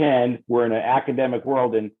just pretend we're in an academic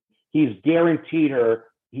world, and he's guaranteed her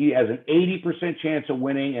he has an 80% chance of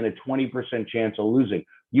winning and a 20% chance of losing.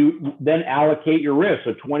 You then allocate your risk.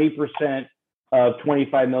 So 20% of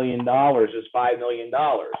 $25 million is $5 million.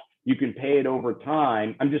 You can pay it over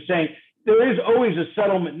time. I'm just saying, there is always a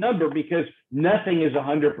settlement number because nothing is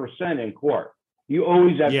 100% in court. You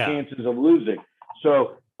always have chances of losing.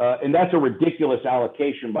 So, and that's a ridiculous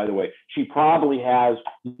allocation, by the way. She probably has,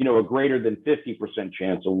 a greater than 50%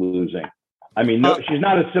 chance of losing. I mean, no, she's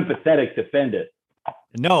not a sympathetic defendant.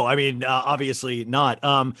 No, I mean, obviously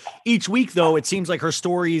not. Each week, though, it seems like her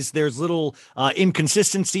stories, there's little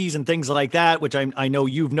inconsistencies and things like that, which I know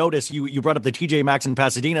you've noticed. You brought up the TJ Maxx in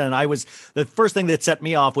Pasadena, and the first thing that set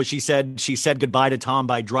me off was she said goodbye to Tom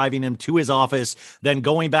by driving him to his office, then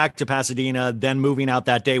going back to Pasadena, then moving out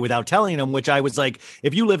that day without telling him, which I was like,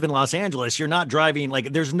 if you live in Los Angeles, you're not driving,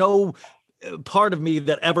 like there's no part of me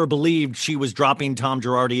that ever believed she was dropping Tom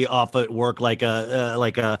Girardi off at work like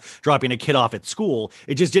a dropping a kid off at school.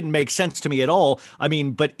 It just didn't make sense to me at all. I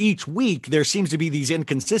mean, but each week there seems to be these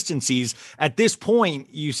inconsistencies. At this point,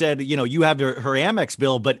 you said, you have her Amex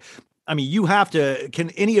bill, but I mean, can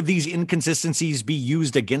any of these inconsistencies be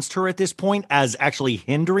used against her at this point as actually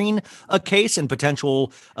hindering a case and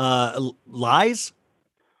potential lies?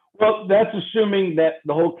 Well, that's assuming that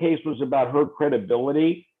the whole case was about her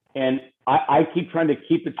credibility. And I keep trying to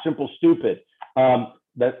keep it simple, stupid.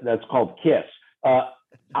 That's called KISS.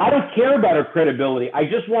 I don't care about her credibility. I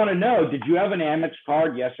just want to know, did you have an Amex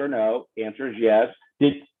card? Yes or no? Answer is yes.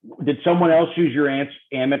 Did someone else use your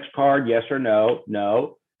Amex card? Yes or no?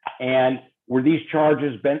 No. And were these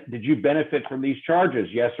charges, did you benefit from these charges?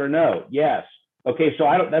 Yes or no? Yes. Okay, so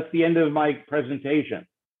that's the end of my presentation.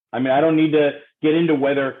 I mean, I don't need to get into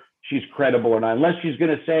whether she's credible or not, unless she's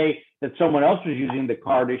going to say that someone else was using the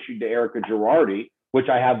card issued to Erika Girardi, which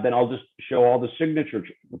I have, then I'll just show all the signature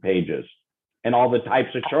pages and all the types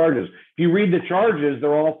of charges. If you read the charges,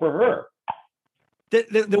 they're all for her.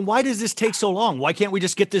 Then why does this take so long? Why can't we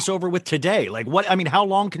just get this over with today? Like how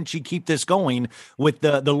long can she keep this going with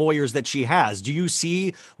the lawyers that she has? Do you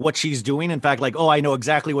see what she's doing? In fact, I know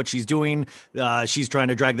exactly what she's doing. She's trying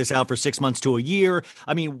to drag this out for 6 months to a year.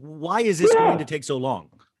 I mean, why is this going to take so long?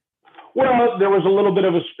 Well, there was a little bit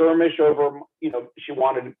of a skirmish over, she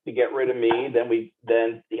wanted to get rid of me.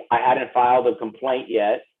 Then I hadn't filed a complaint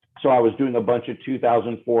yet. So I was doing a bunch of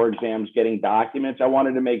 2004 exams, getting documents. I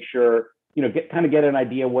wanted to make sure, get an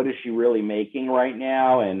idea, what is she really making right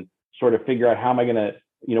now, and sort of figure out how am I going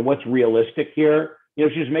to, what's realistic here.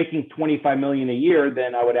 If she's making $25 million a year,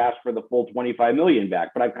 then I would ask for the full $25 million back.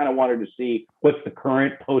 But I kind of wanted to see what's the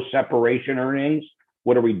current post-separation earnings.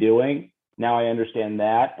 What are we doing? Now I understand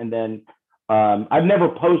that. And then I've never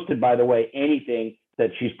posted, by the way, anything that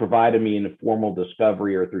she's provided me in a formal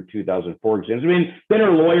discovery or through 2004 exams. I mean, then her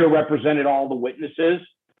lawyer represented all the witnesses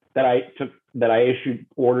that I issued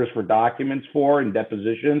orders for documents for and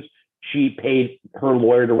depositions. She paid her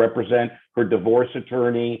lawyer to represent her divorce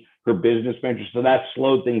attorney, her business manager. So that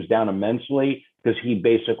slowed things down immensely because he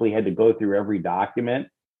basically had to go through every document.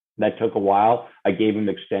 That took a while. I gave him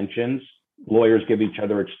extensions. Lawyers give each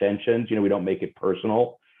other extensions. We don't make it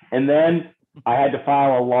personal. And then I had to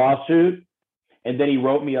file a lawsuit. And then he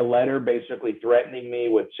wrote me a letter basically threatening me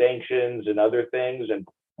with sanctions and other things and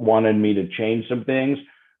wanted me to change some things.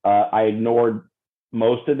 I ignored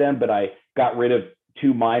most of them, but I got rid of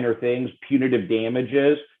 2 minor things, punitive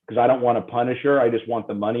damages, because I don't want to punish her. I just want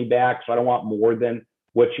the money back. So I don't want more than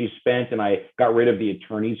what she spent. And I got rid of the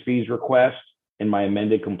attorney's fees request in my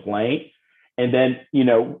amended complaint. And then,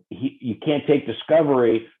 you can't take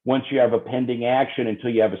discovery once you have a pending action until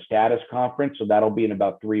you have a status conference. So that'll be in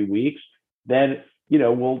about 3 weeks. Then,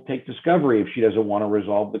 we'll take discovery if she doesn't want to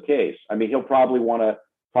resolve the case. I mean, he'll probably want to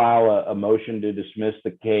file a motion to dismiss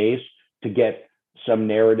the case to get some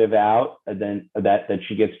narrative out, and then that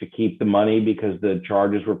she gets to keep the money because the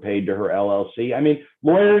charges were paid to her LLC. I mean,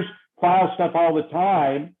 lawyers file stuff all the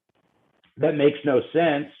time that makes no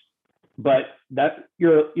sense, but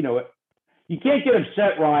you can't get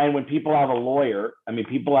upset, Ryan, when people have a lawyer. I mean,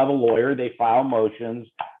 people have a lawyer, they file motions.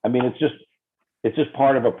 I mean, it's just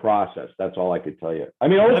part of a process. That's all I could tell you. I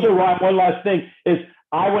mean, also, Ryan, one last thing is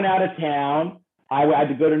I went out of town. I had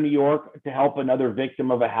to go to New York to help another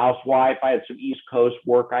victim of a housewife. I had some East Coast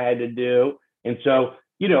work I had to do. And so,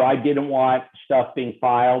 I didn't want stuff being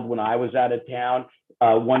filed when I was out of town.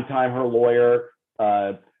 One time her lawyer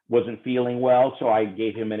wasn't feeling well, so I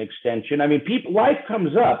gave him an extension. I mean, life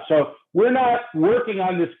comes up. So we're not working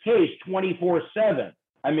on this case 24/7.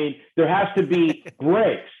 I mean, there has to be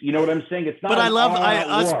breaks. You know what I'm saying? It's not. But I love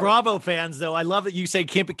us Bravo fans, though. I love that you say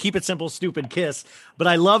keep it simple, stupid KISS. But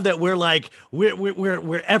I love that we're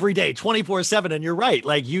every day 24/7. And you're right.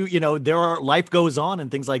 Like life goes on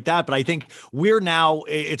and things like that. But I think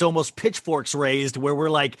it's almost pitchforks raised where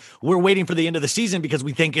we're waiting for the end of the season because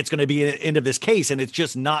we think it's going to be the end of this case, and it's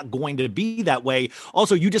just not going to be that way.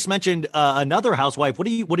 Also, you just mentioned another housewife. What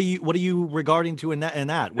are you regarding to in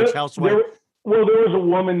that? Which housewife? Well, there was a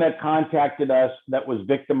woman that contacted us that was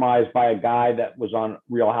victimized by a guy that was on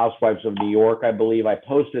Real Housewives of New York, I believe. I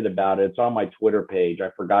posted about it. It's on my Twitter page.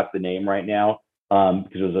 I forgot the name right now because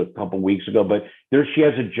it was a couple of weeks ago. But she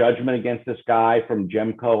has a judgment against this guy from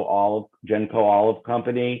Genco Olive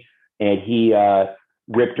Company, and he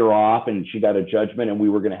ripped her off, and she got a judgment, and we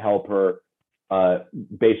were going to help her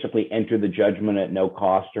basically enter the judgment at no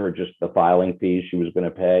cost to her, just the filing fees she was going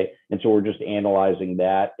to pay. And so we're just analyzing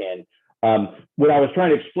that. And what I was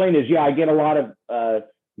trying to explain is, I get a lot of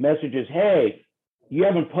messages. Hey, you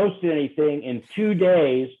haven't posted anything in 2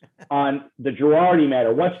 days on the Girardi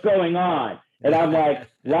matter. What's going on? And I'm like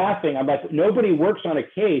laughing. I'm like, nobody works on a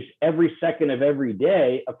case every second of every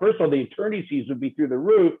day. First of all, the attorney fees would be through the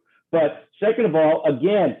roof. But second of all,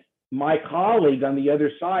 again, my colleague on the other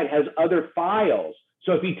side has other files.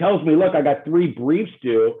 So if he tells me, look, I got 3 briefs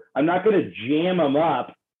due, I'm not going to jam him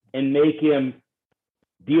up and make him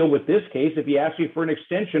deal with this case. If he asks me for an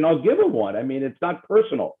extension, I'll give him one. I mean, it's not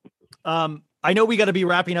personal. I know we got to be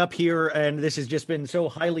wrapping up here, and this has just been so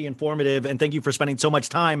highly informative, and thank you for spending so much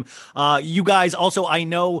time. You guys also, I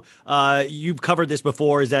know you've covered this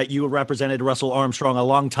before, is that you represented Russell Armstrong a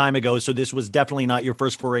long time ago, so this was definitely not your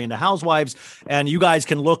first foray into housewives, and you guys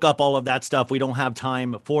can look up all of that stuff. We don't have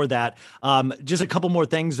time for that. Just a couple more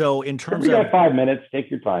things, though, in terms of... You got 5 minutes.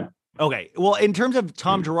 Take your time. Okay. Well, in terms of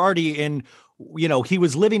Tom Girardi, he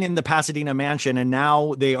was living in the Pasadena mansion, and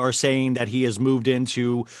now they are saying that he has moved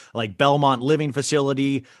into like Belmont living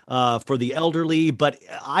facility for the elderly. But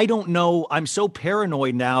I don't know. I'm so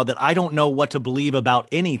paranoid now that I don't know what to believe about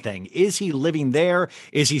anything. Is he living there?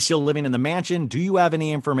 Is he still living in the mansion? Do you have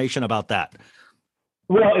any information about that?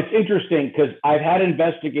 Well, it's interesting because I've had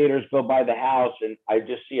investigators go by the house and I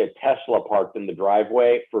just see a Tesla parked in the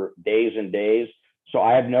driveway for days and days. So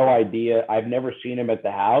I have no idea. I've never seen him at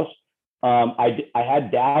the house. I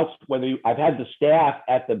had doubts whether I've had the staff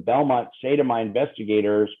at the Belmont say to my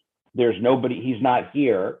investigators, there's nobody, he's not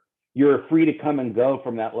here. You're free to come and go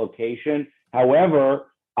from that location. However,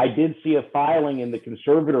 I did see a filing in the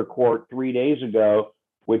conservator court 3 days ago,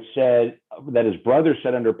 which said that his brother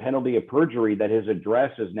said under penalty of perjury that his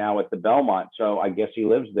address is now at the Belmont. So I guess he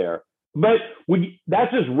lives there. But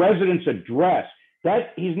that's his residence address.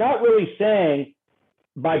 That he's not really saying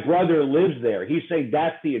my brother lives there. He's saying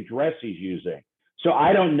that's the address he's using. So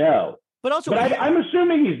I don't know. But I'm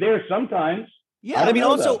assuming he's there sometimes. Yeah, I mean,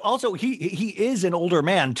 also he is an older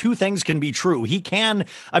man. Two things can be true. He can,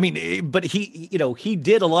 I mean, but he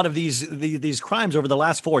did a lot of these crimes over the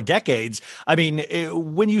last 4 decades. I mean,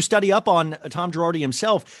 when you study up on Tom Girardi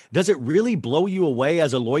himself, does it really blow you away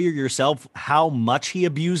as a lawyer yourself how much he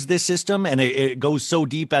abused this system? And it goes so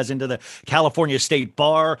deep as into the California State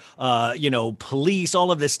Bar, police,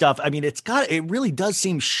 all of this stuff. I mean, it really does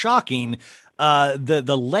seem shocking,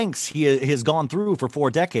 the lengths he has gone through for 4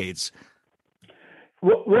 decades.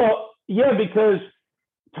 Well, yeah, because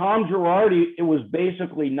Tom Girardi, it was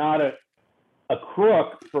basically not a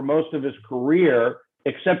crook for most of his career,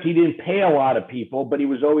 except he didn't pay a lot of people, but he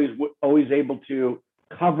was always able to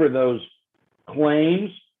cover those claims.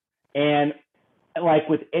 And look,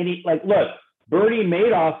 Bernie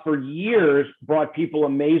Madoff for years brought people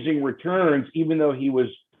amazing returns, even though he was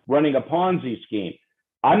running a Ponzi scheme.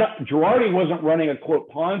 Girardi wasn't running a quote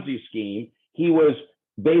Ponzi scheme. He was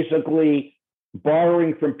basically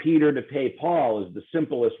borrowing from Peter to pay Paul is the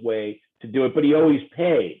simplest way to do it, but he always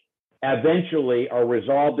paid eventually, or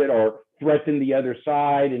resolved it, or threatened the other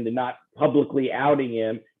side into not publicly outing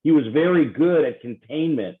him. He was very good at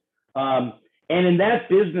containment. And in that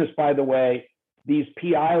business, by the way, these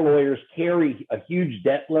PI lawyers carry a huge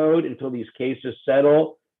debt load until these cases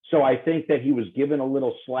settle. So I think that he was given a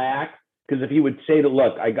little slack, because if he would say that,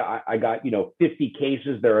 look, I got 50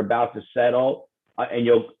 cases they're about to settle, and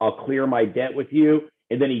I'll clear my debt with you.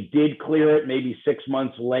 And then he did clear it maybe 6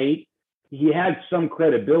 months late. He had some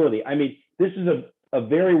credibility. I mean, this is a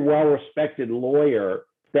very well-respected lawyer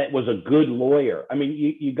that was a good lawyer. I mean,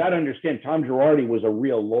 you got to understand, Tom Girardi was a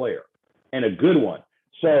real lawyer and a good one.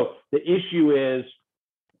 So the issue is,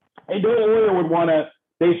 and no lawyer would want to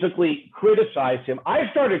basically criticize him.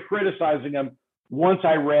 I started criticizing him once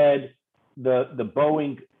I read the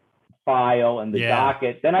Boeing file and the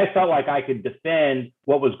docket. Then I felt like I could defend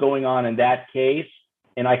what was going on in that case,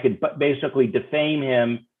 and I could basically defame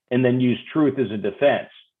him and then use truth as a defense.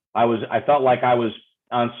 I felt like I was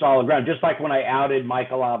on solid ground, just like when I outed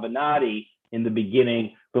Michael Avenatti in the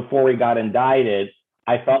beginning before he got indicted.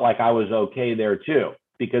 I felt like I was okay there too,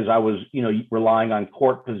 because I was, relying on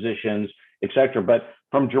court positions, etc. But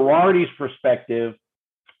from Girardi's perspective,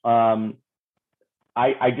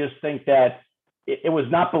 I just think that it was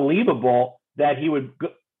not believable that he would,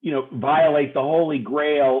 violate the holy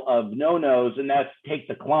grail of no-nos, and that's take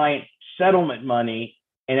the client settlement money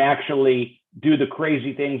and actually do the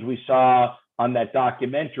crazy things we saw on that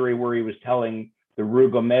documentary where he was telling the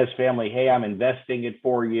Gomez family, hey, I'm investing it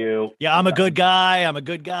for you. Yeah, I'm a good guy. I'm a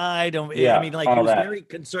good guy. Don't. Yeah, I mean, like, he all was that. very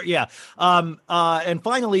concerned. Yeah. And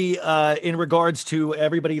finally, in regards to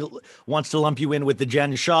everybody wants to lump you in with the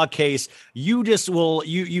Jen Shaw case, you've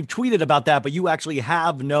tweeted about that, but you actually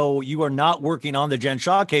you are not working on the Jen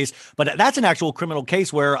Shaw case, but that's an actual criminal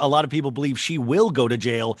case where a lot of people believe she will go to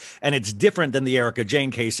jail, and it's different than the Erika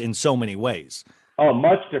Jayne case in so many ways. Oh,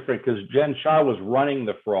 much different, because Jen Shaw was running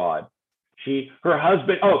the fraud. Her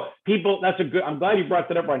husband, I'm glad you brought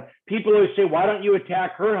that up, Ron. People always say, why don't you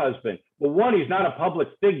attack her husband? Well, one, he's not a public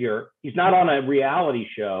figure. He's not on a reality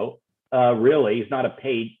show, really. He's not a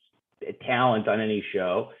paid talent on any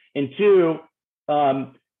show. And two,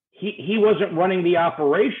 he wasn't running the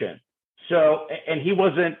operation. So, and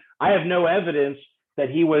I have no evidence that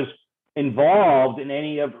he was involved in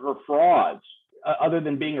any of her frauds other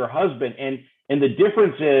than being her husband. And the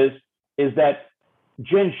difference is that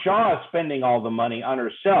Jen Shaw is spending all the money on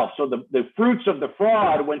herself. So the fruits of the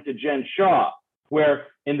fraud went to Jen Shaw, where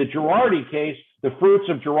in the Girardi case, the fruits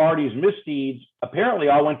of Girardi's misdeeds apparently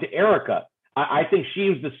all went to Erika. I think she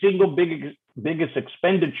was the single biggest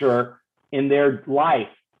expenditure in their life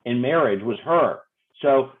in marriage was her.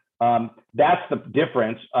 So that's the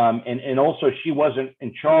difference. And also she wasn't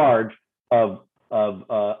in charge of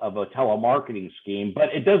a telemarketing scheme, but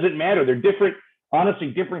it doesn't matter. They're different, honestly,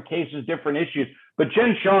 different cases, different issues. But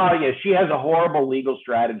Jen Shaw, yeah, she has a horrible legal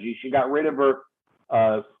strategy. She got rid of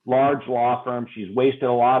her large law firm. She's wasted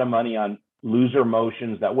a lot of money on loser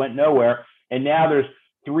motions that went nowhere. And now there's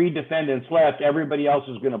 3 defendants left. Everybody else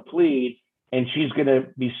is going to plead, and she's going to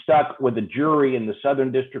be stuck with a jury in the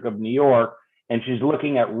Southern District of New York. And she's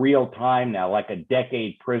looking at real time now, like a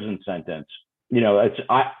decade prison sentence. You know,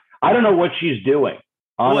 I don't know what she's doing.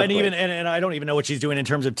 Honestly. Well, and I don't even know what she's doing in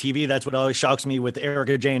terms of TV. That's what always shocks me with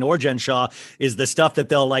Erika Jayne or Jen Shaw is the stuff that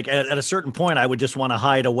they'll like at a certain point. I would just want to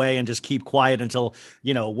hide away and just keep quiet until,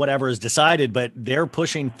 whatever is decided. But they're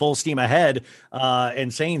pushing full steam ahead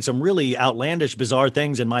and saying some really outlandish, bizarre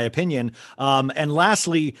things, in my opinion. And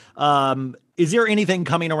lastly, is there anything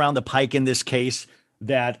coming around the pike in this case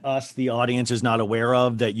that the audience, is not aware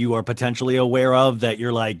of, that you are potentially aware of, that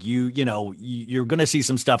you're like, you're going to see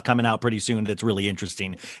some stuff coming out pretty soon that's really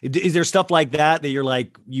interesting? Is there stuff like that you're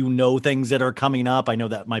like, things that are coming up? I know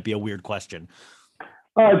that might be a weird question.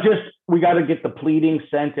 We got to get the pleading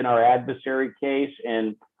sent in our adversary case,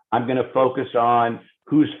 and I'm going to focus on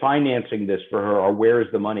who's financing this for her, or where is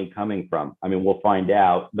the money coming from. I mean, we'll find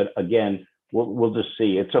out, but again, we'll just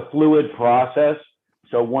see. It's a fluid process.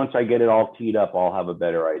 So once I get it all teed up, I'll have a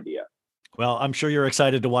better idea. Well, I'm sure you're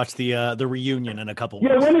excited to watch the reunion in a couple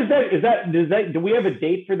weeks. Yeah, when is that? Do we have a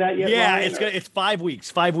date for that yet? Yeah, Ryan? it's 5 weeks.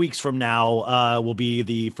 5 weeks from now will be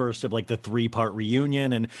the first of like the 3-part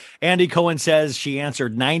reunion. And Andy Cohen says she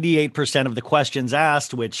answered 98% of the questions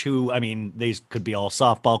asked, these could be all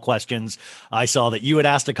softball questions. I saw that you had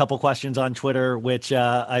asked a couple questions on Twitter, which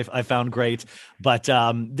I found great. But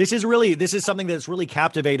this is something that's really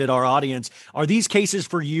captivated our audience. Are these cases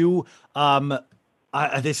for you?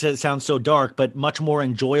 This sounds so dark, but much more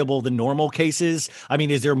enjoyable than normal cases? I mean,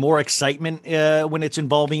 is there more excitement when it's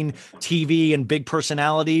involving TV and big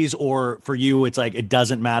personalities? Or for you, it's like, it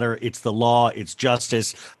doesn't matter. It's the law. It's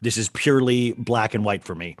justice. This is purely black and white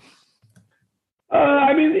for me.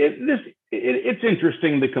 It's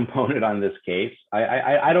interesting, the component on this case.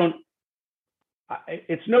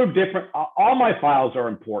 It's no different. All my files are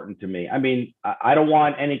important to me. I mean, I don't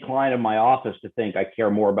want any client in my office to think I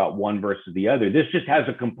care more about one versus the other. This just has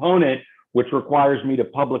a component which requires me to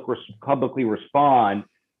publicly respond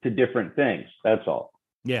to different things. That's all.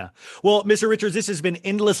 Yeah. Well, Mr. Richards, this has been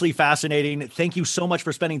endlessly fascinating. Thank you so much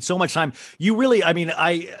for spending so much time. You really,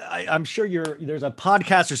 I'm sure there's a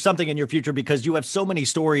podcast or something in your future, because you have so many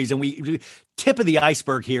stories, and we tip of the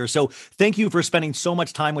iceberg here. So thank you for spending so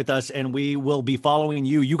much time with us, and we will be following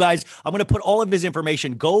you. You guys, I'm going to put all of his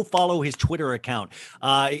information. Go follow his Twitter account.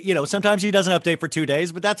 Sometimes he doesn't update for 2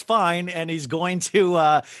 days, but that's fine. And he's going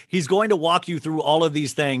to walk you through all of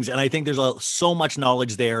these things. And I think there's so much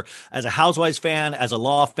knowledge there as a Housewives fan, as a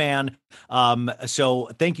law fan.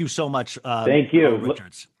 So thank you so much. Thank you.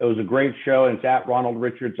 Richards. It was a great show. And it's at Ronald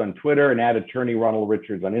Richards on Twitter and at Attorney Ronald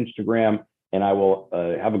Richards on Instagram. And I will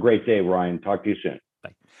have a great day, Ryan. Talk to you soon.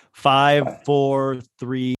 Bye. 5, 4,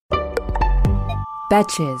 3.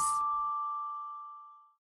 Betches.